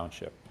our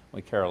township.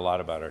 We care a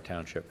lot about our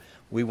township.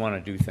 We want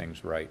to do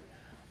things right.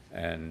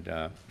 And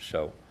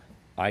so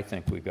I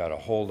think we've got to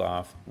hold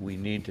off. We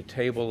need to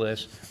table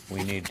this.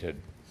 We need to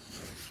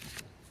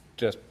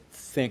just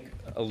think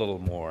a little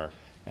more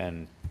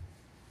and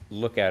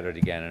look at it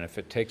again. And if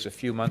it takes a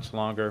few months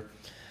longer,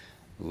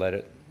 let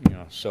it,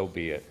 so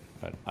be it.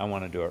 But I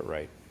want to do it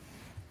right.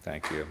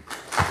 Thank you.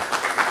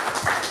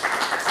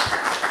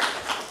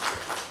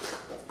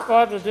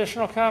 Bud,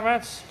 additional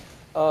comments?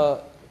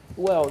 Well,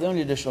 the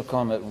only additional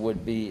comment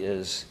would be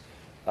is,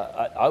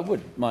 I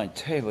wouldn't mind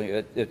tabling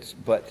it,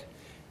 but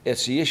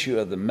it's the issue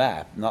of the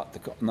map, not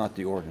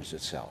the ordinance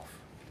itself.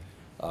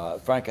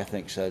 Frank, I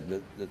think, said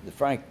that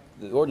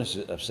the ordinance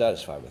is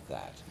satisfied with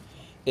that.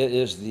 It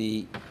is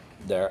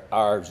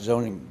our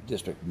zoning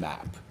district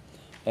map.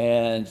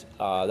 And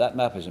that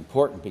map is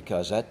important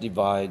because that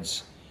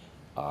divides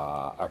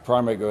our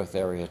primary growth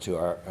area to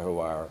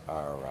our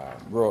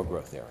rural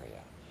growth area.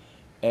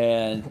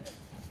 And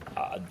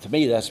to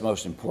me, that's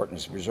most important,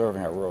 is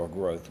preserving our rural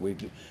growth.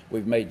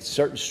 We've made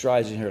certain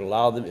strides in here to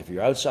allow them, if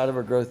you're outside of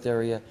our growth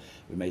area,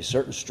 we made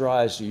certain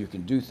strides so you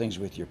can do things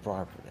with your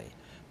property.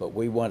 But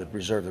we want to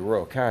preserve the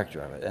rural character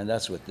of it, and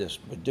that's what this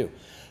would do.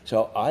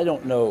 So I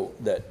don't know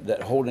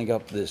that holding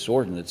up this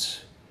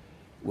ordinance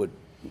would,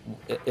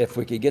 if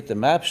we could get the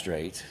map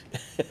straight,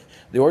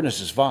 the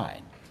ordinance is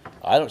fine.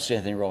 I don't see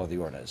anything wrong with the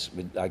ordinance.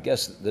 But I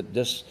guess that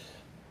the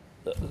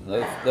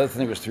other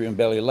thing was through in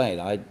Bailey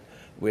Lane.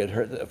 We had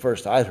heard, at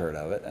first I'd heard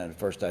of it, and at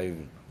first I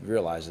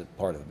realized that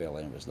part of the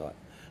Bailey Lane was not.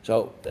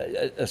 So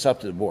it's up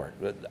to the board.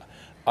 But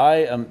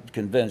I am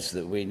convinced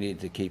that we need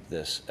to keep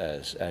this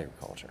as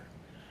agriculture.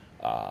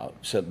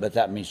 But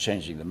that means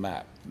changing the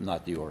map,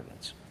 not the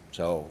ordinance.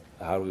 So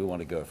how do we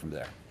want to go from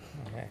there?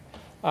 Okay.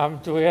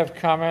 Do we have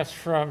comments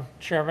from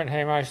Chairman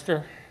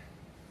Haymeister?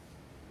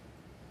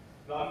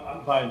 No,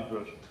 I'm fine,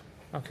 Bruce.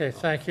 Okay,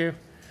 thank you.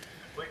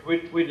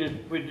 We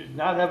did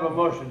not have a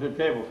motion to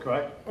table,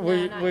 correct?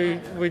 We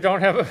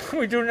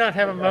do not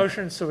have a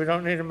motion, so we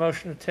don't need a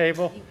motion to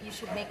table. You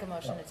should make a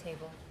motion to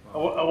table.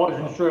 I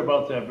wasn't sure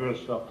about that, Bruce,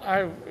 so.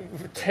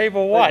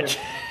 Table what?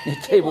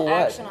 Table what?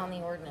 Action on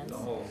the ordinance.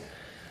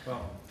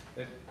 Well,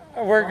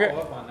 We're good.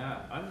 Follow up on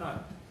that. I'm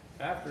not,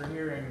 after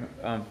hearing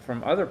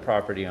from other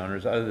property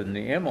owners, other than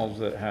the Immels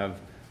that have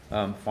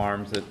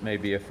farms that may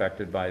be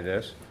affected by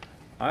this,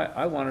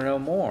 I want to know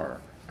more.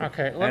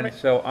 Okay,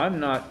 so I'm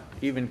not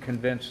even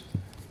convinced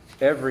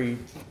every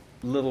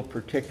little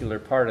particular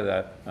part of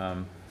that,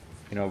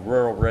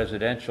 rural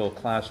residential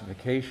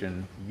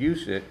classification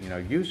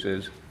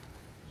uses,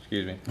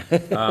 excuse me,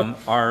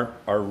 are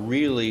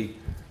really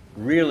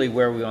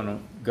where we want to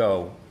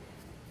go.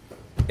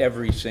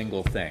 Every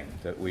single thing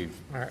that we've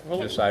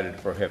decided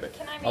to prohibit.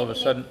 All of a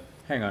sudden,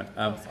 hang on.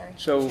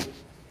 So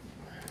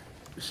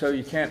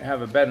you can't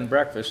have a bed and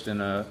breakfast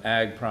in a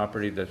ag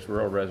property that's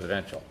rural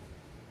residential,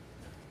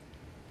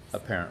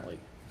 apparently.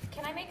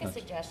 Can I make a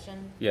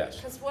suggestion? Yes.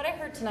 Because what I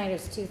heard tonight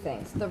is two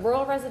things. The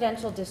rural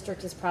residential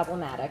district is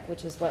problematic,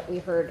 which is what we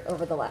heard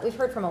we've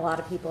heard from a lot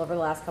of people over the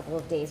last couple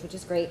of days, which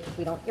is great.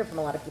 We don't hear from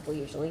a lot of people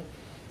usually.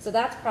 So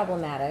that's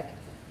problematic.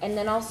 And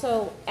then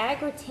also,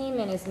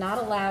 agritainment is not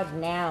allowed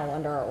now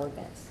under our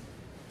ordinance.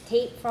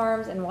 Tate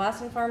Farms and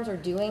Wasson Farms are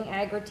doing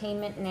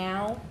agritainment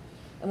now,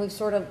 and we've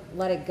sort of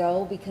let it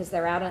go because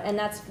they're out on, and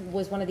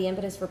was one of the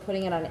impetus for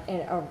putting it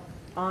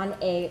on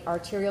a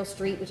arterial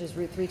street, which is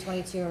Route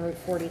 322 and Route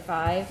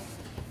 45,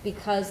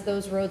 because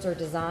those roads are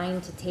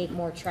designed to take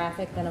more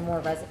traffic than a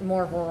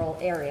more rural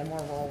area, more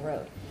rural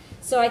road.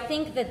 So I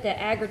think that the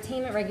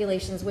agritainment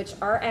regulations, which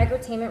our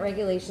agritainment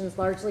regulations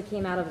largely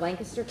came out of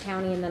Lancaster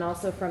County and then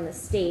also from the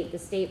state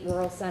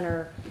Rural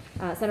Center,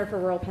 Center for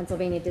Rural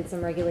Pennsylvania did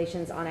some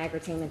regulations on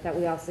agritainment that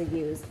we also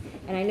used.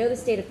 And I know the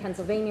state of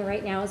Pennsylvania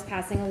right now is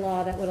passing a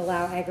law that would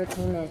allow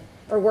agritainment,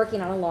 or working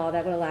on a law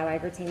that would allow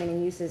agritainment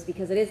in uses,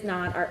 because it is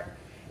not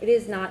It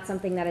is not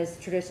something that is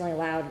traditionally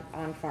allowed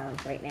on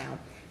farms right now.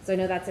 So I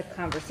know that's a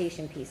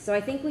conversation piece. So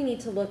I think we need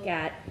to look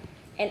at,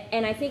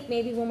 and I think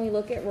maybe when we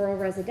look at rural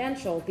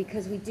residential,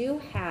 because we do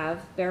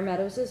have Bear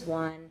Meadows is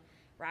one,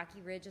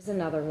 Rocky Ridge is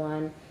another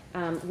one.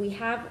 We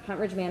have Hunt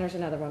Ridge Manor is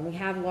another one. We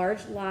have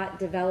large lot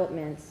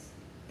developments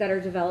that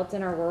are developed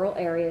in our rural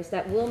areas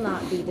that will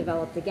not be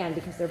developed again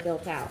because they're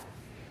built out.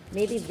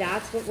 Maybe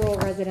that's what rural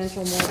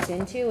residential morphs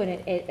into, and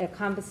it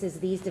encompasses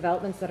these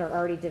developments that are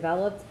already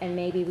developed, and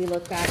maybe we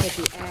look back at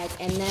the ag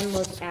and then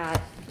look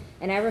at,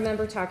 and I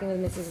remember talking with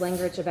Mrs.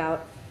 Lingrich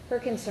about her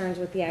concerns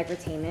with the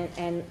agritainment,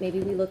 and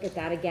maybe we look at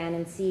that again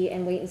and see,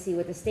 and wait and see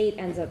what the state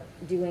ends up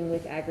doing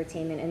with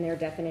agritainment and their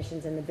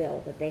definitions in the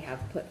bill that they have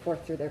put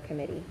forth through their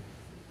committee.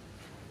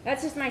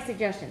 That's just my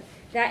suggestion.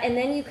 That, and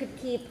then you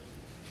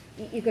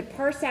could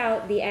parse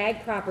out the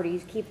ag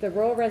properties, keep the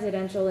rural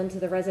residential into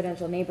the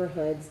residential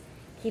neighborhoods,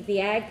 keep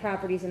the ag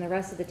properties in the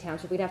rest of the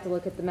township. We'd have to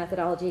look at the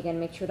methodology again,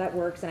 make sure that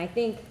works. And I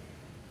think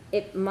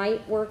it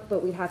might work,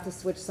 but we'd have to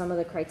switch some of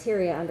the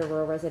criteria under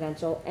rural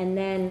residential and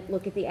then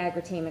look at the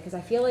agritainment, because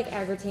I feel like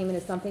agritainment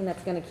is something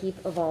that's going to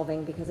keep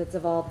evolving because it's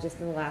evolved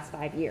just in the last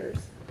 5 years.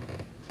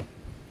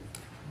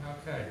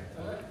 Okay,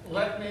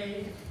 let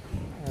me,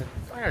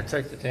 I'm going to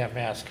take the damn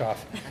mask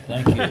off.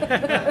 Thank you.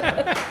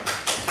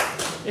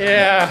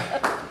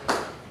 Yeah.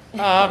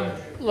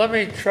 Let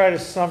me try to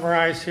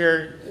summarize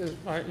here,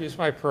 use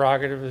my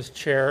prerogative as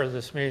chair of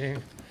this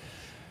meeting.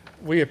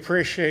 We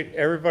appreciate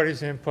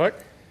everybody's input.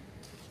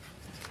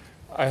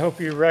 I hope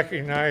you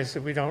recognize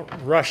that we don't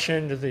rush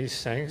into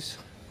these things.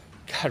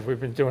 God, we've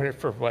been doing it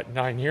for, what,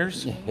 9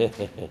 years?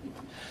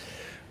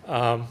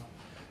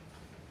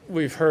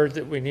 We've heard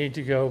that we need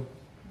to go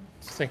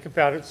think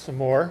about it some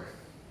more,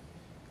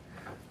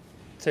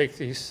 take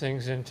these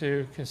things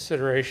into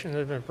consideration that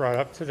have been brought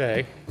up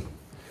today.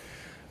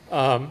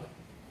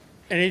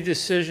 Any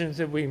decisions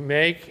that we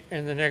make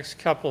in the next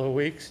couple of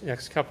weeks,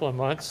 next couple of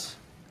months,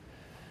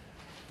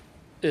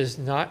 is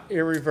not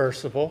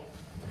irreversible.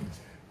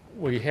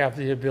 We have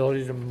the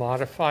ability to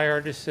modify our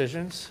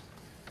decisions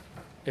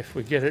if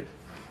we get it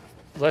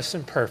less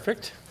than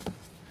perfect,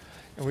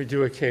 and we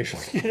do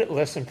occasionally get it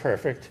less than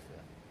perfect.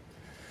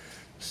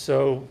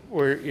 So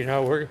we're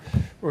going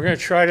to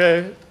try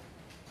to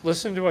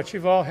listen to what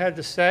you've all had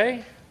to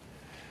say.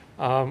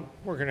 We're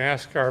going to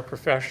ask our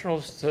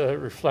professionals to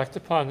reflect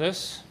upon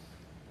this,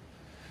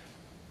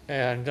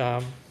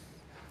 and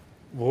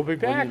we'll be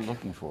back. What are you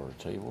looking for? A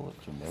table?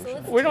 It's a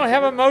motion? We don't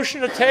have a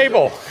motion to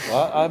table.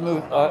 Well, I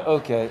move.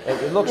 Okay.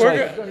 It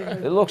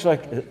looks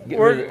like. Get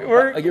rid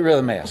of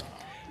the mask.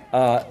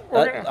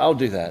 I'll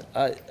do that.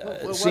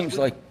 It seems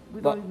like.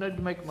 We don't even need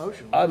to make a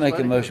motion. I make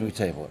a motion. We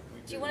table it.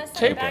 Do you want to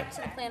send it back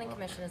to the planning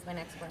commission is my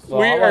next question.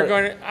 We are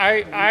going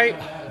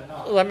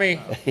to,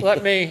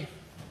 let me,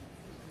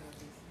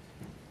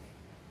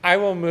 I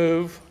will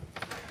move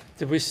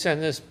that we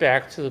send this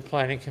back to the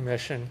planning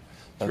commission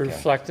to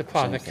reflect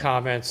upon the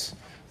comments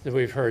that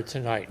we've heard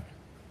tonight.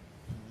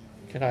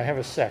 Can I have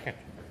a second?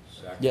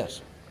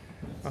 Yes.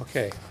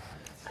 Okay.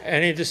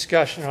 Any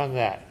discussion on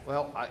that?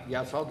 Well,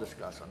 yes, I'll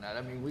discuss on that.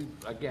 I mean,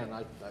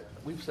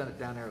 we've sent it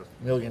down there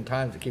a million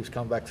times. It keeps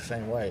coming back the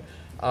same way.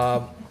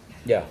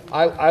 Yeah.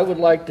 I would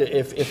like to,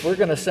 if we're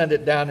going to send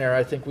it down there,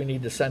 I think we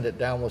need to send it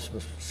down with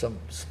some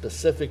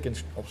specific,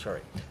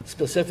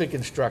 specific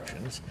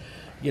instructions,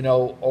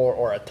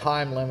 or a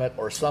time limit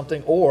or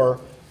something,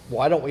 or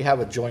why don't we have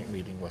a joint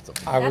meeting with them?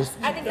 I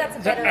think that's a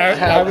better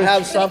idea.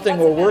 Have something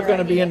where we're going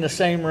to be in the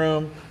same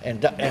room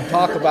and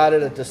talk about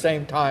it at the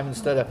same time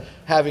instead of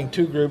having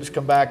two groups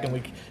come back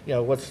and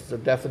what's the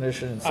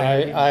definition?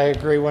 Insanity? I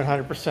agree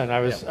 100%.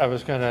 I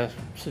was going to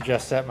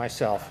suggest that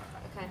myself.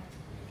 Okay.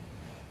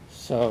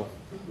 So,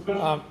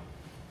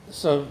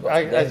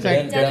 I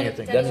think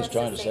Dennis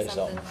trying to say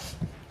something.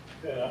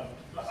 Yeah,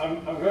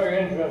 I'm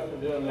very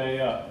interested in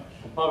a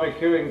public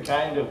hearing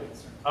kind of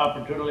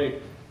opportunity,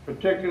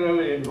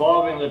 particularly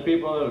involving the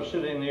people that are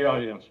sitting in the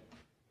audience.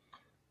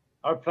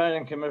 Our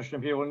planning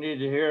commission people need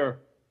to hear,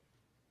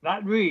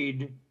 not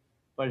read,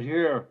 but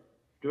hear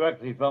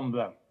directly from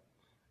them.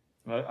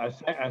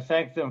 I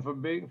thank them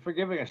for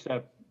giving us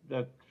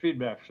that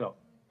feedback. So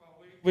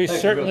we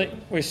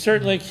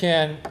certainly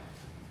can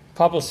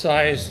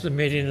publicize the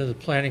meeting of the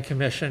planning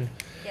commission.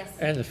 Yes.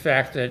 And the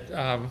fact that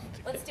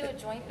let's do a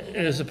joint meeting.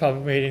 It is a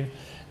public meeting,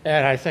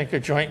 and I think a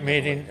joint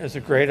meeting is a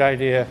great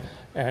idea.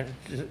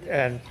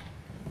 And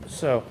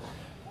so,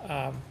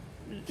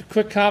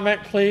 quick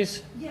comment,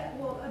 please. Yeah,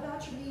 well,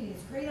 about your meeting,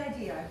 it's a great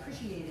idea. I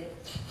appreciate it.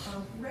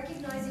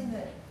 Recognizing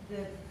that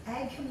the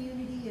ag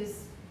community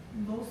is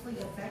mostly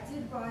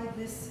affected by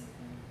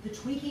the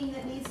tweaking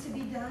that needs to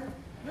be done.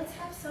 Let's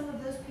have some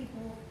of those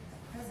people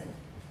present.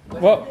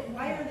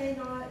 Why are they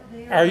not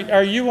there?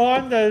 Are you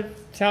on the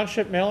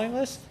township mailing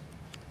list?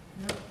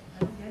 No, I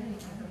don't get any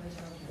from the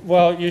township.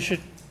 Well, you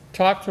should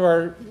talk to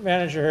our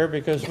manager here,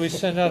 because we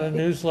send out a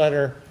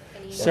newsletter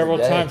several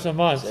times a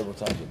month. Several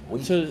times a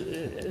week.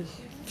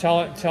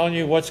 To telling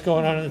you what's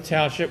going on in the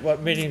township,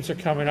 what meetings are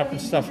coming up and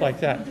stuff like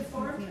that. Would the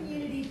farm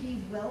community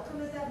be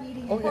welcome at that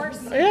meeting? Oh, of course.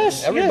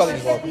 Yes,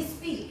 everybody's That welcome. we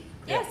speak.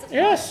 Yes, of course.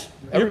 Yes.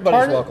 You're Everybody's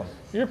part of- welcome.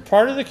 You're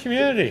part of the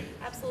community.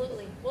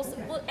 Absolutely.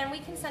 And we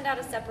can send out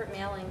a separate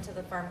mailing to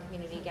the farm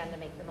community again to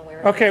make them aware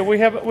of Okay, this.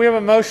 we have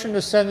a motion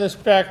to send this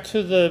back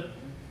to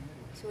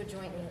To a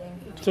joint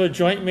meeting. a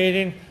joint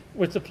meeting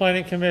with the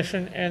planning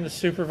commission and the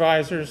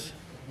supervisors.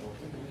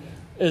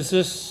 Is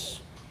this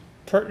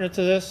pertinent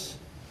to this?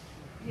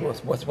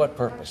 With what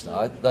purpose? Now,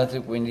 I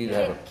think we need to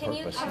have a Can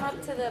you purpose. come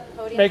up to the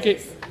podium, Make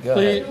please? it, Go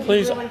ahead.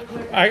 please, Really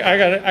quick. I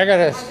gotta, I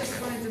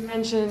just wanted to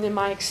mention in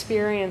my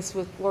experience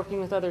with working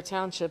with other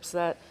townships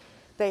that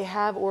they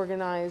have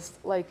organized,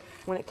 like,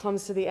 when it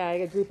comes to the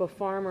ag, a group of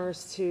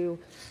farmers to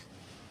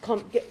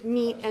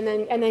meet and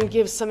then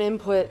give some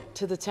input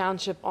to the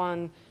township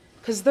on,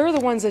 because they're the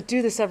ones that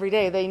do this every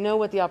day. They know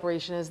what the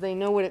operation is, they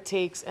know what it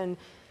takes, and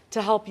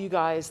to help you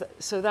guys.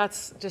 So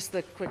that's just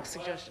the quick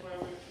suggestion.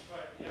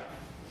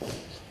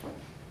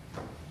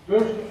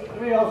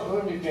 Let me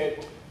also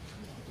indicate,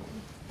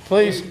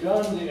 please. we've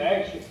done the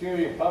ag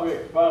security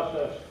public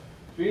process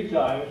 3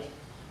 times.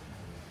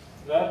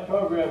 That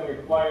program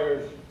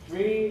requires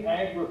 3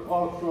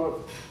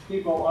 agricultural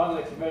people on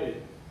the committee.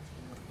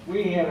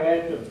 We have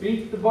had to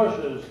beat the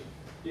bushes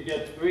to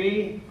get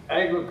 3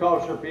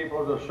 agriculture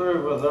people to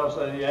serve with us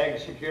in the ag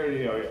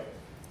security area.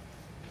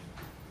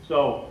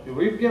 So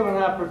we've given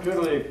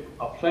opportunity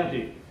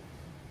aplenty,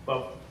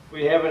 but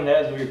we haven't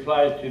had to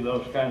reply to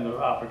those kinds of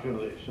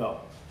opportunities. So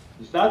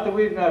it's not that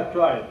we've not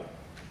tried.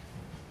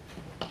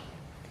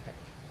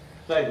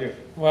 Thank you.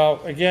 Well,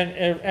 again,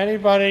 if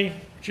anybody,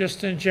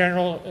 just in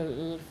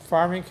general,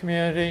 farming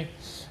community,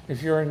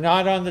 if you're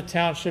not on the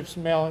township's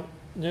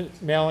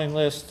mailing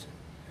list,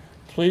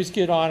 please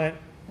get on it.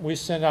 We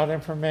send out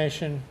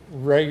information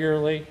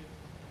regularly,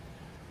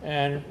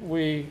 and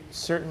we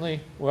certainly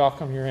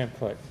welcome your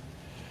input.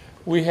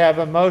 We have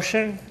a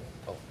motion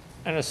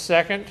and a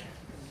second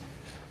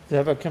to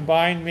have a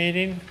combined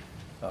meeting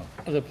of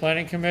the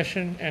Planning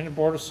Commission and the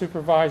Board of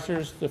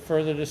Supervisors to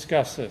further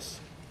discuss this.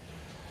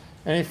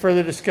 Any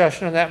further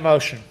discussion on that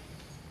motion?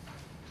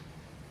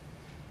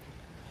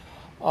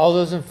 All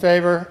those in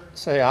favor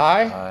say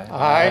aye.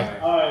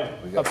 Aye.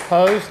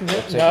 Opposed?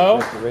 Let's take No? a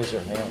break to raise our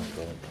hands.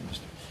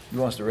 You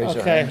want us to raise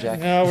our Okay, hand, Jack?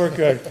 no, we're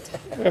good.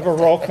 We have a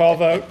roll call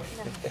vote.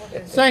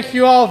 Thank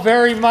you all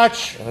very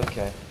much.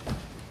 Okay.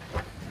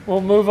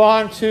 We'll move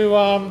on to,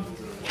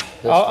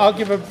 I'll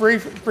give a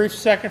brief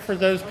second for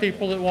those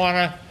people that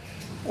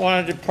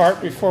want to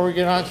depart before we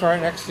get on to our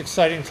next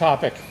exciting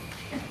topic.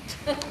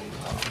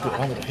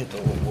 I'm gonna hit the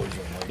little boys right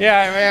now.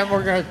 Yeah, and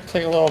we're going to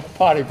take a little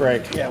potty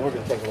break. Yeah, we're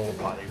gonna take a little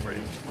potty break.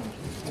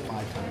 It's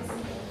my time.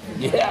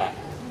 Yeah.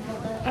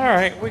 All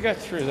right, we got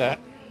through that.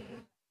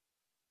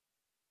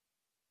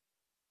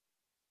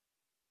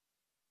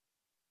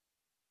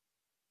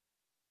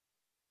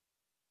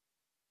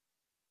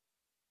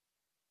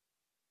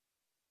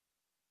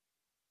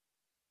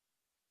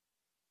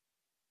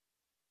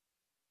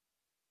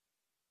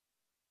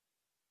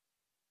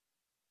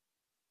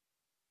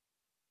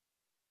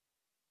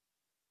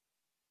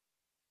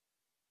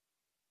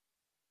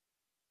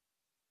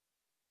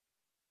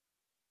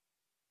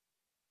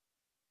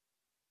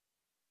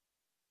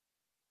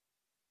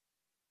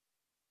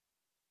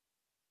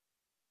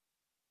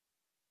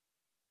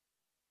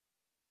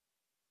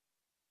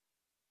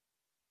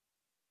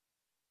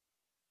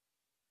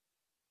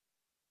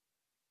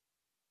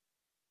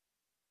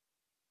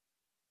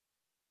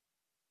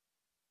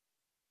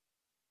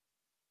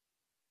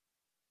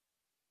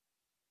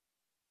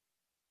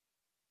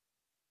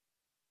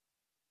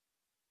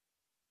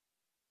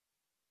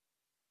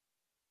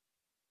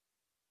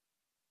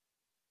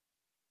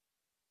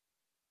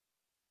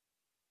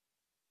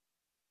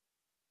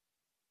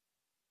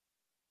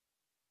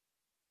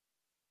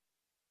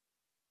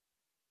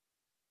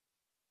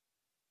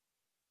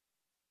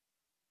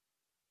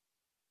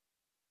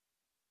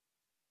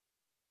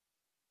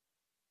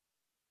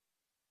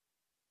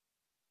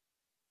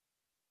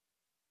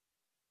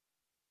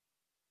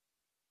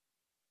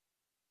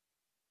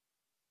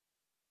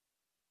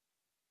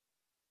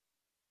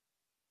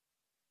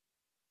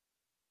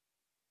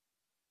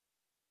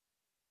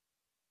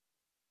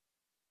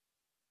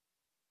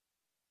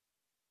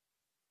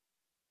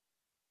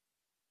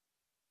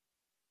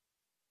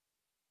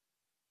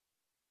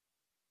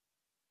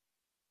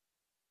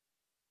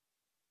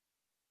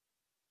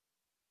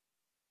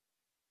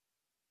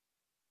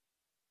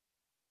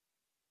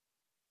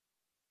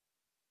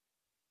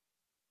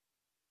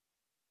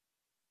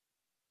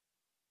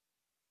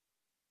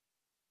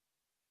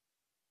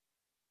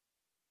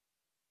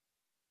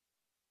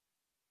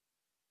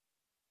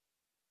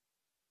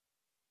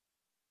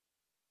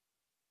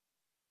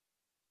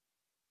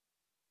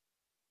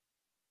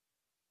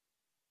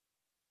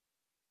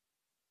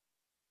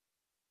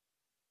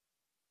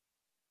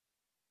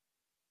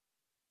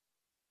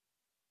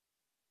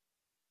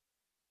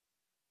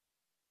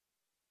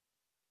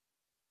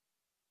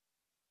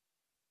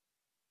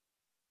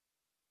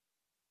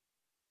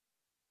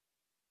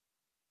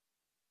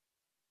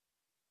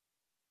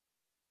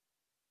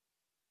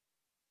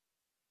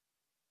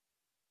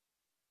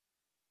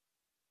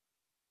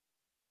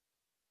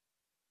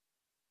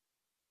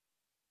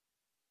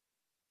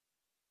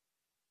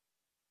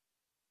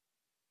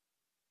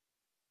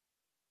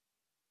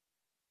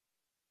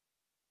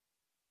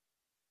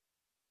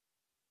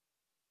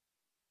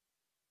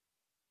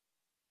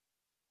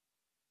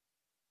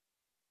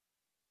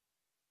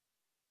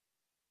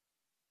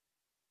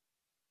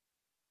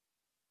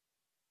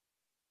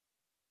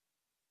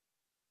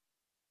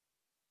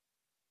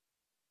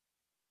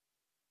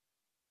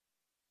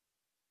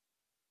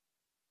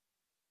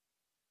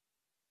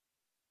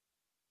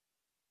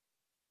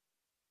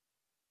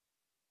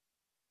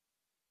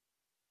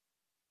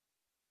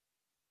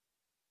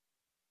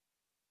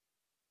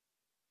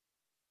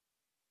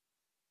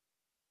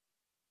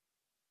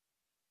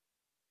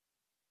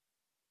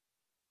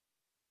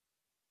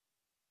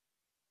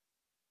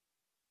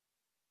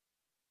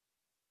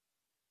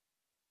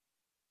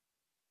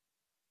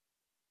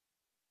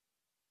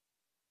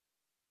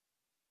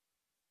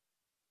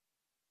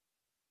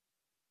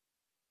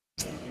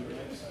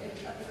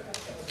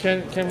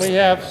 Can we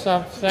have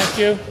some,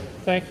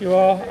 thank you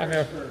all. I'm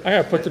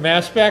gonna put the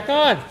mask back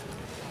on.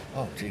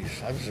 Oh, geez,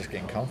 I was just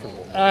getting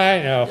comfortable. I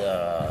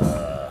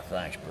know.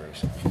 Thanks,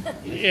 Bruce.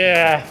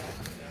 Yeah,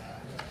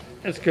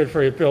 it's good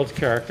for you, it builds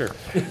character.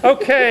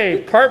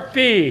 Okay, part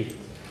B,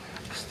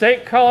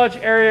 State College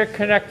Area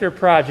Connector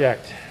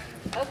Project.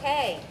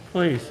 Okay.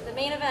 Please. The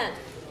main event.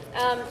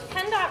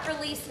 PennDOT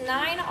released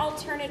 9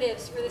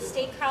 alternatives for the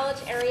State College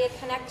Area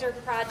Connector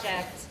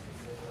Project.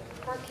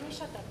 Mark, can you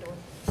shut that door?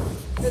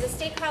 For the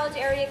State College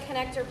Area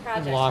Connector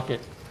Project. Lock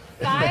it.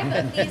 5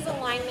 of these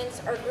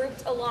alignments are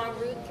grouped along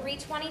Route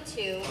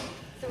 322,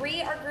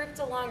 3 are grouped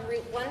along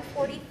Route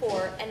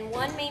 144, and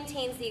 1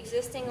 maintains the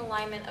existing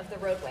alignment of the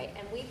roadway.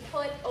 And we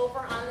put over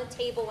on the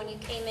table when you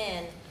came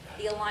in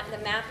the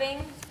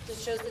mapping that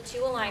shows the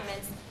 2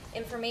 alignments,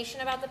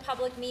 information about the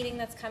public meeting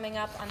that's coming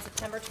up on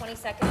September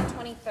 22nd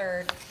and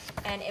 23rd,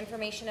 and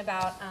information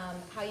about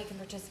how you can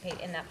participate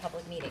in that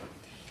public meeting.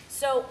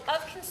 So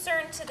of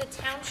concern to the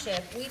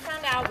township, we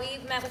found out,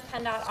 we met with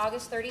PennDOT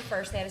August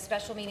 31st. They had a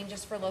special meeting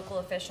just for local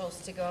officials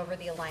to go over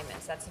the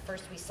alignments. That's the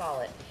first we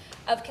saw it.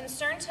 Of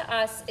concern to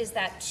us is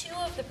that 2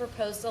 of the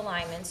proposed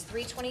alignments,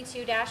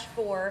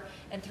 322-4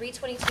 and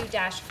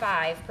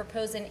 322-5,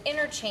 propose an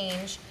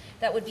interchange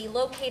that would be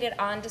located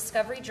on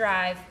Discovery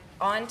Drive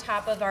on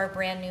top of our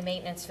brand new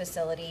maintenance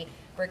facility,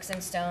 Bricks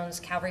and Stones,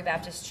 Calvary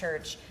Baptist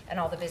Church, and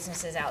all the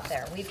businesses out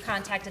there. We've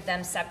contacted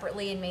them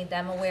separately and made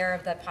them aware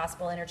of the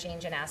possible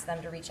interchange and asked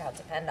them to reach out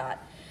to PennDOT.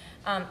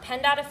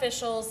 PennDOT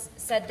officials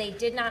said they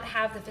did not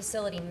have the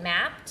facility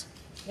mapped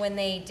when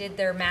they did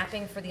their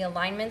mapping for the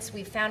alignments.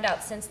 We found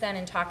out since then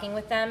in talking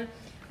with them,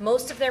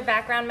 most of their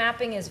background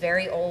mapping is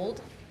very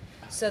old.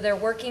 So they're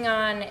working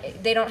on,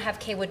 they don't have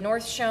Kaywood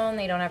North shown,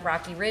 they don't have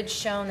Rocky Ridge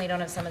shown, they don't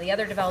have some of the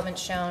other developments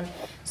shown.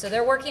 So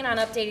they're working on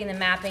updating the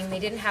mapping. They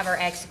didn't have our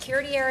ag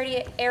security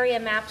area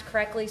mapped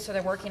correctly, so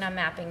they're working on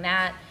mapping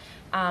that.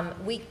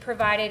 We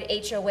provided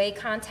HOA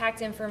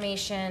contact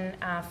information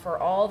for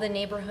all the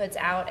neighborhoods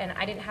out, and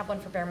I didn't have one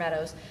for Bear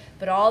Meadows,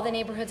 but all the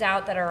neighborhoods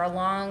out that are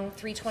along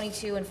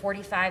 322 and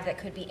 45 that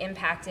could be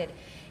impacted.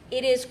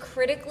 It is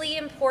critically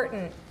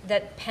important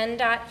that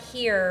PennDOT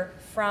hear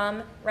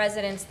from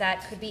residents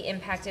that could be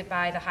impacted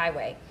by the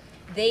highway.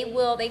 They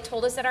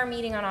told us at our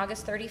meeting on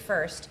August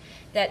 31st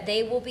that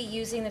they will be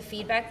using the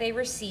feedback they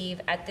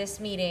receive at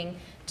this meeting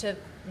to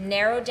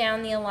narrow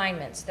down the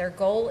alignments. Their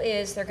goal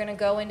is they're gonna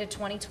go into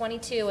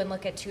 2022 and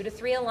look at 2 to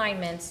 3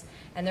 alignments,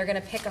 and they're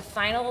gonna pick a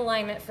final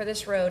alignment for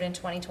this road in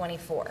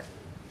 2024.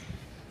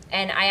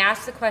 And I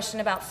asked the question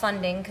about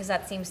funding, because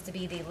that seems to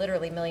be the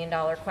literally $1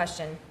 million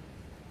question.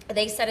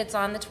 They said it's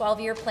on the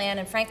 12-year plan,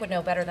 and Frank would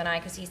know better than I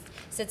because he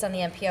sits on the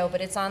MPO, but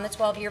it's on the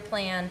 12-year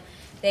plan.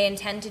 They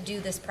intend to do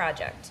this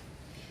project.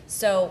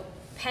 So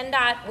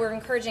PennDOT, we're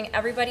encouraging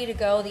everybody to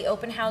go. The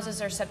open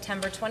houses are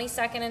September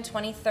 22nd and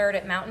 23rd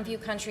at Mountain View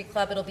Country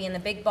Club. It'll be in the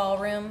big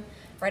ballroom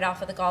right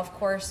off of the golf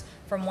course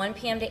from 1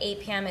 p.m. to 8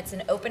 p.m. It's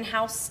an open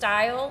house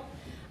style.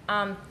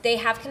 They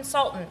have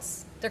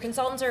consultants. Their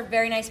consultants are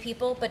very nice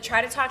people, but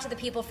try to talk to the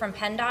people from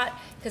PennDOT,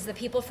 because the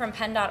people from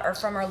PennDOT are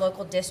from our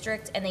local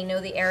district and they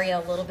know the area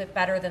a little bit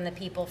better than the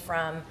people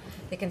from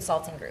the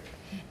consulting group.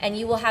 And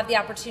you will have the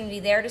opportunity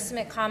there to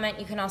submit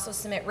comment. You can also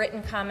submit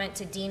written comment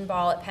to Dean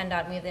Ball at PennDOT,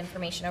 and we have the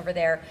information over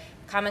there.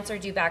 Comments are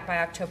due back by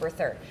October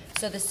 3rd.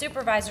 So the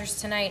supervisors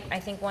tonight, I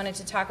think, wanted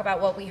to talk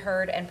about what we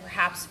heard and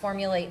perhaps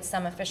formulate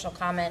some official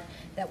comment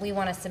that we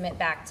want to submit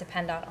back to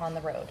PennDOT on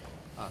the road.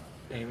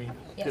 Amy,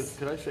 Yes.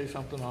 could I say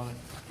something on it?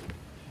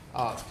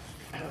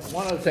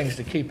 One of the things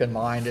to keep in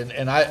mind,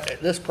 and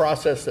this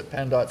process that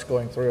PennDOT's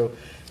going through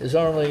is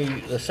only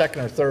the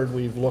 2nd or 3rd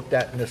we've looked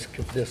at in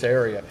this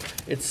area.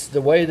 It's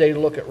the way they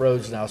look at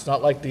roads now. It's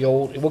not like the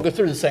old, we'll go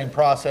through the same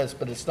process,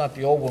 but it's not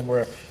the old one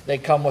where they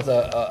come with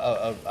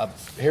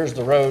here's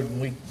the road,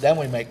 and then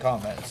we make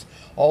comments.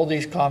 All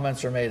these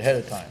comments are made ahead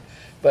of time.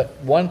 But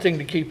one thing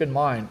to keep in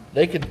mind,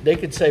 they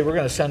could say we're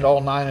going to send all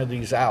 9 of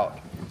these out.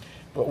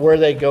 But where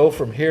they go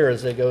from here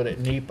is they go to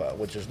NEPA,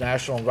 which is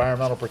National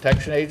Environmental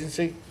Protection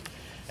Agency,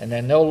 and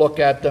then they'll look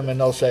at them and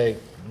they'll say,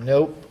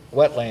 nope,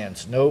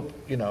 wetlands, nope,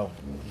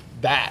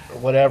 bat or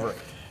whatever.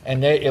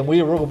 And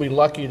we will be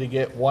lucky to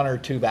get 1 or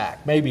 2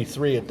 back, maybe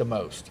 3 at the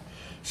most.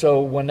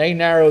 So when they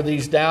narrow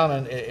these down,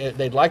 and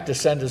they'd like to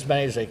send as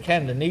many as they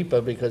can to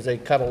NEPA because they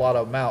cut a lot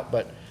of them out,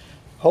 but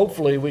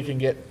hopefully we can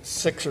get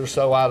 6 or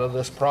so out of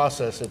this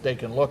process that they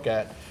can look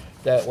at,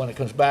 that when it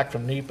comes back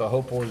from NEPA,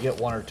 hopefully we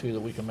get 1 or 2 that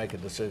we can make a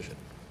decision.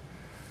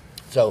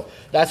 So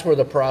that's where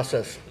the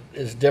process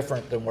is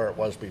different than where it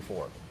was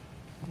before.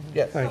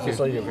 Yes. Thank you.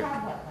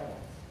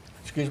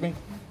 Excuse me?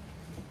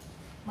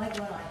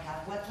 Michael and I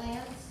have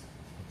wetlands,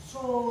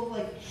 so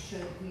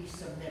should we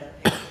submit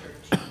a picture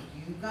to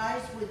you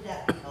guys? Would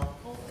that be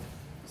helpful?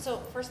 So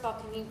first of all,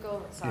 can you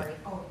go, sorry.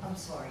 Oh, I'm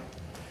sorry.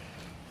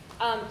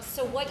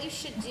 So what you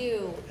should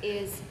do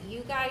is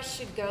you guys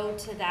should go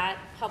to that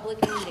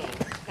public meeting.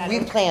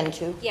 We plan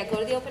to. Yeah, go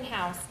to the open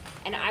house,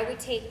 and I would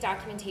take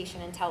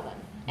documentation and tell them.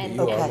 And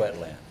You are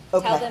wetland. Tell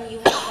Okay. them you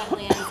have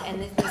wetlands,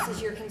 and this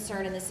is your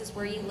concern, and this is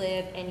where you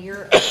live, and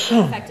you're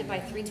affected by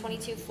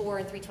 322.4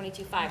 and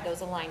 322.5,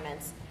 those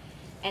alignments,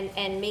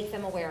 and make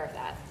them aware of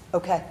that.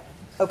 Okay,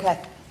 okay.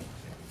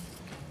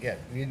 Yeah,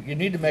 you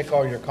need to make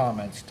all your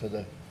comments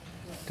to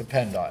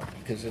PennDOT,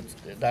 because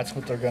that's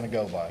what they're gonna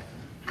go by.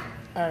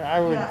 And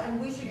I would, Yeah,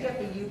 and we should get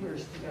the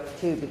Ubers to go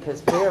too,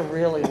 because they're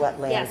really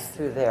wetlands Yes.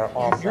 through there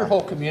also. Your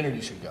whole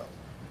community should go.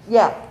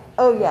 Yeah,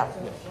 oh, yeah.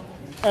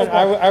 and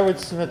I would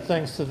submit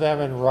things to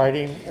them in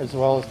writing as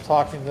well as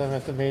talking to them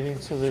at the meeting,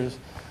 so there's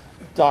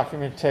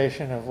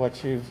documentation of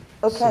what you've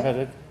Okay.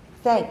 submitted.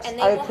 Thanks, And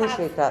they I will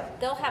appreciate have, that.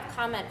 they'll have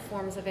comment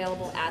forms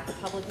available at the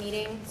public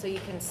meeting, so you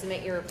can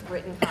submit your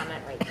written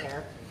comment right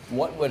there.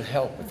 What would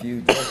help if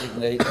you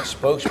designate a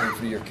spokesman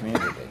for your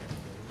community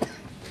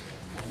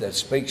that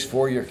speaks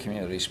for your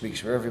community, speaks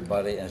for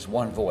everybody, and is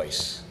one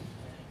voice,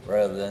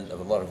 rather than a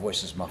lot of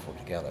voices muffled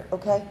together?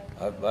 Okay,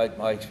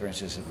 My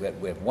experience is that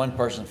we have one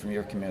person from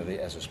your community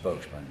as a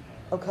spokesman.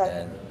 okay.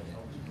 And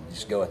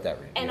just go at that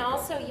rate. And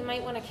also, you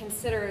might want to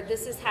consider,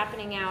 this is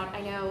happening out,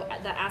 I know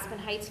the Aspen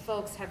Heights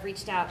folks have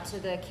reached out to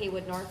the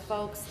Kaywood North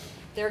folks.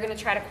 They're going to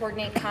try to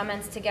coordinate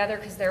comments together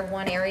because they're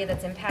one area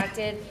that's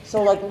impacted.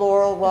 So like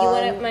Laurel Run? You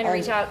wouldn't mind to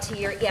reach out to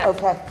your, yeah.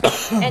 Okay.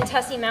 And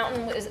Tussey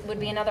Mountain would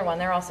be another one.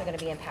 They're also going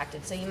to be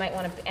impacted. So you might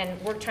want to, and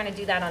we're trying to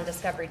do that on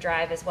Discovery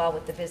Drive as well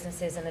with the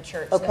businesses and the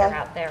church that Okay. are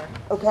out there.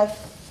 Okay,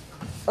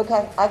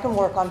 okay, I can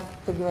work on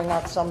figuring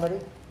out somebody.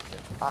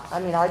 I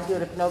mean, I'd do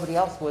it if nobody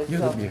else would,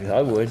 so.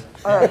 I would.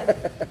 All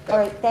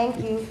right,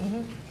 thank you.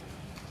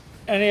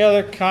 Any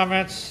other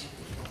comments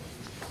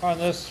on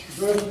this?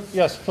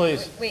 Yes,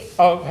 please. Wait.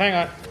 Oh,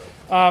 hang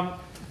on.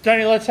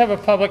 Denny, let's have a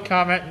public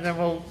comment, and then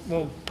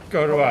we'll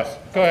go to us.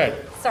 Go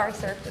ahead. Sorry,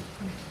 sir.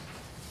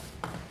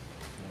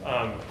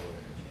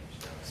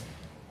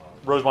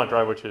 Rosemont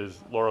Drive, which is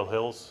Laurel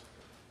Hills,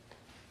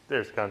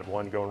 there's kind of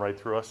one going right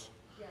through us.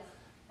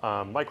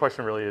 My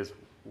question really is,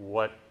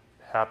 what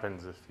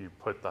happens if you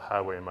put the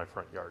highway in my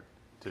front yard?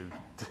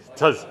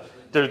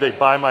 Do they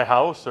buy my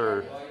house,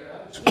 or?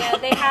 Yeah,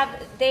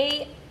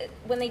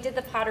 when they did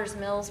the Potter's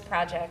Mills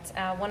project,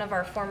 one of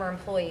our former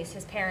employees,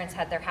 his parents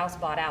had their house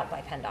bought out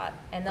by PennDOT,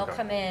 and they'll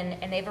come in,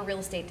 and they have a real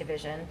estate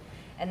division,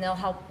 and they'll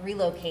help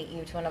relocate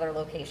you to another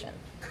location.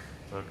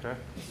 Okay.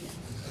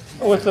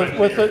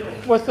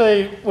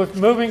 With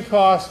moving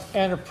costs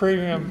and a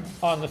premium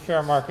on the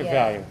fair market Yeah.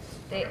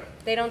 value.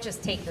 They don't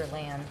just take your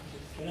land.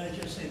 Can I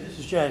just say, this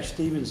is Jack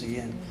Stevens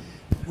again.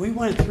 We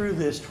went through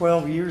this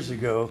 12 years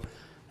ago.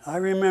 I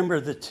remember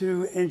the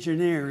two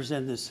engineers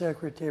and the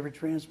Secretary of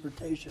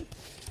Transportation.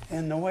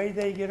 And the way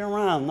they get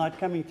around, not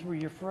coming through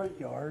your front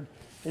yard,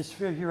 is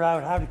figure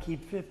out how to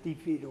keep 50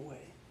 feet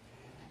away.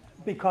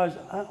 Because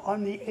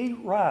on the 8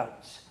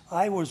 routes,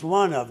 I was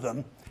one of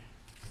them.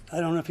 I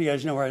don't know if you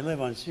guys know where I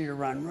live on Cedar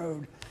Run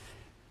Road.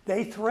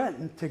 They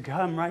threatened to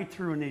come right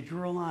through, and they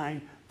drew a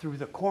line through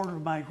the corner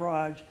of my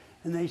garage,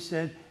 and they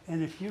said,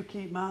 and if you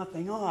keep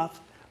mouthing off,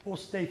 we'll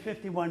stay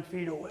 51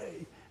 feet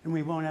away, and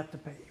we won't have to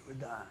pay you a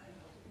dime.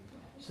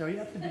 So you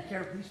have to be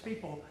careful. These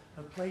people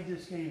have played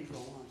this game for a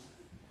long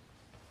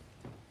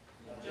time.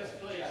 Just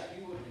please,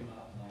 you wouldn't be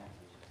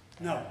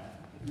No,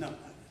 no.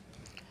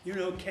 You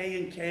know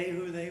K&K,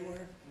 who they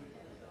were?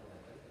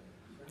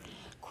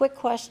 Quick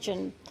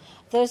question.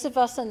 Those of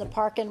us in the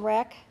Park and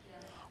Rec,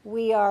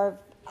 we are,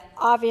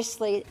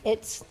 obviously,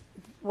 it's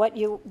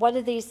one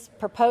of these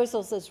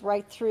proposals is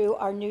right through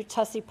our new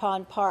Tussey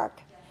Pond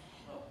Park.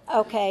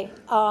 Okay,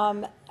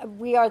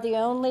 we are the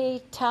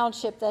only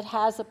township that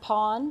has a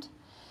pond.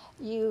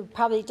 You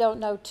probably don't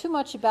know too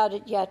much about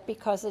it yet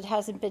because it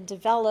hasn't been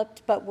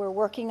developed, but we're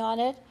working on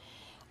it.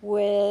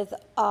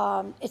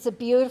 It's a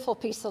beautiful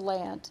piece of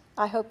land.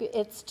 I hope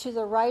it's to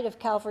the right of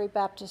Calvary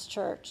Baptist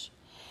Church.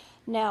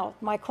 Now,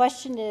 my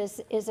question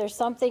is there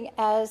something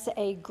as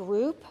a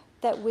group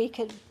that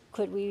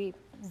could we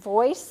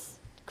voice?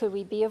 Could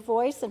we be a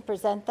voice and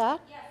present that?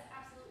 Yes,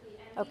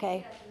 absolutely.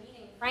 Okay.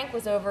 Frank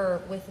was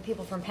over with the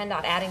people from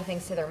PennDOT adding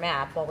things to their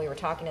map while we were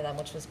talking to them,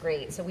 which was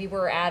great. So we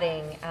were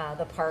adding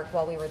the park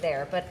while we were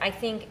there. But I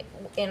think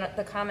in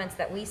the comments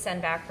that we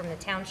send back from the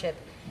township,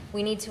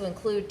 we need to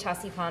include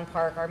Tussey Pond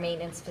Park, our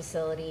maintenance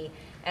facility,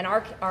 and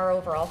our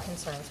overall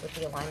concerns with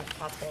the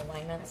possible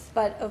alignments.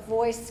 But a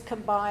voice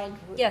combined?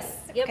 Yes.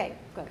 Yep. Okay,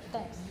 good,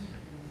 thanks.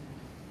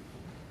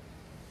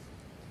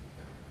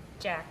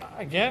 Jack.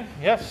 Again,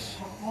 yes.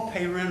 I'll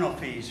pay rental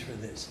fees for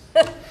this.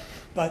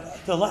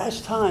 But the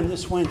last time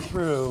this went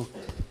through,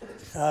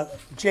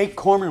 Jake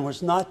Corman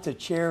was not the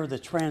chair of the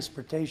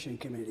Transportation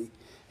Committee.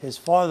 His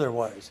father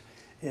was.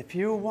 If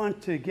you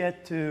want to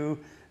get to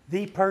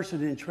the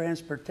person in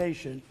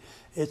transportation,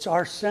 it's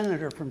our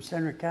senator from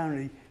Center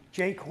County,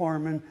 Jake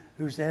Corman,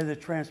 who's the head of the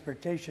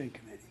Transportation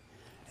Committee.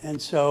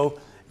 And so,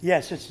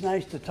 yes, it's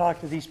nice to talk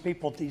to these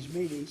people at these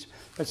meetings,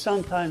 but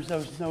sometimes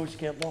those notes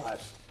get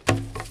lost.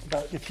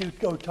 But if you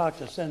go talk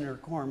to Senator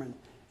Corman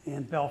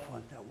in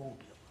Bellefonte, that won't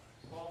get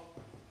lost.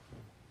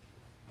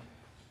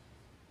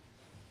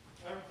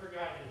 I haven't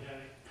forgotten,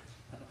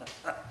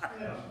 Jenny.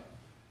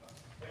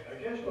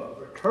 I guess what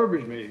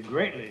perturbs me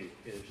greatly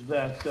is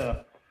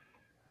that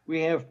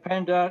we have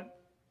PennDOT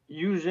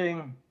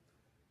using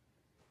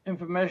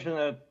information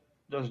that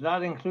does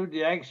not include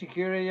the ag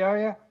security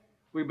area.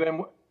 We've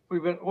been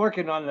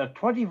working on that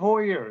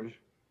 24 years,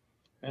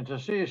 and to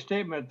see a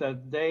statement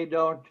that they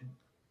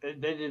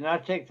did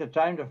not take the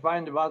time to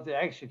find about the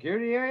ag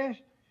security areas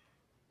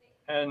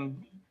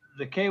and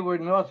the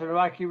Kaywood North and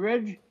Rocky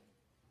Ridge,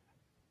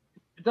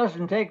 it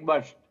doesn't take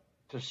much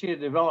to see a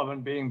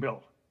development being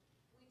built.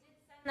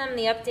 Them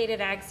the updated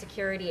ag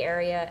security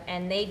area,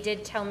 and they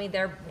did tell me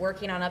they're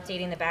working on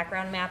updating the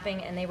background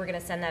mapping, and they were going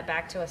to send that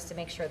back to us to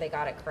make sure they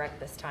got it correct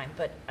this time,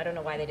 but I don't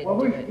know why they didn't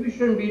do it. We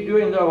shouldn't be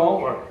doing their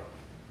homework.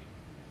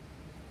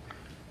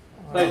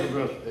 Thank you,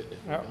 Bruce.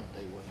 Yep.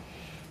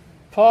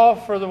 Paul,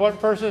 for the one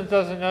person that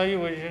doesn't know you,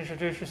 would you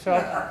introduce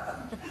yourself?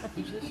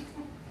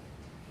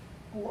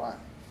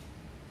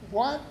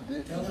 What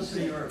did Tell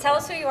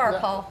us who you are,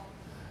 Paul.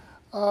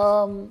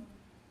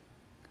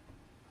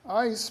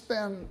 I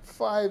spent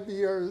 5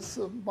 years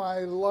of my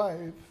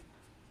life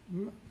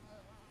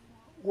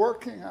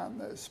working on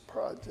this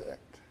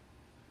project.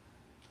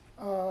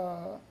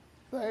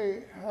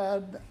 They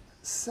had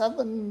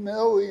 $7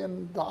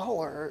 million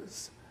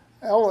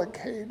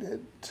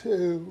allocated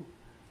to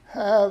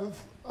have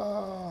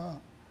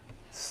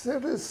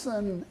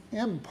citizen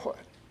input.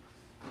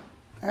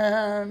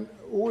 And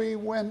we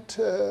went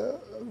to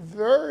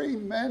very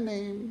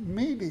many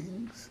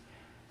meetings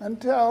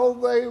until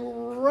they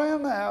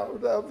ran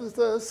out of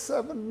the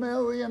 $7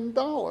 million.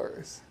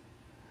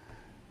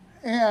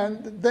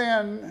 And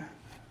then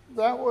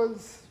that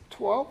was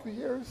 12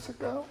 years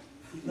ago?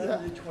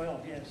 11 to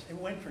 12, yes. It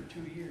went for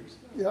 2 years.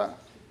 Yeah.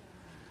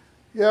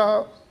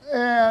 Yeah,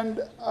 and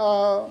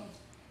the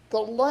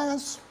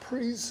last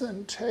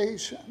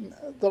presentation,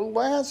 the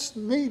last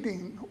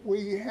meeting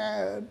we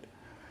had,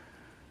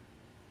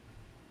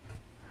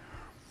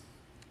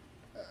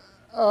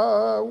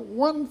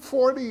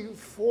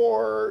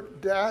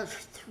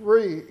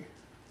 144-3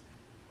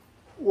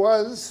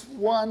 was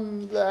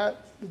one that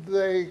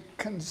they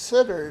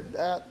considered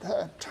at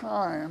that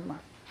time.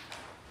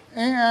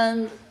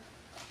 And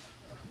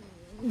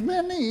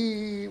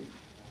many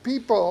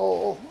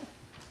people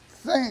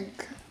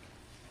think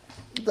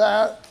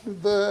that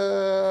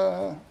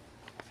the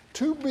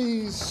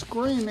to-be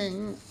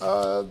screening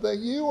the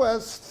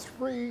US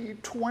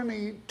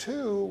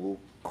 322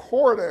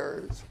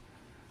 corridors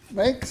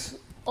makes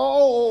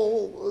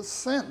all the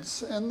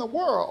sense in the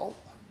world.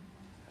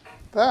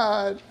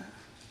 But,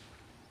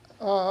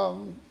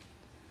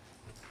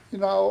 you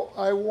know,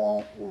 I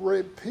won't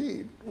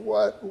repeat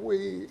what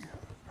we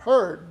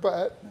heard,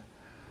 but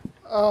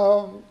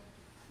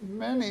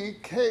many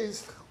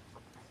cases,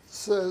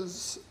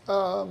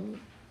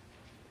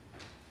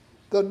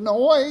 the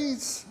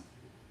noise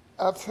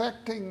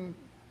affecting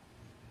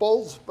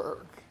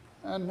Bollesburg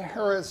and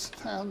Harris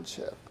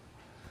Township,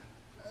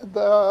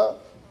 the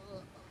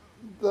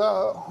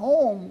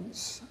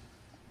homes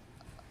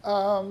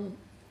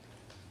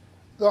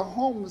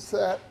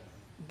that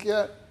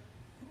get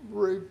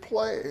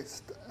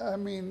replaced, I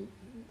mean,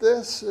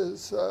 this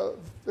is a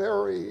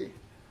very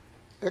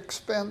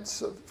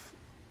expensive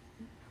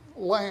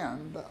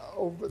land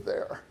over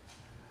there.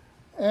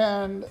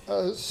 And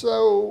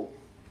so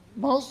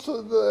most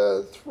of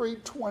the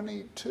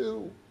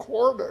 322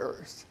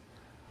 corridors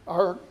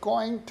are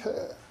going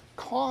to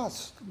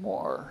cost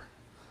more.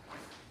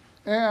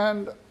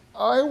 And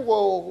I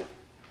will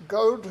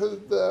go to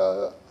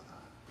the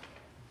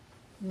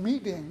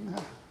meeting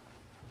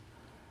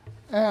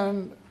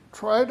and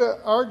try to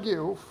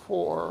argue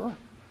for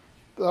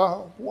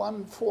the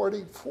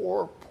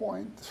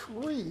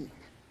 144.3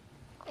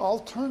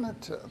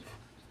 alternative.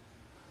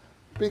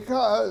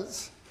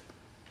 Because,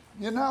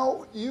 you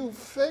know, you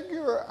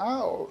figure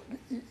out,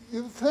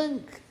 you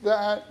think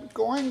that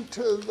going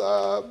to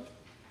the,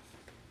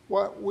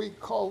 what we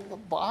call the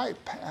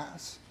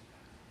bypass,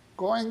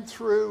 going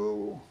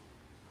through,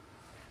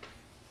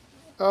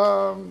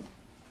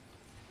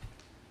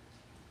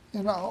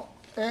 you know,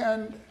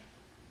 and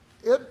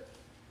it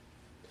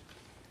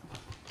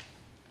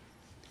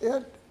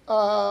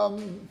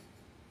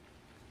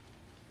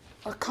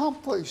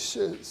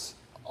accomplishes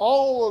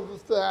all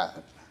of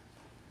that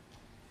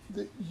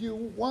you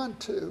want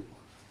to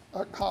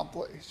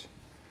accomplish,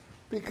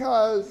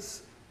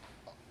 because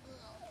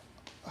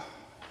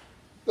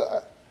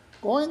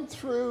going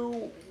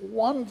through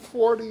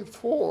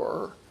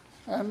 144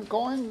 and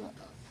going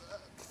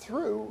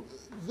through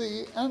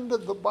the end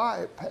of the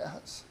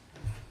bypass,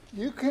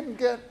 you can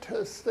get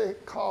to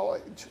State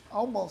College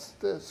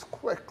almost as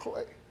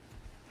quickly.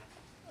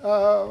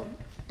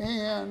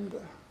 And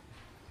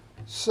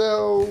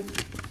so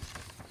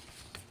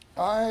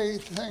I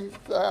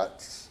think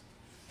that's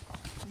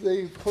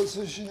the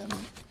position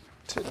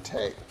to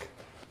take.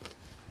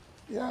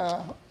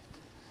 Yeah.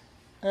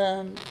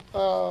 And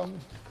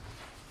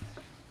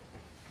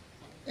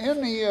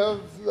any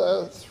of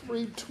the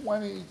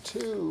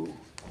 322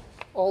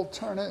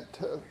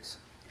 alternatives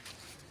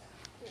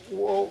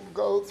will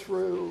go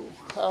through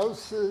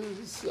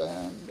houses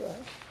and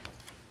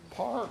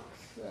parks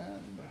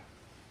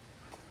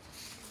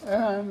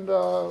and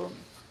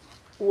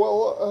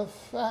will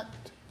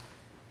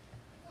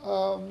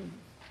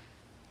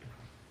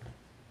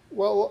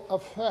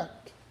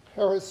affect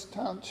Harris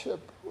Township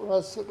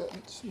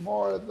residents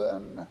more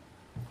than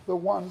the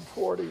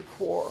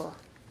 144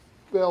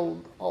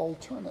 build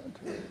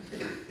alternative.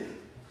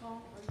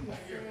 Paul, are you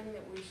saying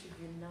that we should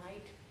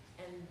unite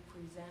and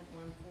present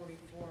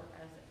 144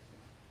 as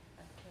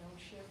a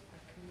township, a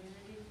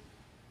community,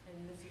 and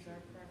this is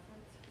our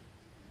preference?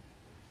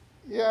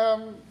 Yeah,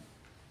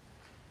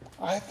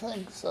 I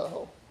think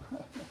so.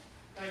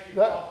 Thank you,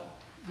 That- Paul.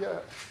 Yeah.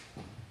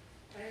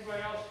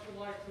 Anybody else would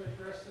like to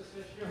address this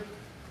issue?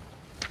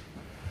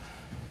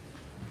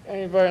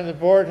 Anybody on the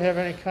board have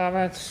any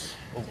comments?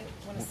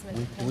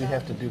 Do we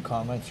have to do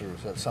comments, or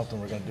is that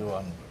something we're going to do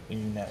on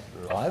internet?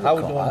 I have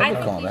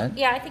a comment.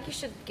 Yeah, I think you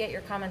should get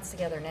your comments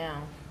together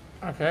now.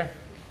 Okay.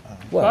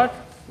 Well,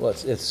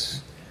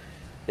 it's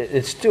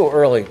still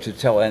early to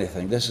tell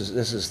anything. This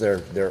is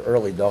their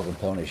early dog and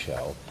pony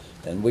show,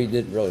 and we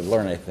didn't really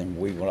learn anything.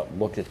 We went up and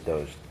looked at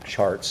those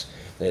charts.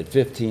 They had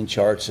 15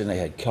 charts, and they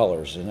had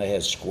colors, and they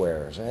had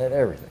squares, they had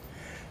everything,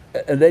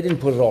 and they didn't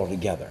put it all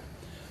together.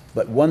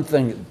 But one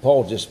thing that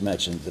Paul just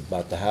mentioned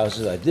about the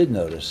houses, I did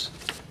notice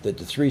that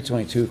the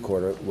 322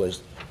 quarter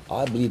was,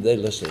 I believe they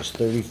listed as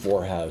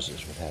 34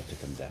 houses would have to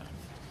come down.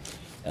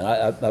 And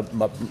I'm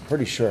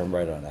pretty sure I'm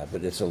right on that,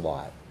 but it's a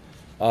lot.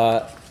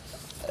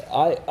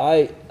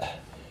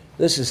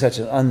 This is such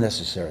an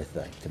unnecessary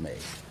thing to me.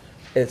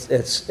 It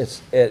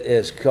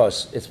is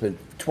because it's been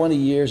 20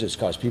 years. It's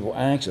caused people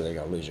angst. They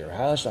got to lose their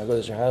house. I go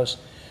lose their house,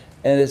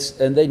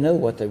 and they know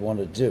what they want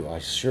to do.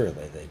 I'm sure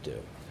they do.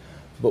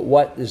 But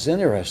what is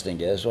interesting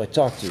is, I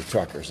talk to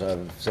truckers. I have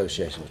an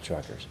association with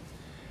truckers.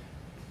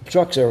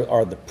 Trucks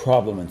are the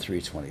problem in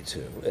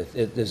 322.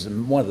 It is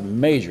one of the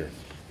major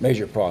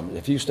problems.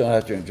 If you still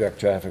have to direct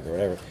traffic or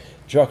whatever,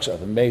 trucks are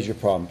the major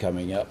problem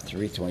coming up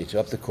 322,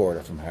 up the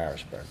corridor from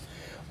Harrisburg.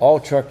 All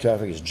truck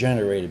traffic is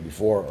generated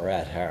before or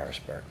at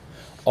Harrisburg.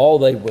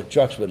 What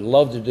trucks would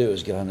love to do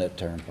is get on that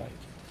turnpike.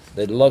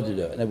 They'd love to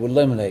do it, and it would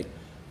eliminate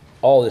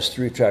all this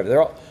through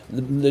traffic.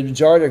 The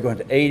majority are going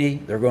to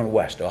 80. They're going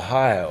west,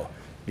 Ohio,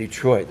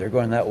 Detroit. They're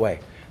going that way.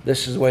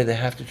 This is the way they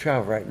have to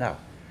travel right now.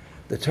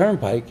 The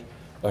turnpike,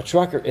 a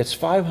trucker, it's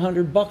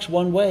 $500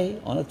 one way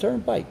on a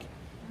turnpike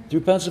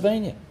through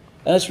Pennsylvania,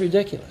 and that's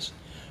ridiculous.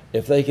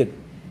 If they could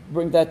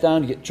bring that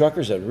down to get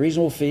truckers at a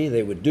reasonable fee,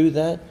 they would do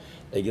that.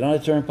 They get on a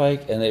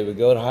turnpike, and they would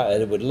go to high,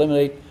 and it would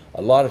eliminate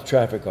a lot of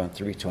traffic on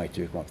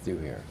 322 going through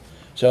here.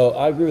 So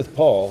I agree with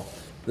Paul.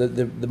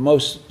 The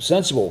most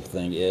sensible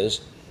thing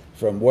is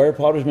from where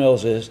Potter's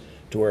Mills is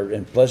to where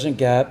in Pleasant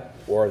Gap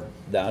or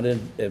down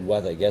in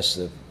what I guess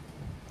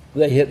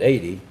they hit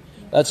 80.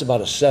 That's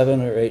about a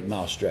 7 or 8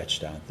 mile stretch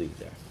down through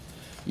there.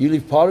 You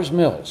leave Potter's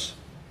Mills,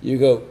 you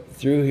go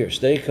through here,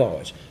 State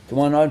College, come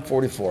on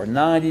 44,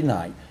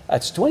 99.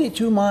 That's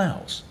 22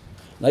 miles.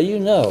 Now you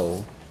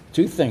know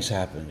two things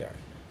happen there.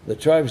 The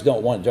drivers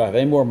don't want to drive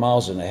any more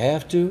miles than they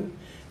have to,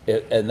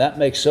 and that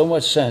makes so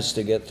much sense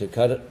to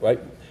cut it right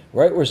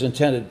where it's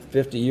intended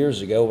 50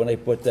 years ago when they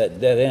put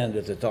that dead end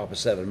at the top of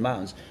Seven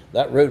Mountains.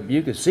 That road,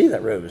 you could see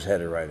that road was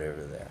headed right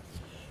over there.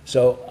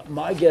 So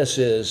my guess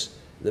is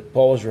that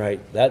Paul's right.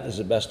 That is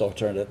the best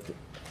alternative.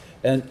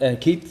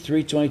 And keep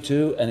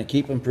 322 and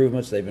keep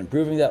improvements. They've been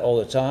improving that all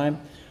the time.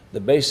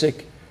 The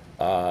basic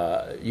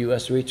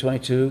US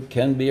 322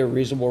 can be a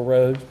reasonable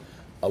road.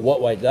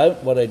 What I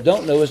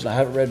don't know is, and I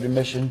haven't read the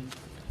mission,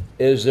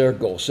 is their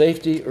goal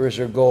safety or is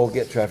their goal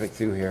get traffic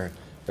through here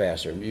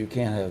faster? You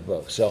can't have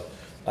both. So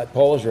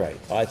Paul is right.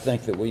 I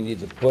think that we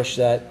need to push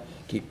that,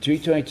 keep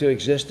 322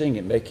 existing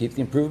and keep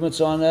the improvements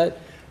on that,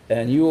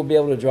 and you will be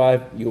able to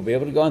drive, you'll be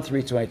able to go on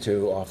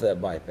 322 off that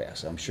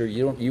bypass. I'm sure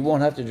you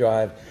won't have to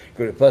go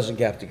to Pleasant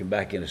Gap to come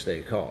back into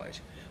State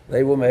College.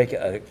 They will make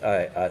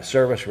a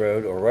service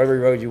road or whatever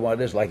road you want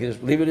it is,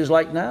 leave it as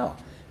like now,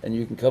 and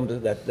you can come to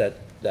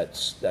that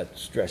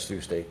stretch through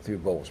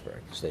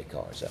Bowlesburg, State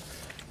College. So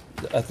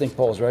I think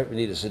Paul's right. We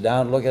need to sit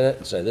down, look at it,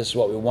 and say this is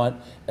what we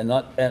want, and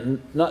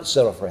not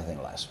settle for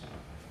anything less.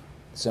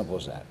 Simple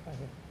as that.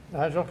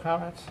 Nigel,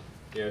 comments?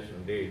 Yes,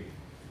 indeed.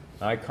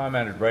 I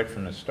commented right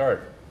from the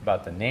start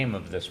about the name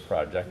of this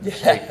project, the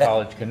State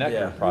College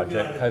Connector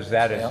Project, because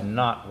that is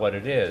not what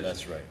it is.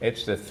 That's right.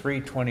 It's the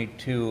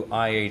 322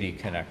 I-80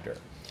 connector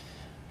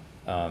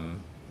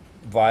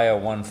via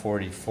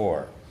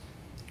 144.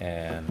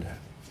 And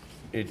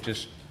it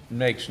just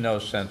makes no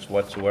sense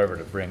whatsoever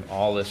to bring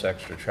all this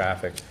extra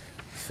traffic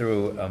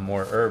through a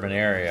more urban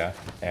area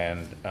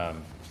and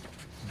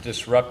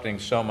disrupting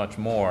so much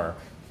more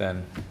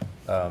than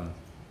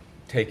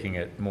taking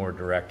it more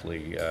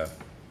directly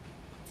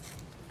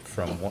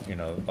from,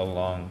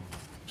 along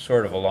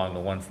the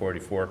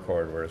 144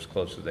 corridor as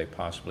close as they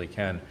possibly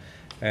can.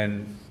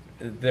 And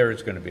there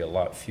is going to be a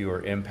lot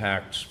fewer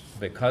impacts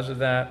because of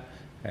that.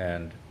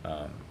 And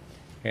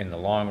in the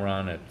long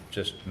run, it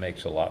just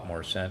makes a lot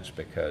more sense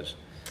because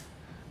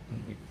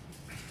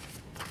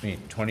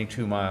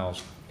 22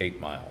 miles,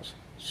 8 miles,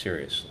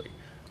 seriously.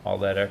 All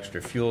that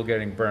extra fuel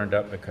getting burned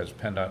up because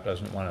PennDOT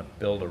doesn't want to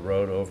build a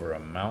road over a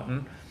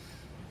mountain.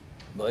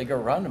 Well, they go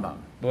around the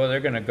mountain. Well, they're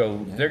gonna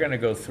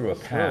go through a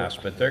pass,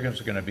 but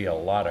there's gonna be a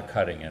lot of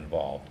cutting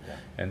involved.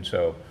 And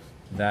so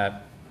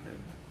that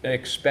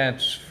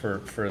expense for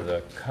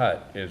the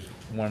cut is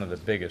one of the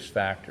biggest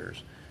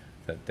factors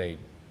that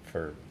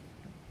for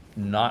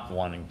not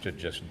wanting to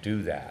just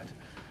do that.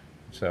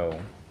 So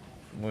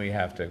we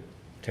have to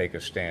take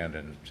a stand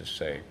and just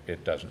say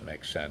it doesn't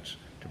make sense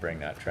to bring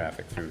that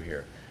traffic through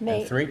here.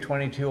 And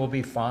 322 will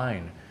be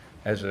fine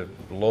as a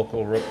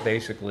local,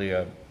 basically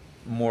a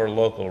more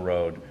local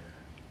road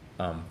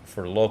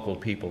for local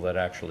people that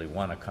actually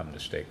want to come to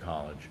State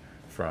College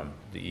from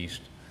the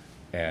east,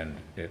 and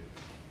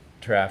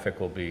traffic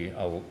will be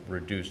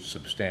reduced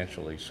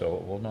substantially, so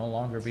it will no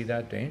longer be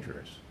that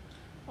dangerous.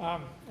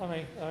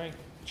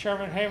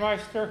 Chairman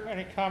Haymeister,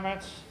 any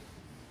comments?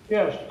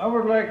 Yes, I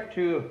would like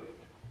to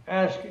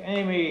ask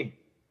Amy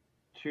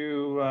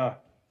to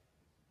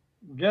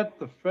get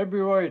the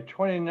February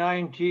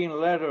 2019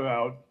 letter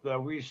out that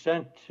we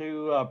sent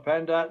to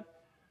PennDOT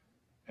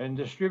and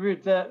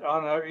distribute that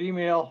on our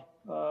email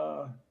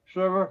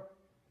server.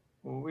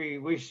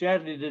 We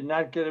sadly did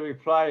not get a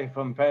reply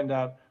from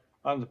PennDOT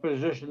on the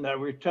position that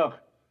we took,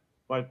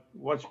 but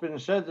what's been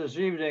said this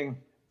evening,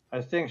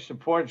 I think,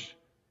 supports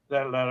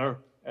that letter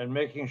and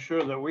making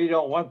sure that we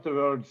don't want the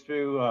road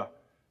through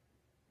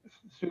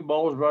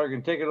Bollesburg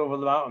and take it over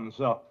the mountains.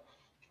 So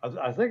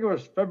I think it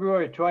was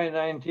February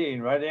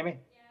 2019, right, Amy?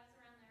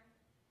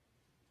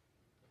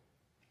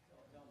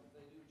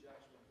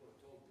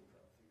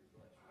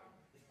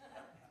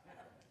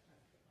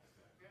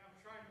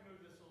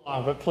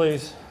 But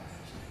please.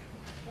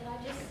 Can I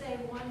just say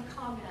one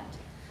comment?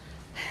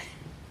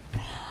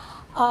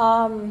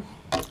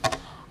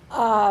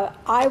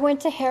 I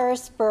went to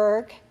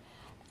Harrisburg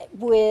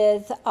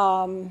with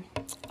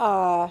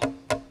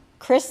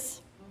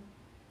Chris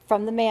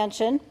from the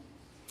mansion.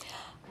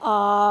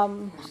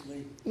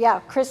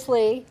 Chris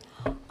Lee.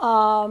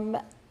 I'm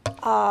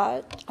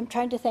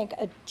trying to think.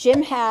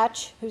 Jim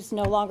Hatch, who's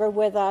no longer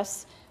with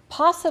us.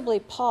 Possibly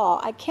Paul.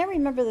 I can't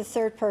remember the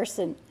third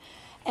person.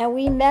 And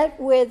we met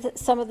with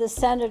some of the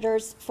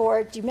senators do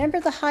you remember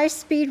the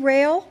high-speed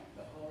rail?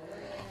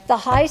 The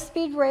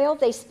high-speed rail,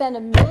 they spent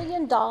 $1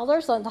 million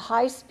on the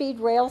high-speed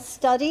rail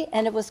study,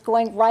 and it was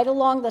going right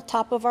along the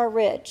top of our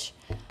ridge.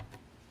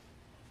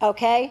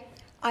 Okay?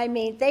 I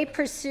mean, they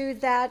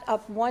pursued that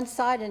up one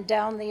side and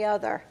down the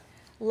other.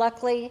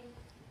 Luckily,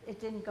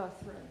 it didn't go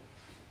through.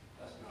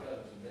 That's because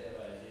it's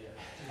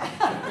a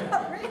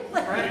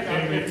bad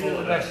idea.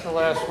 Really? That's the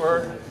last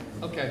word.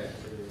 Okay.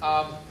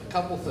 A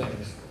couple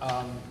things.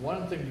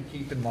 One thing to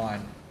keep in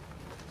mind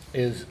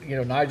is,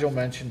 Nigel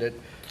mentioned it,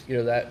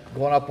 that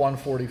going up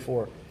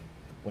 144,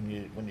 when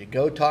you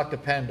go talk to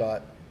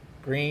PennDOT,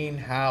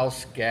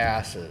 greenhouse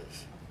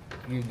gases,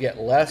 you get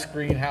less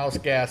greenhouse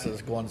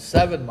gases going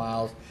 7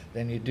 miles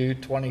than you do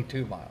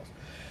 22 miles.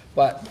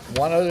 But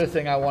one other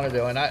thing I want to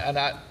do,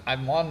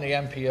 I'm on the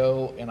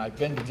MPO, and I've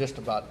been to just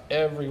about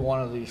every one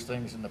of these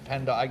things in the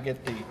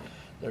PennDOT.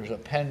 There's a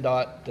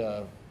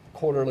PennDOT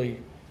quarterly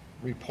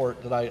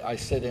report that I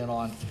sit in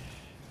on,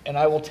 and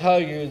I will tell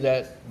you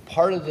that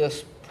part of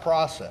this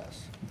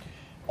process,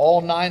 all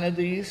 9 of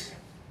these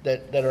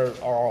that are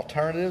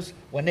alternatives,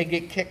 when they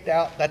get kicked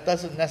out, that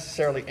doesn't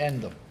necessarily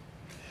end them.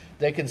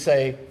 They can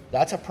say,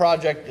 that's a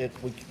project that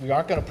we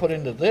aren't going to put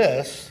into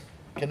this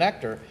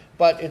connector,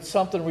 but it's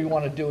something we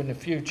want to do in the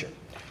future.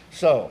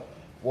 So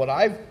what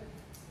I've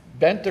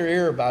bent their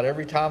ear about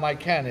every time I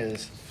can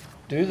is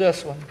do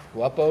this one,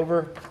 go up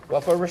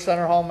over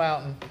Center Hall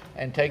Mountain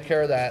and take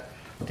care of that.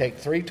 Take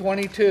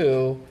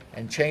 322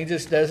 and change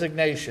its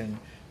designation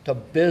to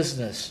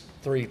business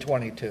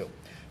 322.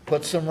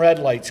 Put some red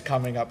lights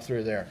coming up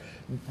through there.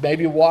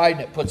 Maybe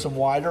widen it, put some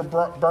wider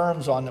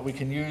berms on that we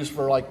can use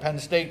for like Penn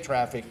State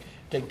traffic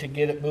to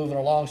get it moving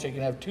along so you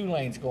can have 2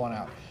 lanes going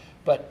out.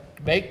 But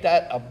make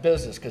that a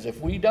business, because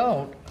if we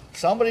don't,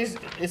 it's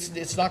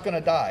not going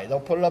to die. They'll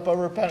put it up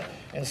over Penn,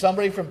 and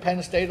somebody from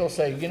Penn State will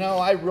say,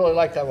 I'd really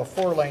like to have a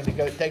 4-lane to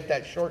go take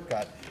that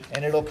shortcut,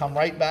 and it'll come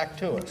right back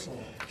to us.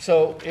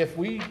 So if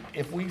we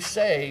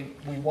say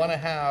we want to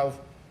have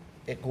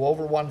it go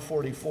over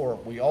 144,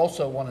 we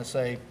also want to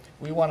say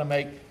we want to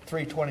make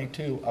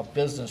 322 a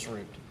business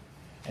route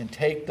and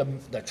take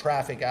the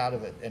traffic out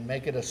of it and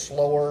make it a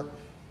slower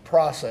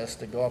process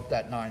to go up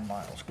that 9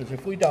 miles. Because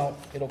if we don't,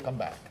 it'll come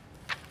back.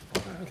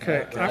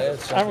 Okay,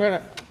 I'm going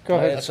to go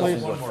ahead,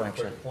 please. One more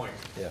quick point.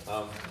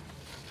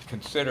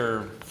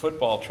 Consider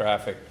football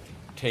traffic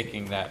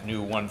taking that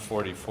new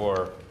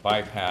 144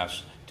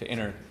 bypass to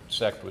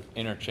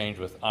interchange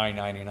with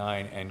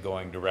I-99 and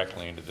going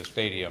directly into the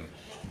stadium.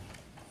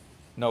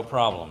 No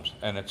problems,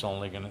 and it's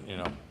only going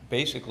to,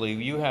 basically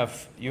you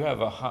have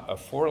a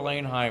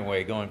 4-lane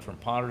highway going from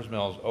Potter's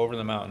Mills over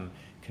the mountain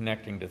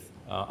connecting to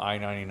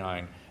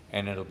I-99,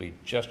 and it'll be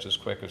just as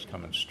quick as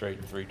coming straight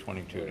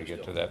 322 to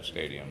get to that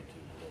stadium.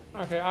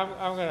 Okay,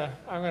 I'm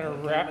gonna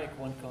wrap. Make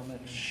one comment?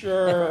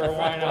 Sure,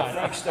 why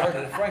not?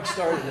 Frank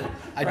started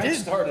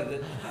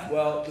it.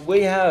 Well, we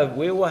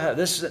will have,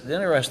 this is an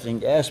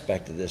interesting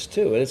aspect of this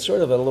too. It's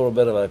sort of a little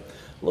bit of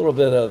little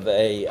bit of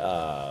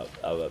a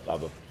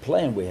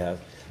plan we have.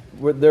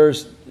 Where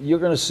you're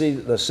going to see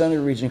the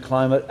Central Region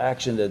Climate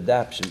Action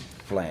Adaptation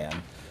Plan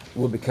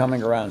will be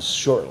coming around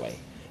shortly.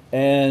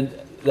 And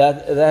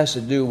that has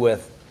to do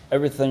with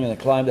everything in the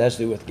climate. It has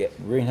to do with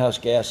greenhouse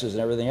gases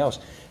and everything else.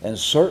 And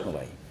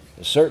certainly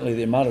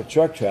the amount of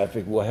truck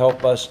traffic will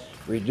help us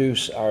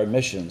reduce our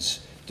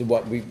emissions to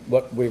what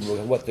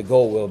the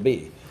goal will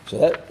be. So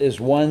that is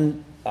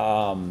one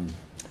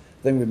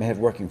thing we may have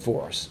working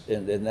for us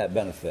in that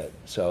benefit.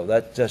 So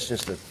that's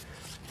just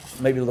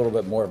maybe a little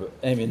bit more of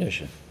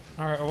ammunition.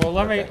 All right, well,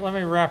 let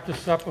me wrap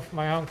this up with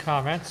my own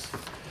comments.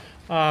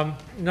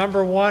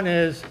 Number one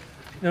is,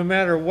 no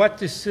matter what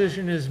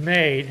decision is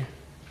made,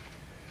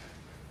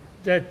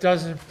 that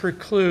doesn't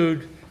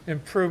preclude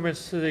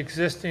improvements to the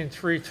existing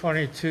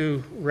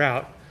 322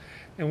 route.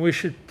 And we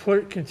should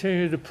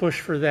continue to push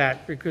for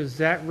that, because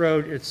that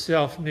road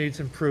itself needs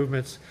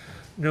improvements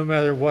no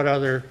matter what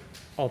other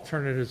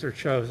alternatives are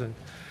chosen.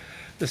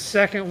 The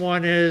second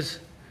one is,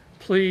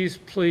 please,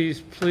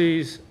 please,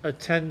 please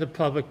attend the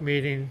public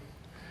meeting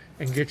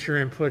and get your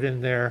input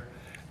in there.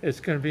 It's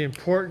going to be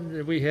important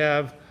that we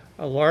have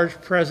a large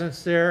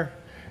presence there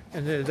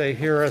and that they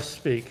hear us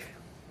speak.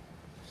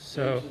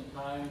 So,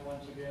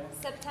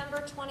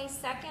 September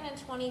 22nd and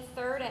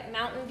 23rd at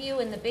Mountain View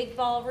in the big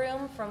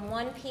ballroom from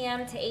 1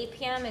 p.m. to 8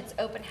 p.m. It's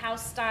open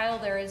house style.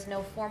 There is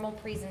no formal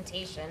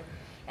presentation.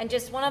 And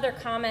just one other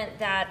comment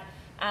that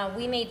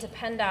we made to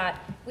PennDOT.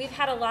 We've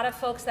had a lot of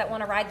folks that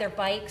want to ride their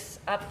bikes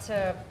up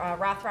to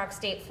Rothrock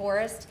State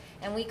Forest,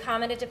 and we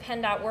commented to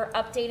PennDOT, we're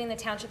updating the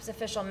township's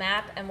official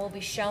map, and we'll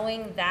be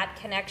showing that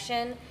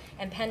connection,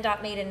 and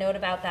PennDOT made a note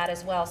about that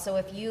as well. So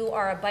if you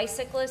are a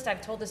bicyclist,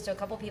 I've told this to a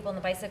couple people in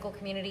the bicycle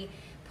community,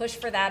 push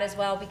for that as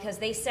well, because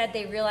they said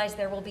they realize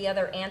there will be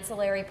other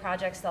ancillary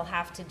projects they'll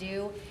have to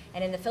do.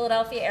 And in the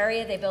Philadelphia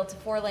area, they built a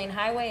 4-lane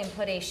highway and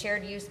put a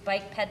shared use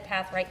bike ped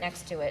path right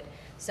next to it.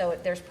 So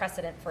there's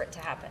precedent for it to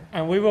happen.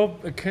 and we will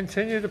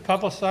continue to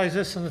publicize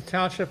this in the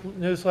township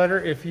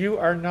newsletter. If you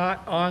are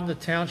not on the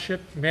township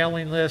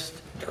mailing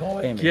list,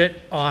 call Amy.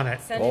 Get on it.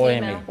 Send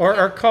an email.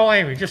 Or call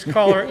Amy. Just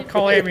call her,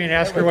 call Amy and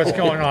ask her what's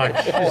going on.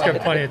 She's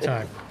got plenty of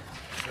time.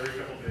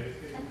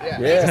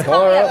 Yeah,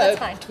 call her up. That's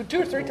fine.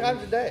 2 or 3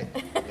 times a day.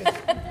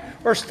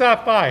 Or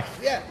stop by.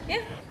 Yeah.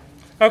 Yeah.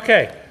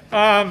 Okay,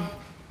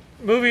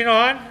 moving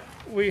on,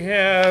 we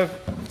have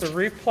the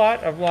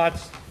replot of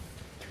lots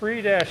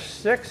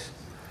 3-6.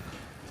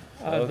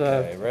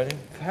 Okay, ready?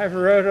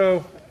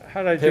 Piverado,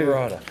 how did I do?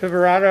 Piverado.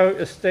 Piverado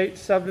Estate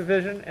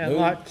Subdivision and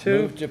Lot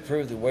 2. Move to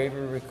approve the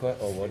waiver request.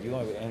 Oh, what, do you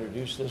want to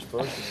introduce this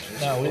first?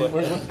 No,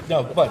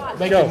 but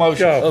make a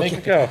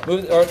motion. Go.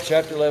 Move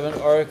Chapter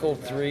 11, Article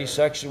 3,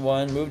 Section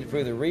 1, move to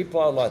approve the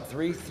replot of Lot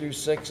 3 through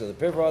 6 of the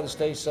Piverado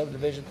Estate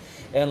Subdivision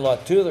and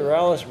Lot 2 of the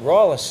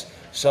Rawless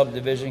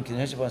Subdivision,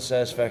 contingent upon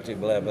satisfactory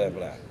blah, blah,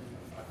 blah.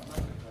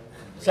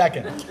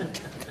 Second.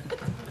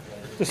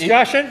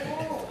 Discussion?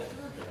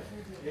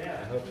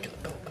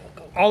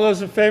 All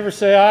those in favor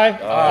say aye.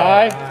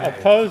 Aye.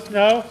 Opposed,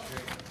 no.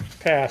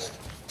 Passed.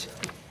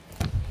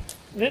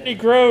 Nittany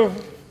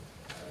Grove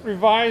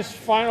revised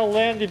final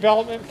land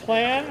development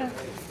plan.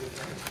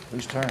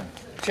 Whose turn?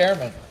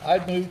 Chairman,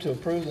 I'd move to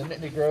approve the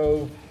Nittany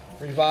Grove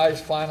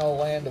revised final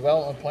land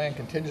development plan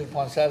contingent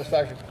upon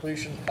satisfactory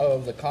completion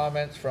of the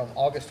comments from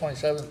August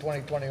 27,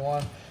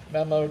 2021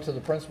 memo to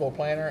the principal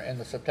planner and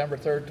the September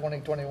 3rd,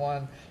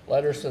 2021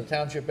 letters to the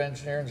township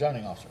engineer and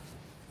zoning officer.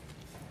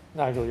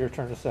 Nigel, your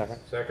turn to second.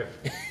 Second.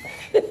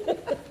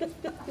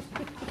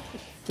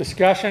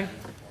 Discussion?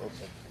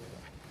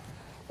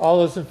 All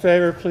those in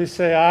favor, please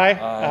say aye.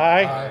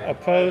 Aye. Aye.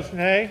 Opposed,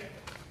 nay.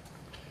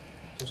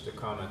 Just a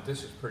comment,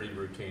 this is pretty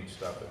routine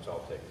stuff, it's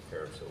all taken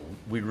care of, so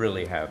we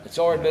really have. It's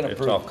already been It's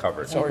approved. all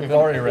covered. It's already We've been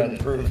already read it.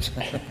 approved.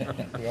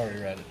 We already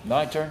read it.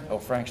 My turn? Oh,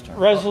 Frank's turn.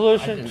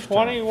 Resolution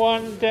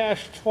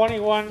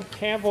 21-21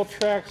 Campbell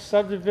Tract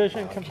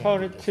Subdivision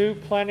Component 2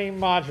 Planning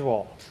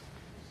Module.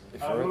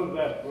 I move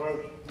that,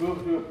 move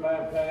to a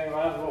planning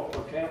module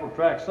for Campbell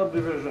Tract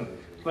subdivision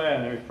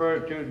plan,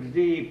 referred to the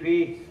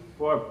DEP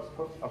for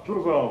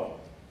approval.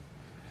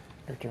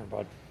 Your turn,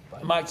 bud.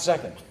 Mike,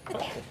 second.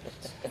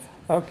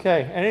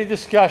 Okay, any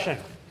discussion?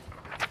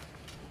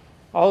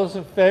 All those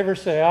in favor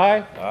say aye.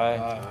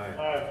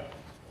 Aye.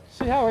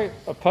 See how we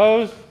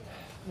opposed?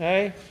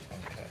 Nay?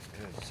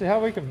 See how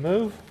we can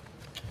move?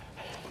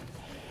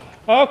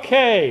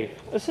 Okay,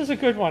 this is a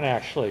good one,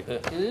 actually.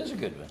 It is a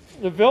good one.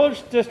 The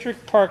Village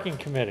District Parking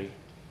Committee.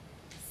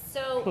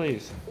 So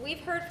Please.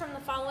 we've heard from the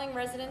following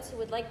residents who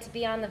would like to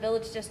be on the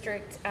Village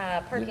District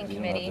Parking You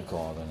Committee. don't have to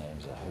call the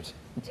names out.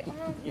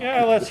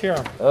 Yeah, let's hear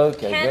them.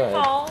 Okay, go Ken ahead.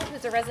 Hall,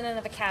 who's a resident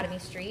of Academy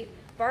Street.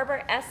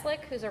 Barbara Eslick,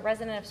 who's a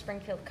resident of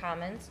Springfield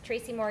Commons.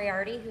 Tracy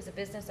Moriarty, who's a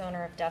business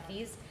owner of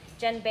Duffy's.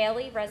 Jen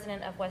Bailey,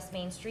 resident of West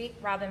Main Street.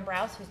 Robin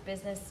Browse, whose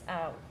business,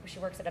 she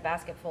works at a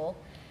basketful.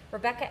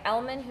 Rebecca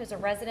Ellman, who's a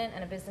resident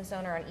and a business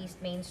owner on East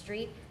Main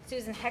Street.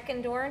 Susan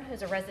Heckendorn,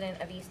 who's a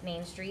resident of East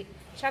Main Street.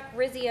 Chuck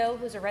Rizzio,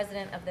 who's a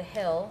resident of The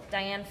Hill.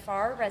 Diane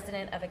Farr,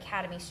 resident of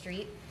Academy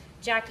Street.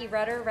 Jackie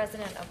Rudder,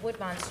 resident of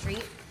Woodmont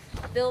Street.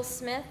 Bill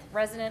Smith,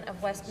 resident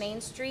of West Main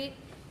Street.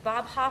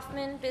 Bob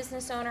Hoffman,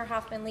 business owner,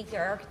 Hoffman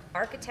Leaker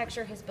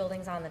Architecture, his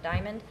building's on the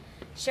Diamond.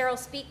 Cheryl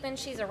Speakman,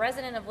 she's a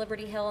resident of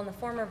Liberty Hill and the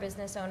former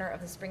business owner of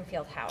the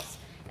Springfield House.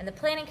 And the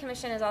Planning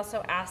Commission has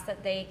also asked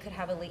that they could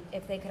have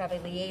if they could have a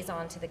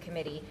liaison to the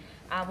committee.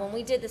 When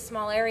we did the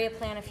small area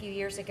plan a few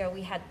years ago,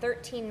 we had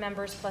 13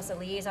 members plus a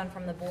liaison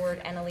from the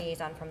board and a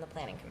liaison from the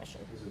Planning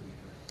Commission.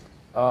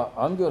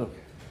 I'm going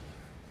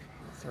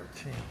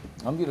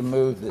to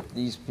move that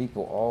these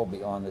people all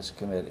be on this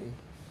committee.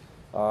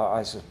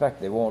 I suspect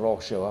they won't all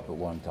show up at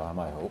one time,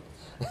 I hope.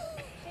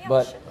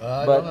 But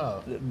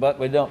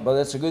we don't. But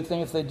it's a good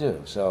thing if they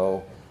do.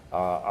 So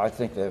I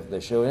think that if they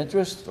show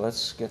interest,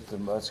 let's get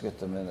them into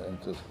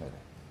the committee.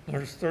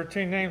 There's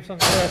 13 names on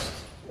the list.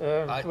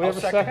 Do we have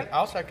a second?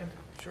 I'll second.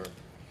 Sure.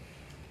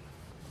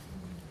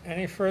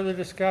 Any further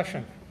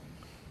discussion?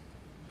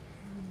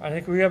 I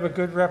think we have a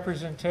good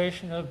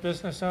representation of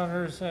business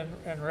owners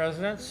and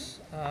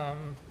residents,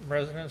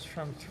 residents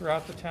from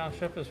throughout the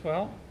township as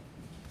well.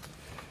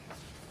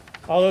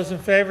 All those in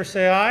favor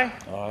say aye.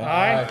 Aye.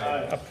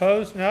 Aye.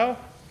 Opposed, no.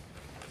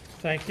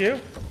 Thank you.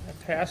 That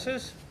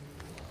passes.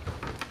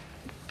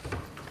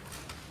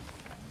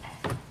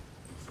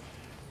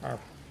 Our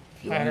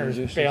planner is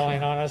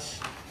bailing on us.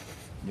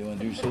 You want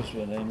to do this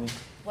one, Amy?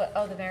 What?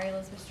 Oh, the Mary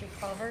Elizabeth Street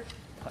culvert.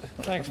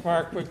 Thanks,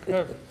 Mark. We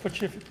got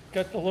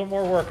a little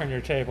more work on your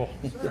table.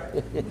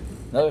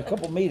 Another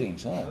couple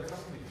meetings, huh?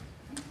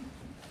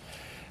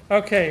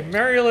 Okay,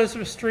 Mary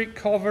Elizabeth Street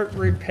culvert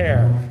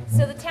repair.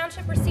 So the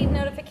township received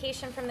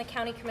notification from the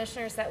county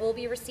commissioners that we'll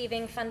be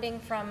receiving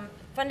funding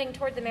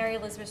toward the Mary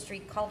Elizabeth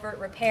Street culvert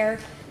repair.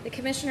 The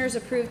commissioners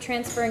approved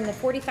transferring the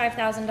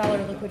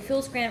 $45,000 liquid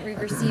fuels grant we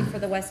received for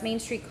the West Main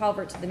Street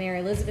culvert to the Mary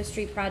Elizabeth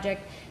Street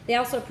project. They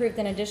also approved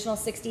an additional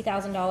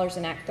 $60,000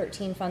 in Act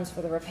 13 funds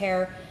for the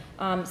repair.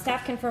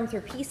 Staff confirmed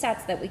through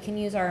PSATs that we can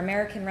use our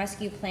American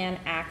Rescue Plan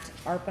Act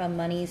ARPA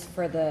monies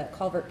for the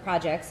culvert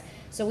projects.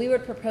 So we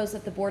would propose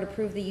that the board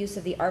approve the use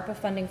of the ARPA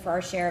funding for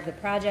our share of the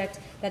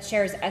project. That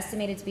share is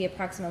estimated to be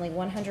approximately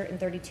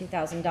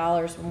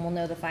 $132,000, and we'll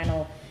know the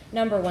final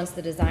number once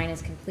the design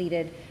is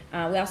completed.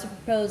 We also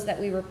propose that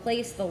we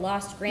replace the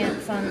lost grant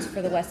funds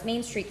for the West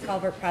Main Street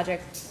culvert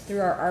project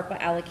through our ARPA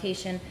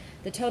allocation.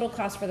 The total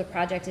cost for the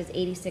project is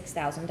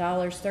 $86,000.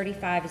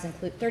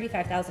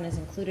 $35,000 is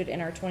included in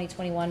our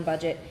 2021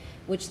 budget,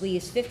 which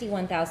leaves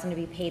 $51,000 to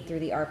be paid through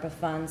the ARPA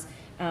funds.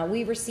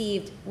 We are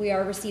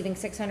receiving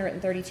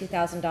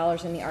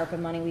 $632,000 in the ARPA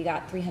money. We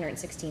got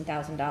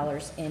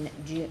 $316,000 in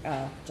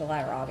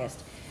July or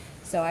August.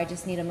 So I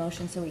just need a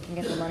motion so we can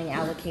get the money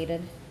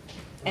allocated.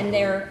 And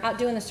they're out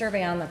doing the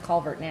survey on the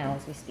culvert now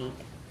as we speak.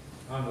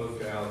 I move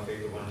to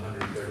allocate the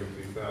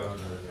 $132,000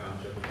 of the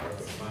township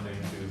ARPA funding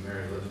to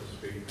Mary Elizabeth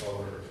Street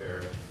culvert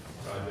repair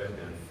project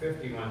and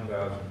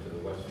 $51,000 to the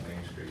West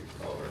Main Street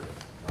culvert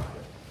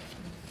project.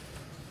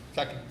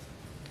 Second.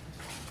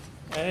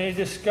 Any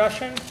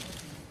discussion?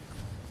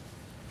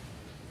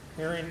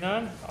 Hearing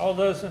none. All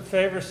those in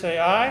favor say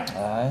aye.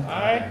 Aye.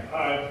 Aye.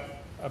 Aye.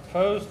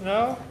 Opposed,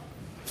 no.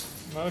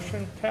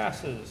 Motion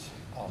passes.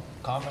 I'll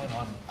comment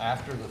on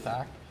after the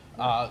fact.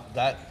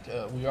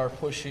 We are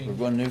pushing. We're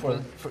going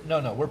nuclear?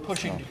 We're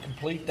pushing to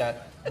complete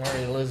that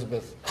Mary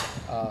Elizabeth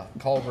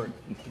culvert,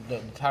 the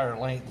entire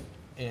length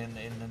in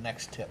the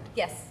next tip.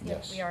 Yes,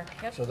 Yes. we are.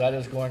 Yep. So that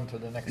is going to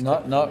the next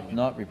tip.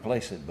 Not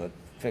replace it, but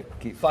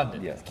keep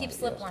funded. Yes. Keep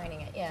slip lining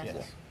it, yeah.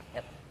 Yes.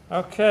 Yep.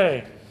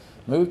 Okay.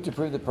 Move to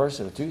approve the purchase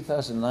of a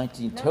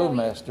 2019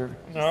 Towmaster.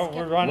 No,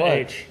 we're on What?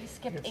 H. You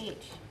skipped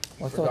H.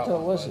 I thought that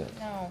was it.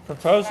 No.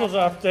 Proposal to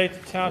update the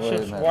township's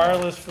Wait a minute.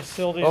 wireless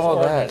facilities Oh,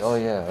 ordinance. that. Oh,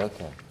 yeah,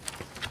 okay.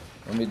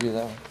 Let me do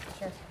that one.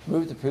 Sure.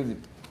 Move to approve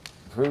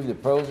the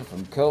proposal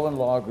from Cohen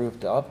Law Group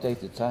to update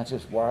the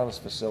township's wireless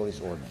facilities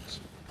ordinance.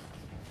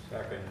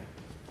 Second.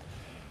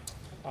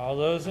 All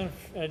those in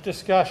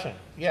discussion?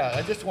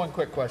 Yeah, just one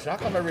quick question. How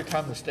come every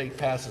time the state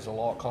passes a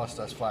law, it costs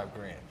us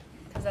 $5,000?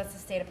 Because that's the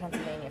state of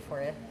Pennsylvania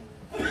for you.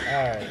 All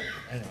right.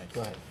 Anyway,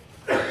 go ahead.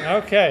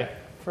 Okay.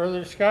 Further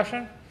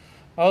discussion?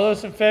 All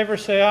those in favor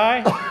say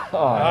aye.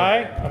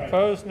 Aye.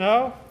 Opposed,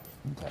 no.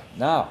 Okay.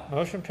 Now,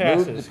 motion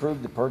passes. Move to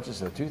approve the purchase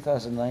of a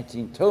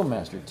 2019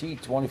 Towmaster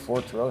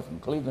T24 trailer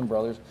from Cleveland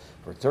Brothers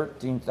for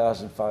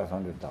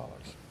 $13,500.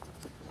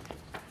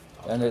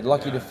 And they're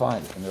lucky to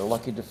find it. They're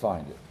lucky to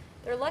find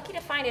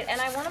it,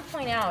 and I want to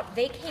point out,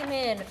 they came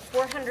in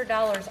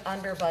 $400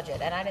 under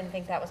budget, and I didn't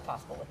think that was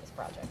possible with this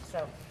project,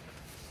 so.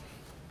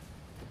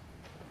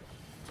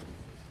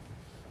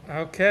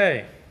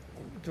 Okay.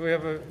 Do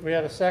we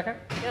had a second?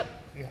 Yep.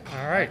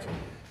 All right.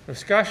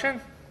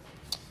 Discussion?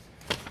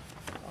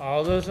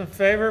 All those in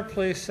favor,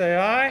 please say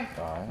aye.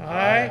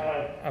 Aye.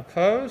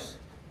 Opposed?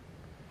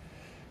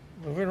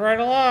 Moving right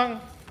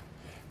along.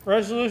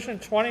 Resolution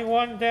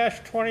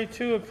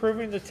 21-22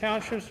 approving the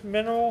township's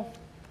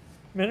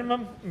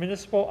minimum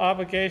municipal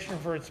obligation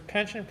for its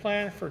pension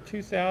plan for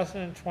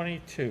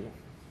 2022.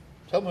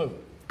 So moved.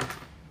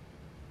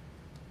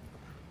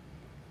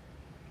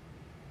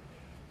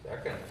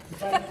 Second.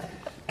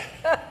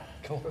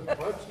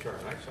 Bud's turn.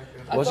 I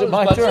second. Was it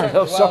my turn?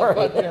 Oh, sorry.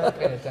 Bud, you weren't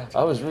paying attention.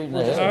 I was reading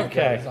ahead.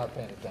 Okay. He's not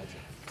paying attention.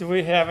 Do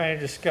we have any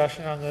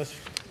discussion on this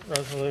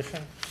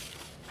resolution?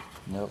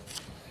 Nope.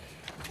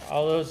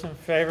 All those in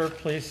favor,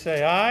 please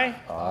say aye.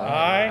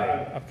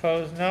 Aye.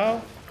 Opposed,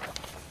 no.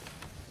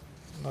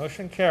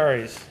 Motion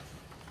carries.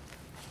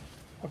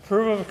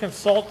 Approval of a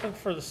consultant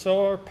for the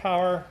solar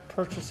power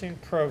purchasing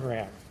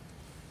program.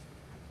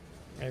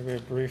 Maybe a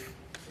brief.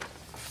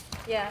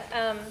 Yeah,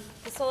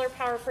 the Solar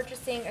Power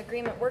Purchasing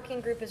Agreement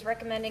Working Group is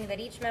recommending that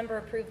each member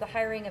approve the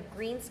hiring of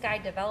Green Sky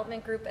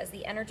Development Group as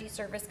the energy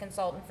service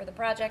consultant for the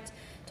project.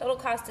 Total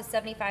cost is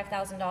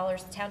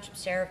 $75,000. The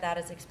township's share of that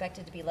is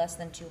expected to be less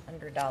than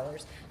 $200.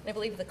 And I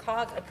believe the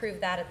COG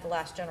approved that at the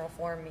last general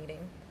forum meeting.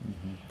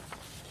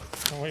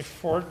 Can we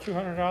afford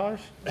 $200?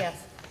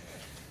 Yes.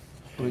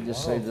 We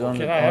just saved it on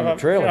Can the I have a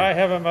trailer. Can I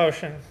have a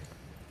motion?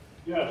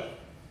 Yes.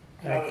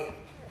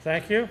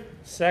 Thank you.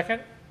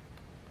 Second?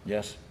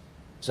 Yes.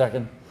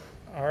 Second.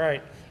 All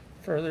right.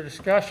 Further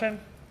discussion?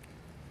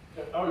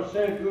 I would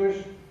say,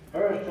 Goose,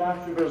 Harris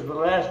Township is the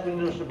last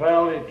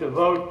municipality to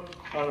vote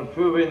on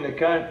approving the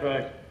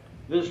contract.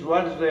 This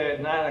Wednesday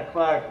at 9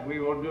 o'clock, we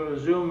will do a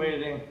Zoom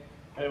meeting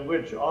at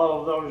which all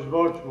of those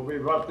votes will be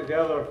brought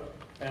together,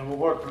 and we'll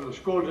work with the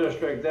school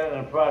district then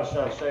in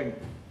processing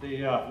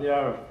the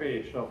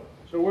RFP. So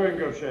we're in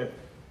good shape.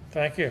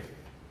 Thank you.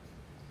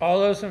 All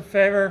those in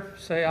favor,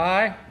 say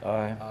aye.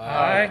 Aye.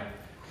 Aye.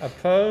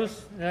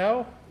 Opposed?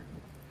 No.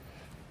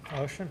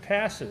 Motion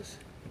passes.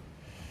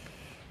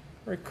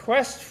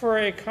 Request for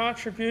a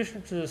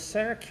contribution to the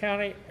Center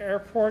County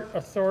Airport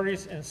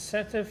Authority's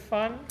Incentive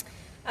Fund.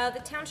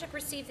 The township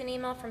received an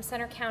email from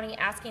Center County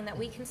asking that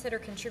we consider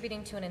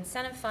contributing to an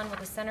incentive fund with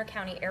the Center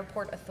County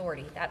Airport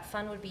Authority. That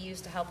fund would be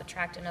used to help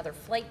attract another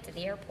flight to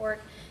the airport.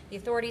 The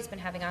authority's been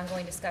having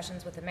ongoing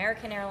discussions with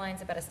American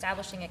Airlines about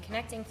establishing a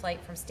connecting flight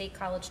from State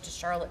College to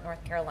Charlotte,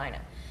 North Carolina.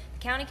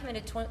 The county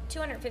committed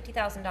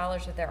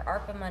 $250,000 of their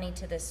ARPA money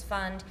to this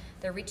fund.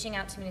 They're reaching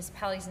out to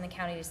municipalities in the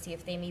county to see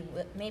if they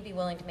may be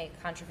willing to make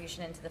a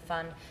contribution into the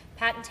fund.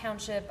 Patton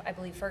Township, I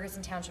believe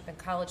Ferguson Township, and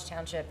College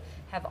Township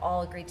have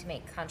all agreed to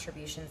make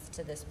contributions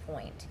to this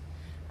point.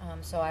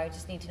 So I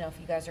just need to know if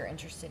you guys are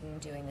interested in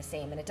doing the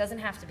same, and it doesn't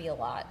have to be a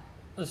lot.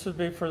 This would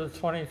be for the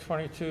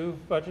 2022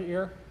 budget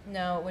year?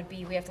 No, it would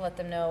be, we have to let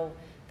them know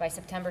by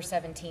September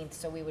 17th,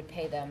 so we would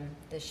pay them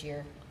this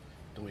year.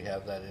 Do we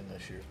have that in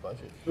this year's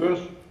budget?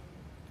 Bruce?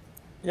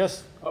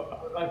 Yes.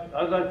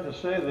 I'd like to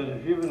say that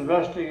if you've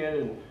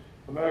investigated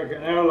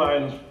American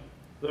Airlines,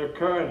 their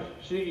current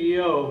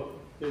CEO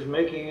is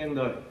making in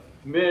the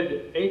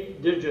mid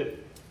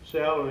 8-digit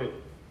salary.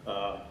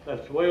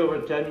 That's way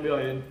over 10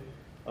 million.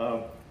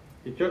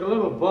 He took a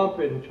little bump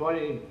in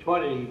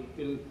 2020.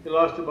 He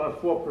lost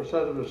about 4%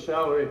 of his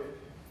salary.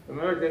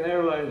 American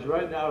Airlines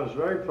right now is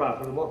very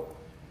profitable,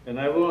 and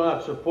I will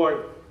not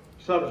support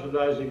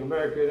subsidizing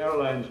American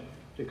Airlines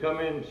to come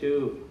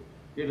into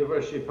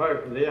University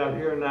Park. They are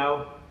here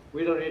now.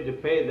 We don't need to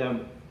pay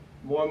them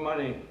more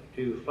money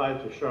to fly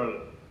to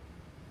Charlotte.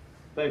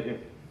 Thank you.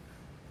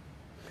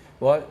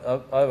 Well,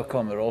 I have a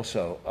comment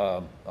also.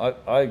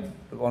 I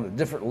on a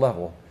different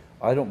level,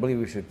 I don't believe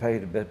we should pay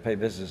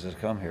businesses to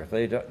come here. If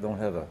they don't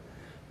have a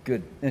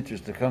good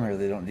interest to come here,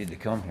 they don't need to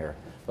come here.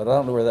 But I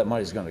don't know where that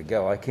money's going to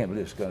go. I can't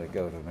believe it's going to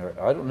go to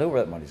America. I don't know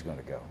where that money's going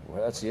to go.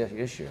 Well, that's the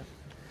issue.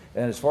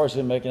 And as far as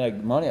him making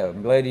that money,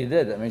 I'm glad he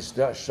did. That means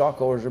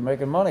stockholders are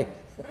making money.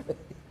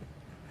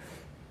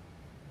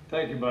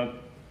 Thank you, Bud.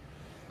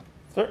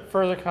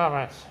 Further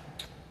comments?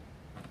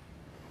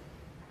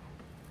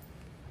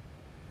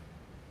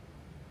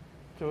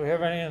 Do we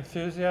have any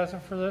enthusiasm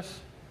for this?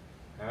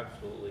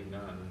 Absolutely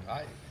none.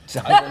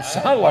 Doesn't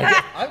sound like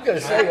it. I'm going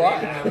to say I why.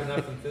 didn't have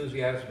enough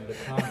enthusiasm to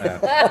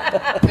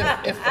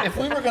comment. If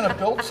we were going to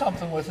build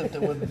something with it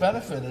that would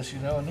benefit us, you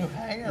know, a new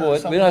hangar Well, or we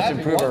something. don't have to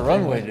that'd be improve our one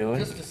thing, runway, but do we?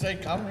 Just to say,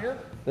 come here?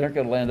 They're not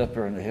going to land up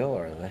there on the hill,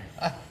 are they?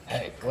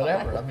 Hey,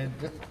 whatever. I mean,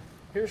 just,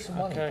 here's some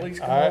money. Okay. Please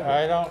come over.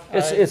 I don't.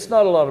 It's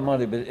not a lot of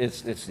money, but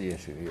it's the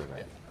issue here,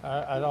 right?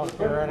 I don't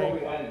hear any.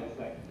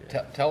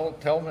 Tell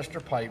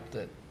Mr. Pipe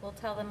that We'll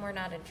tell them we're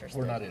not interested.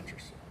 we're not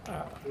interested.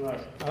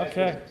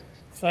 Okay.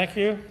 Thank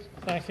you.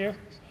 Thank you.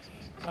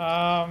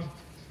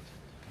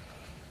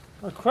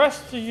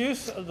 Request the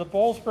use of the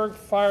Boalsburg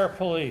Fire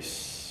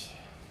Police.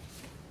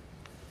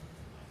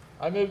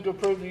 I move to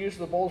approve the use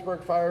of the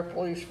Boalsburg Fire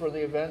Police for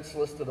the events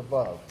listed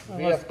above.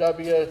 Unless-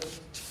 VFW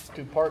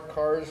to park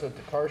cars at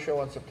the car show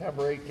on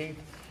September 18th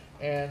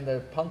and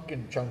the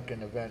Pumpkin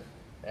Chunkin event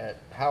at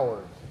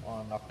Howard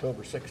on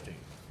October 16th.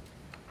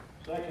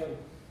 Second.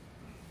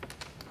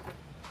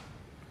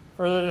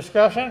 Further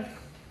discussion?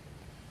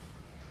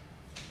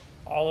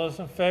 All those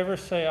in favor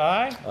say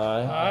aye.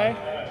 Aye.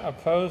 Aye.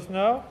 Opposed,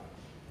 no.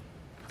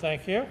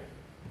 Thank you.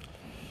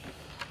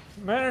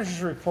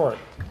 Manager's report.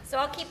 So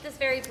I'll keep this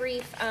very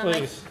brief.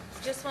 Please.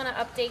 I just want to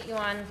update you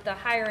on the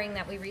hiring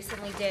that we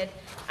recently did.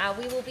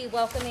 We will be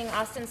welcoming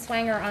Austin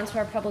Swanger onto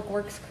our Public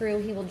Works crew.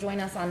 He will join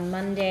us on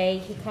Monday.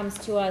 He comes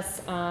to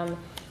us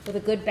with a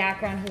good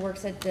background who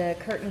works at the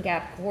Curtin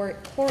Gap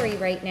Quarry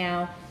right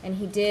now, and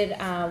he did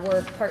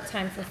work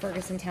part-time for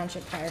Ferguson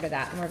Township prior to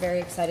that, and we're very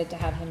excited to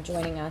have him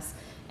joining us.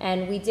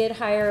 And we did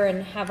hire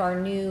and have our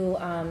new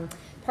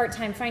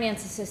part-time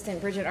finance assistant,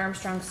 Bridget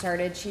Armstrong,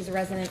 started. She's a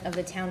resident of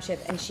the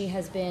township, and she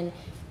has been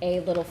a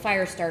little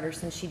fire starter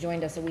since she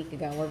joined us a week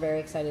ago. We're very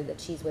excited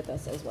that she's with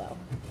us as well.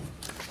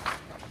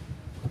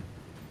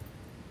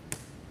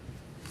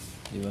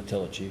 You want to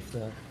tell the chief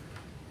that?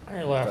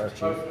 I left.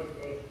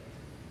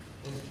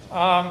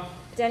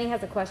 Denny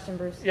has a question,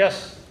 Bruce.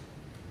 Yes.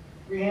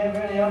 Do we have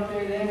any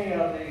update, Amy,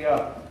 on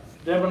the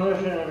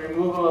demolition and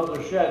removal of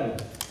the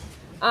shed?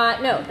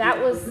 No, that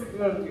was...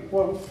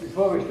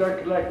 Before we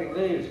start collecting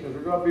leaves, because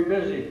we're going to be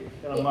busy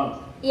in a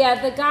month.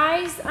 Yeah, the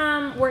guys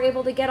were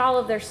able to get all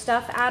of their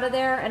stuff out of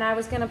there, and I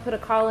was going to put a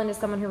call into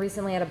someone who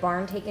recently had a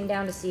barn taken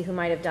down to see who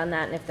might have done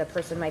that and if the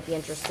person might be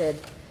interested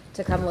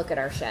to come look at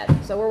our shed.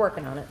 So we're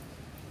working on it.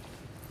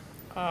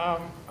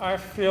 I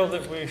feel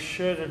that we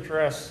should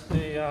address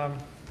the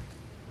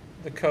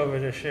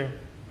COVID issue.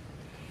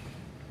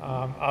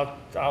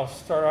 I'll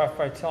start off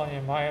by telling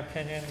you my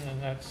opinion,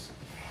 and that's,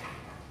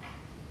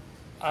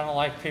 I don't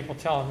like people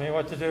telling me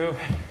what to do.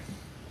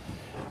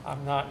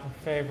 I'm not in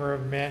favor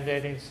of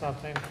mandating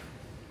something.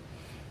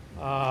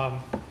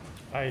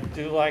 I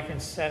do like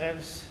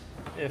incentives.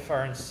 If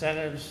our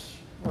incentives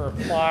were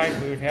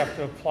applied, we would have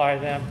to apply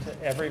them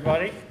to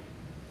everybody.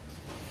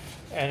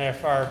 And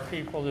if our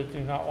people that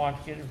do not want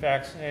to get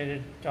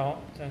vaccinated don't,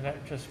 then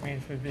that just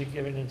means we'd be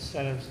giving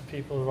incentives to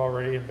people who've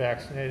already been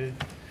vaccinated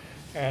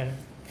and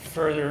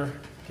further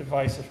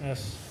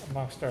divisiveness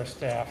amongst our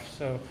staff.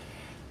 So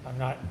I'm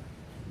not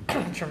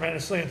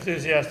tremendously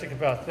enthusiastic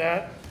about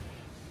that.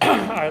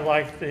 I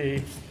like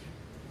the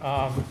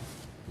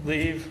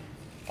leave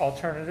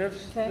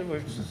alternatives that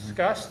we've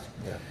discussed.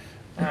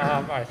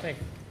 I think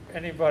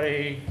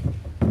anybody,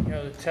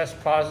 that tests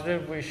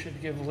positive, we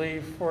should give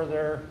leave for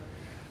their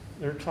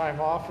time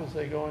off as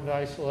they go into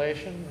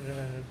isolation.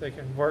 And if they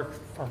can work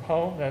from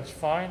home, that's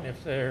fine.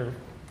 If they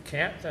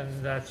can't,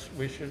 then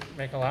we should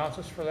make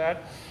allowances for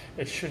that.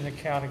 It shouldn't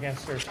count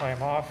against their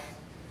time off.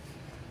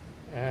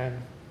 And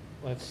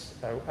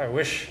I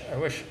wish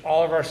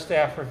all of our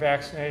staff were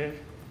vaccinated.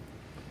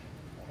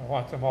 I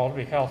want them all to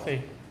be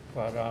healthy,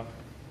 but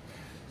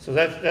so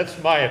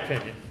that's my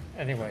opinion,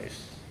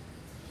 anyways.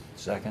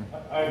 Second.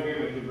 I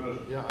agree with you, Bruce.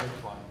 Yeah, I'm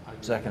fine.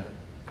 Second.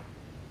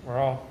 We're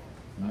all.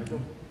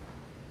 Nigel?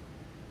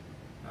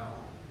 Now,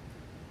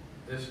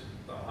 this is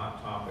a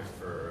hot topic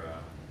for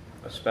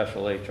a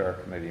special HR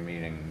committee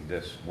meeting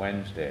this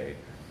Wednesday.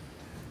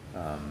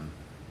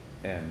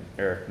 And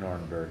Eric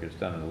Nordenberg has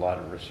done a lot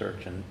of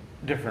research and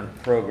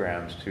different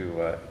programs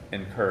to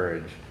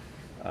encourage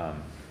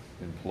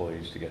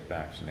employees to get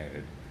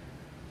vaccinated.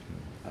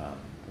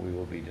 We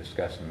will be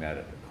discussing that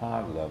at the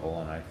COG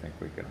level, and I think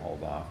we can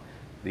hold off.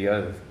 The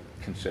other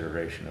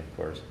consideration, of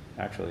course,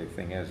 actually the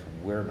thing is,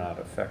 we're not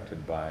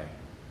affected by,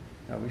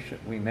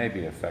 we may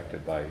be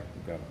affected by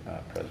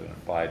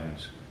President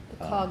Biden's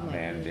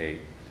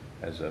mandate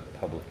as a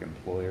public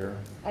employer.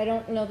 I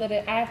don't know that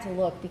I have to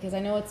look, because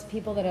I know it's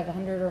people that have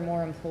 100 or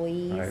more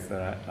employees. Right,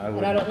 but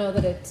but I don't know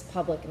that it's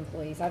public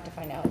employees. I have to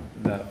find out.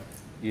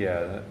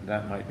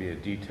 That might be a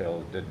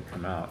detail that didn't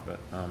come out, but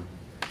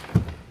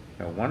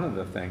one of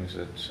the things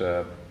that's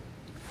a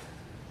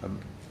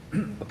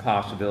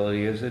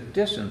possibility is a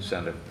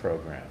disincentive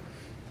program.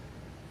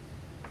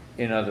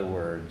 In other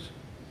words,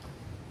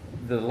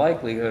 the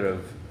likelihood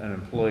of an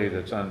employee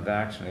that's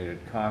unvaccinated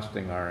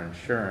costing our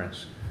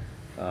insurance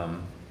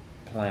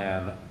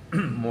plan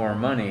more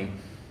money,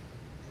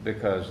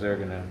 because they're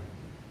going to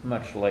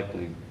much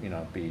likely,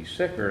 be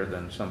sicker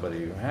than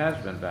somebody who has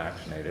been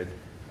vaccinated.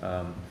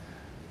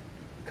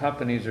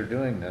 Companies are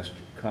doing this,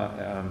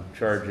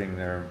 charging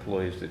their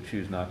employees that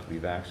choose not to be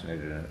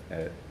vaccinated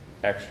an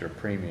extra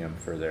premium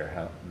for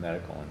their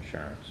medical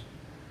insurance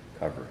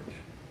coverage.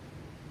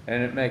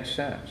 And it makes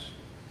sense.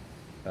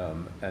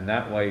 And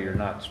that way you're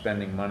not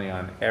spending money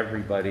on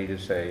everybody to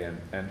say,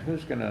 and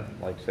who's going to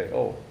say,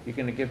 oh, you're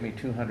going to give me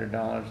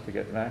 $200 to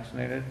get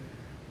vaccinated?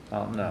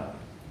 No.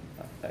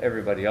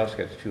 Everybody else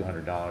gets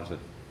 $200 that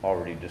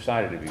already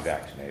decided to be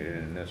vaccinated,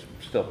 and this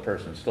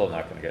person's still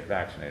not going to get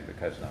vaccinated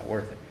because it's not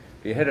worth it.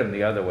 If you hit them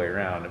the other way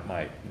around, it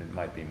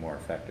might be more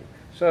effective.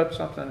 So it's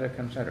something to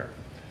consider.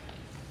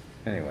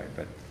 Anyway,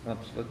 but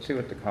let's see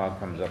what the COG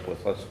comes up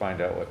with. Let's find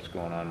out what's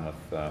going on with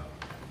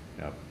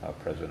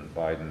President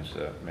Biden's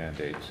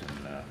mandates,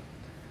 and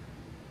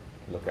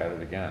look at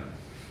it again.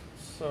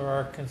 So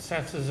our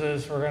consensus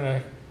is we're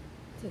going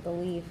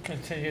to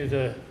continue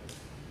to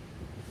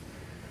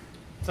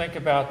think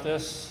about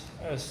this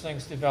as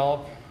things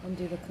develop. And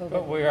do the COVID.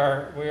 But we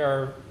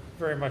are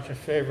very much in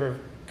favor of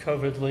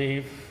COVID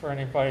leave for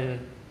anybody that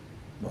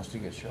wants to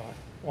get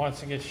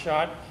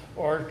shot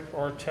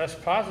or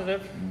test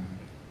positive.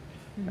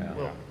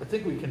 Well, I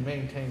think we can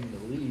maintain the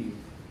leave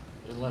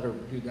and let her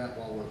do that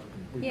while we're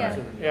Yeah.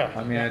 considering. Yeah.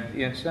 I mean,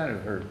 the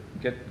incentive for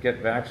get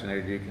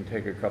vaccinated, you can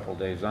take a couple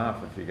days off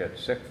if you get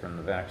sick from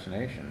the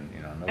vaccination,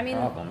 you know, no I mean,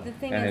 problem. the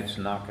thing And is- it's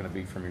not gonna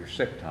be from your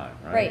sick time,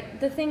 right? Right.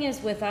 The thing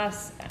is with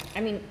us,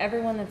 I mean,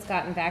 everyone that's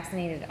gotten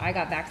vaccinated, I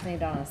got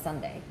vaccinated on a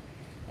Sunday.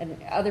 And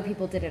other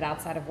people did it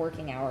outside of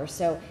working hours.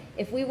 So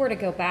if we were to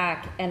go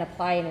back and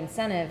apply an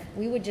incentive,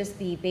 we would just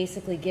be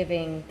basically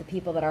giving the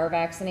people that are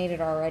vaccinated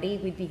already,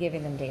 we'd be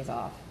giving them days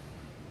off.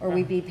 Or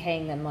we'd be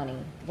paying them money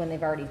when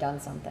they've already done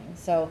something.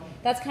 So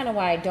that's kind of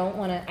why I don't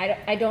want to,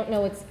 I don't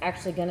know it's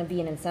actually going to be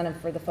an incentive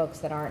for the folks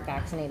that aren't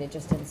vaccinated,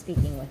 just in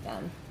speaking with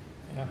them.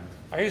 Yeah.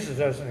 I use it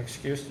as an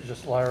excuse to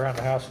just lie around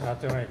the house and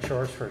not do any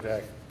chores for a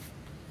day.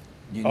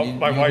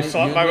 My wife's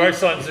on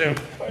Zoom.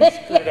 I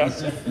screwed up.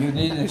 You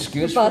need an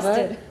excuse You're for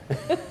that?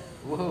 busted.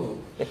 Whoa,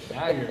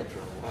 now you're in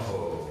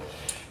trouble.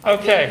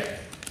 Okay.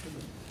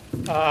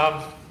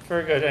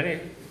 Very good.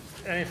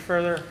 Any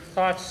further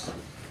thoughts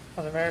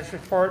on the mayor's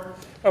report?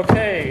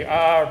 Okay,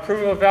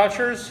 approval of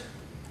vouchers.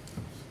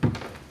 Okay,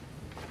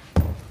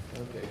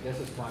 this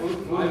is my.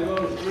 Move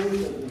those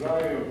through at the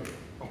value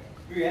of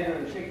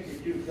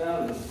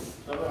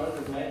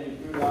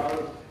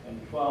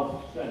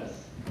 $362,793.12.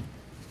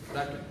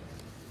 Second.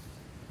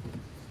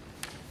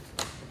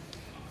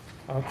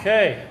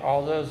 Okay,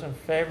 all those in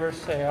favor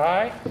say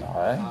aye.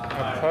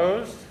 Aye.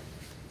 Opposed?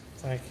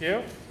 Thank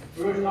you.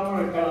 Bruce, I'm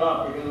gonna cut it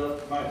off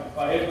because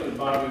my hip is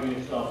bothering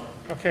me, so.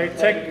 Okay,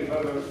 Thank you for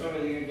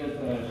everything you did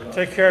today, so.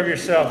 take care of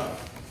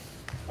yourself.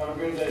 Have a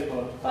good day,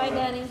 folks. Bye,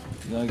 Danny.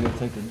 You gonna go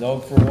take the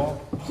dog for a walk?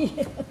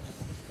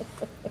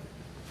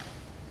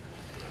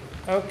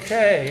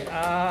 Okay,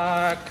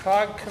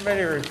 COG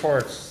committee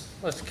reports.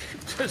 Let's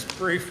keep this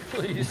brief,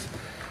 please.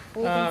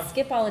 We can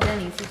skip all of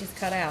Denny's, he just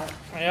cut out.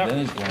 Yep. Then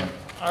he's gone.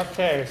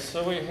 Okay,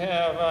 so we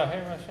have,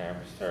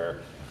 Mr.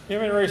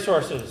 Human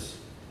Resources.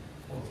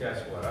 Well,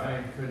 guess what?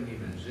 I couldn't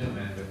even zoom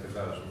in because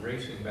I was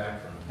racing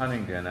back from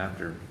Huntington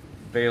after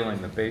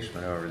bailing the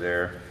basement over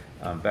there,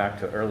 back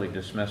to early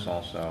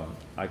dismissal, so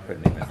I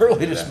couldn't even. Early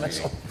do that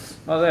dismissal? meeting.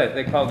 Well,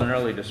 they called an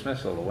early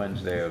dismissal the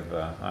Wednesday of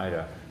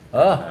Ida.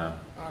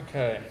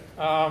 Okay,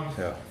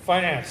 So,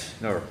 finance.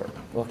 no report.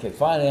 Okay,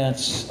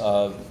 finance,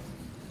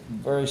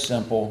 very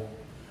simple,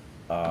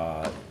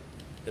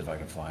 if I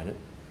can find it.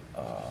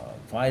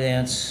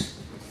 Finance,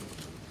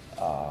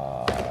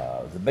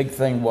 the big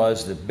thing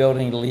was the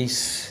building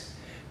lease,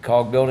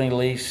 COG building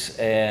lease,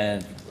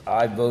 and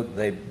I vote,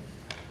 the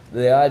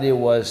idea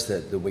was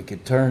that we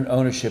could turn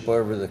ownership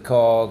over to the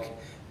COG,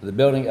 the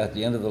building at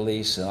the end of the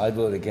lease, and I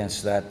vote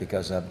against that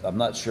because I'm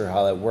not sure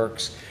how that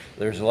works.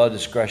 There's a lot of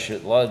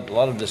discretion, a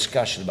lot of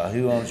discussion about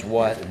who owns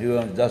what and who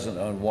doesn't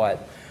own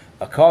what.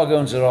 A COG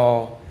owns it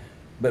all,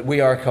 but we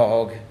are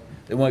COG.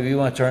 We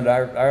want to turn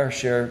our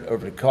share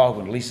over to COG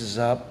when the lease is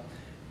up,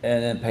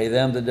 and then pay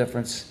them the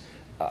difference.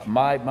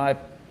 My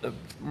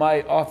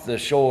off the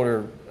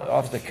shoulder,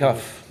 off the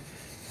cuff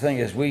thing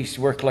is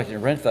we're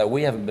collecting rent for that.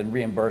 We haven't been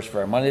reimbursed for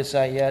our money that's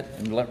out yet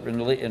in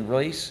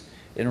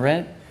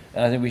rent,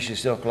 and I think we should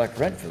still collect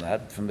rent from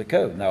that from the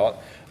code. Now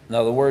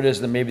the word is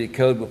that maybe the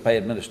code will pay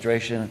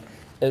administration.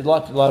 There's a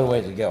lot of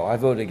ways to go. I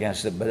voted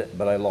against it,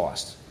 but I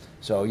lost.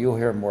 So you'll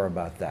hear more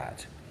about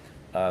that.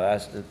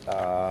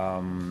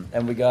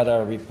 And we got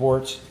our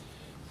report,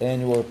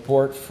 annual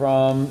report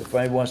from, if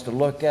anybody wants to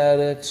look at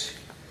it,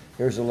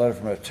 here's a letter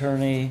from an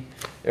attorney.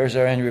 There's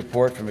our annual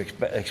report from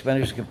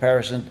expenditures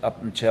comparison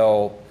up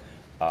until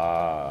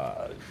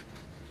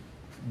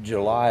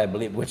July, I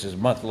believe, which is a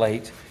month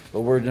late,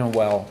 but we're doing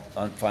well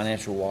on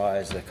financial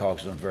wise. The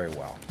COG's doing very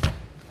well.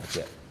 That's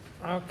it.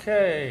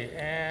 Okay,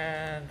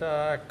 and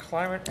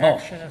climate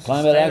action and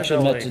Climate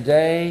action met sustainability.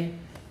 today.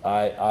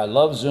 I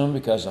love Zoom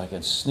because I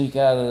can sneak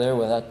out of there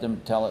without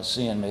them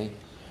seeing me.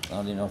 I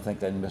don't even think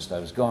they missed I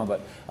was gone,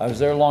 but I was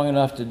there long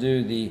enough to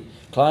do the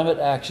Climate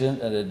Action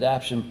and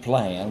Adaptation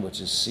Plan,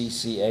 which is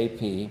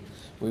CCAP.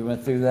 We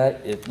went through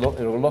that.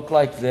 It'll look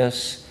like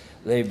this.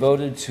 They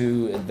voted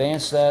to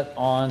advance that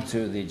on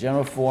to the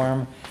general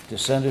forum, to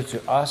send it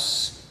to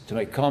us, to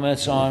make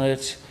comments on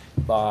it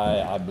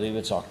by, I believe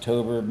it's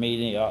October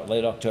meeting,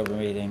 late October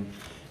meeting.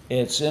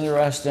 It's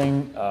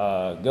interesting.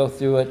 Go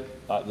through it.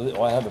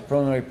 I have a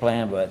preliminary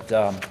plan, but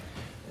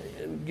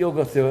you'll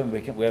go through it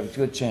and we have a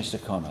good chance to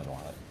comment on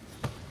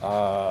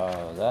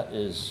it. That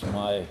is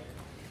my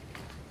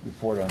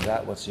report on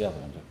that. What's the other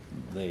one?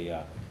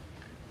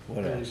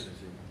 What else?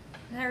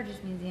 Heritage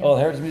Museum. Oh,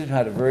 the Heritage Museum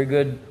had a very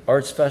good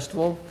arts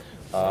festival.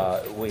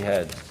 We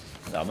had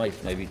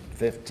maybe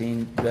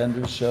 15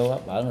 vendors show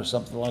up. I don't know,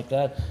 something like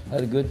that.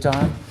 Had a good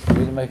time. We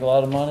didn't make a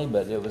lot of money,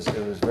 but it was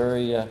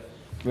very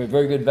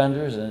good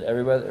vendors, and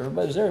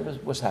everybody's there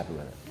was happy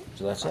with it.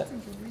 So that's it.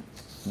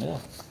 Yeah.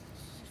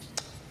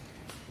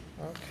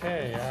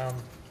 Okay, I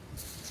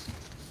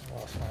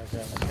lost my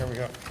agenda. Here we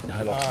go.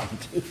 I lost mine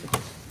too.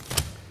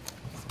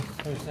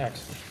 Who's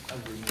next?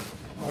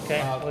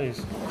 Okay,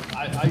 please.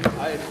 I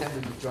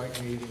attended the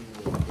joint meeting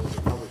with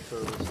the Public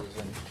Services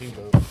and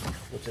TIVO,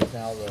 which is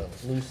now the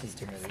Lucy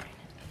Committee.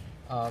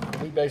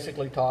 We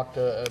basically talked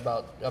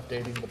about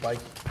updating the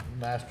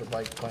master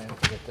bike plan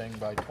for the thing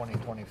by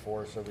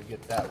 2024, so we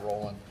get that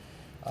rolling.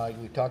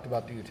 We talked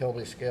about the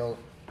utility scale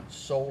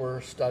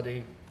solar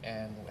study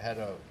and had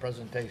a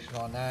presentation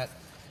on that.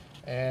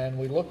 And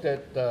we looked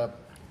at a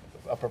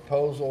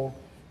proposal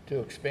to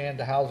expand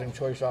the housing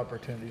choice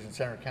opportunities in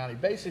Center County,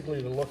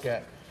 basically to look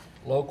at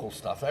local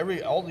stuff.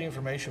 All the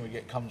information we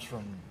get comes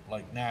from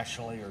like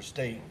nationally or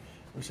state.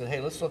 We said,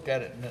 hey, let's look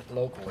at it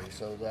locally,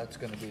 so that's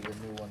going to be the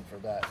new one for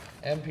that.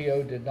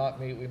 MPO did not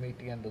meet. We meet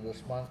the end of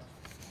this month.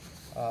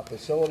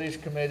 Facilities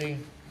Committee,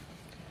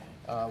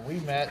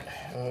 we met.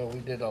 We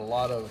did a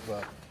lot of,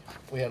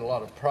 we had a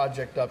lot of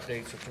project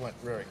updates, which went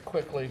very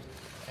quickly.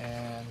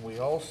 And we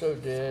also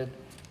did,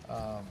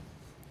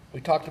 we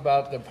talked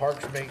about the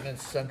parks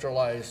maintenance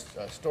centralized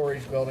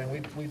storage building.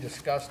 We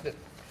discussed it.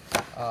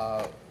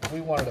 We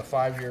wanted a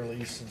 5-year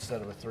lease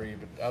instead of a 3,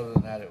 but other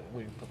than that,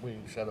 we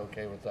said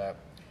okay with that.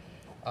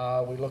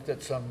 We looked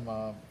at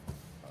some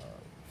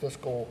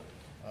fiscal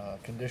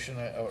condition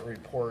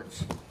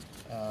reports.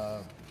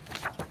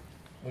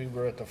 We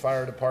were at the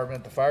fire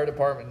department. The fire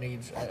department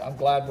needs, I'm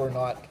glad we're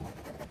not,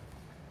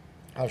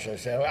 how should I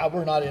say,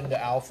 we're not into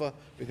Alpha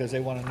because they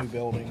want a new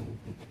building.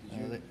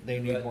 They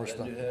need more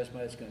stuff. That new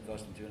hazmat's going to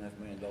cost them $2.5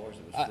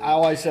 million.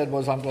 All I said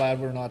was I'm glad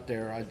we're not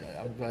there.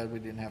 I'm glad we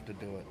didn't have to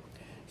do it.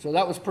 So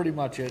that was pretty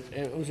much it.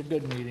 It was a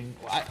good meeting.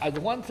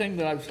 The one thing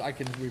that I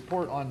can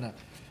report on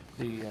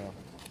the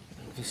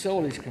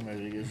Facilities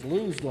Committee is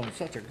Lou's done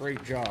such a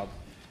great job.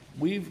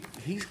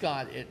 He's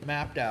got it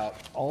mapped out,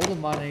 all the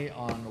money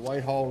on the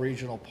Whitehall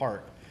Regional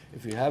Park.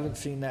 If you haven't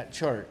seen that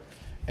chart,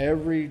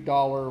 every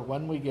dollar,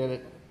 when we get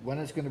it, when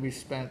it's going to be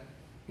spent,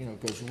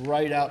 goes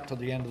right out to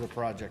the end of the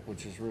project,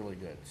 which is really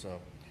good. So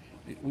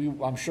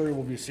I'm sure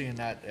we'll be seeing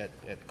that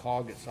at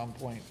COG at some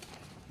point,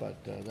 but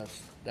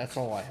that's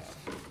all I have.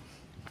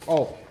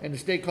 Oh, and the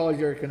State College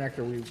Area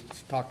Connector,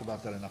 we've talked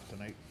about that enough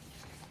tonight.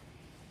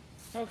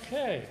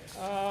 Okay,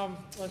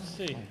 let's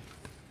see.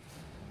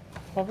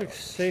 Public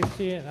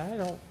safety, and I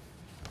don't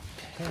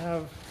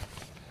have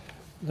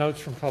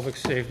notes from public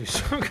safety,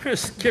 so I'm going to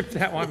skip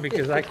that one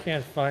because I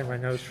can't find my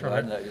notes from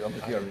it.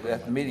 After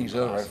the meeting's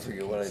over, I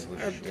forget what I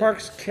was.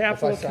 Parks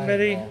Capital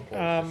Committee,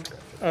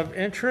 of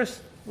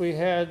interest, we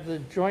had the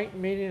joint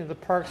meeting of the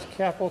Parks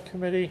Capital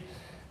Committee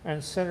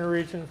and Center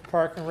Region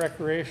Park and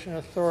Recreation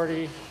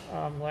Authority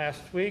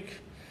last week.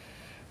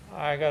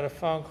 I got a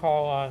phone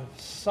call on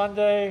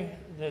Sunday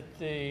that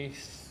the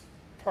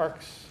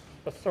Parks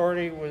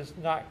Authority was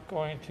not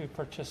going to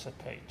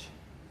participate.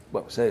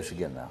 Well, say this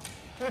again now.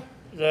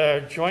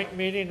 The joint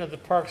meeting of the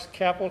Parks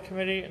Capital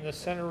Committee and the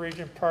Center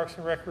Region Parks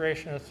and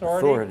Recreation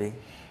Authority.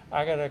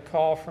 I got a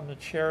call from the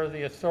chair of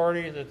the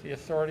authority that the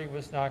authority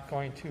was not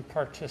going to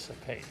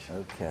participate.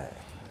 Okay.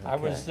 I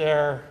was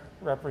there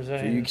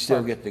representing. So you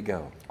still get to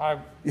go.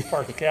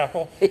 Parks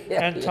Capital.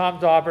 And Tom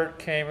Daubert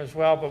came as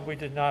well, but we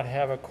did not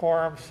have a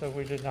quorum, so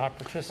we did not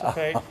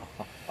participate.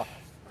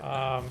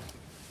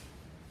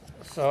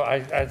 So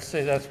I'd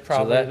say that's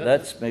probably. So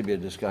that's maybe a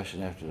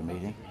discussion after the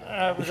meeting?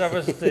 That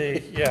was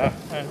yeah,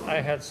 and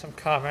I had some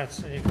comments,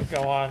 and you could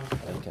go on.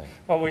 Okay.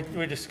 Well,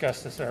 we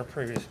discussed this at our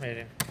previous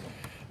meeting.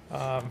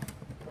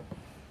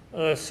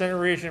 The Center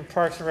Region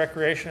Parks and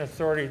Recreation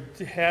Authority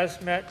has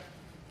met,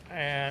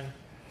 and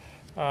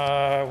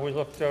we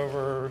looked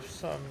over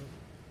some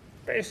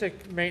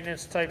basic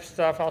maintenance type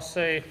stuff. I'll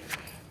say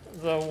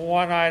the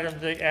one item,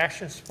 the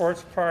Action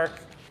Sports Park,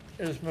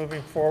 is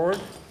moving forward.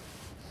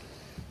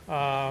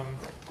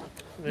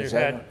 Is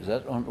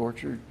that on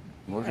Orchard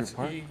Park?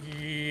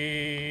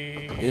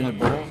 In the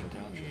borough?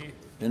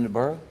 In the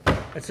borough?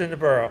 It's in the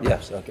borough.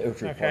 Yes, okay,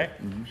 Orchard Park.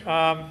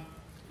 Mm-hmm.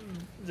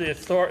 The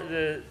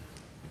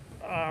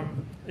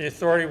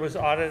authority was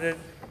audited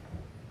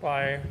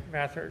by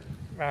Maher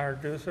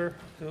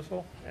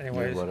Dussel.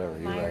 Anyways, yeah, whatever.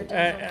 You're right.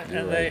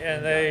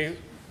 And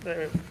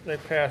they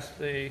passed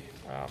the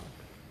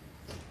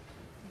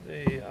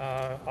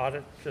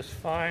audit just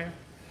fine.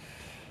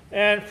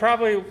 And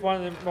probably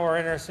one of the more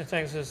interesting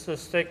things is the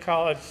State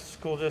College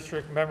School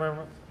District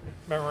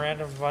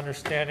Memorandum of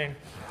Understanding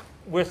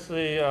with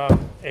the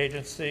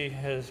agency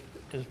is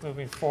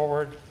moving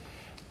forward.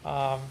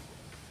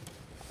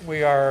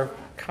 We are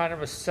kind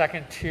of a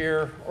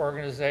second-tier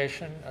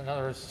organization. In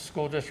other words, the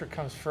school district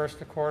comes first,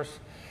 of course,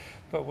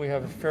 but we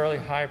have a fairly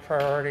high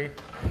priority.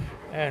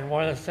 And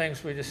one of the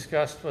things we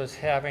discussed was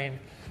having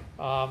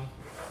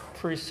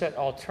preset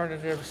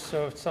alternatives.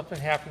 So if something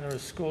happened to a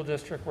school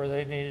district where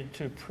they needed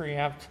to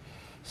preempt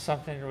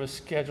something that was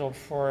scheduled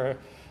for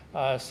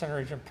a Center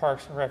Region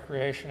Parks and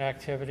Recreation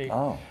activity,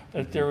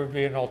 that there would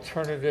be an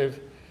alternative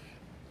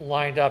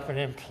lined up and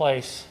in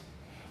place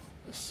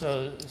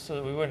so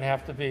that we wouldn't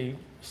have to be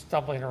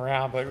stumbling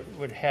around, but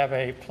would have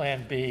a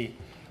plan B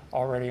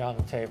already on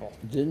the table.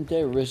 Didn't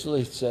they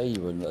originally say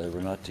they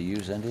were not to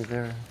use any of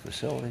their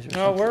facilities or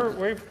something?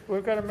 No,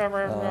 we've got a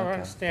memorandum of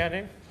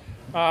understanding.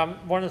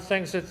 One of the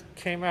things that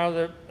came out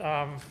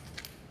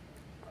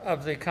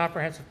of the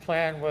comprehensive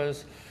plan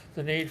was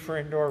the need for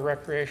indoor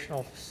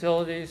recreational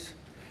facilities,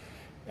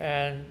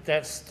 and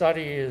that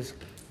study is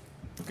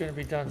going to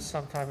be done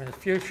sometime in the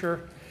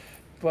future.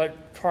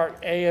 But part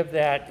A of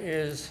that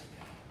is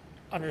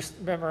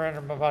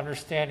memorandum of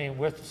understanding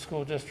with the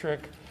school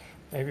district.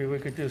 Maybe we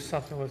could do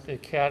something with the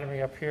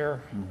academy up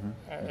here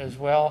as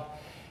well.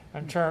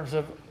 In terms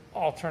of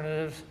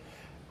alternatives,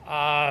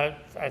 I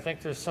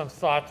think there's some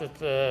thought that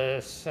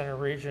the center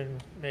region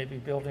may be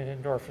building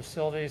indoor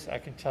facilities. I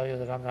can tell you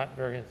that I'm not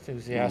very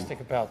enthusiastic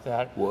about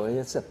that. Well,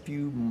 it's a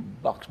few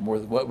bucks more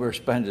than what we're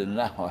spending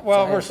now.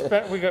 Well,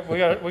 we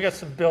got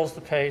some bills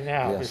to pay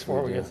now Yes,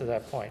 before we we get do. to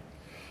that point.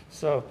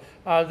 So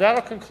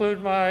that'll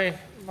conclude my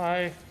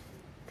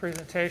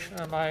presentation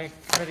on my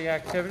committee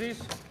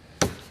activities.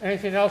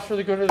 Anything else for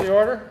the good of the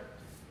order?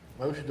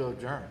 Motion to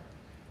adjourn.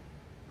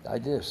 I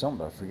did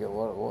something, I forget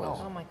what it was.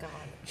 Oh my God.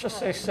 Just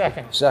say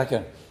second.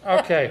 Second.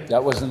 Okay.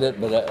 That wasn't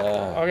it, but,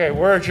 Okay,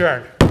 we're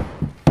adjourned.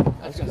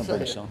 I was gonna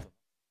bring something.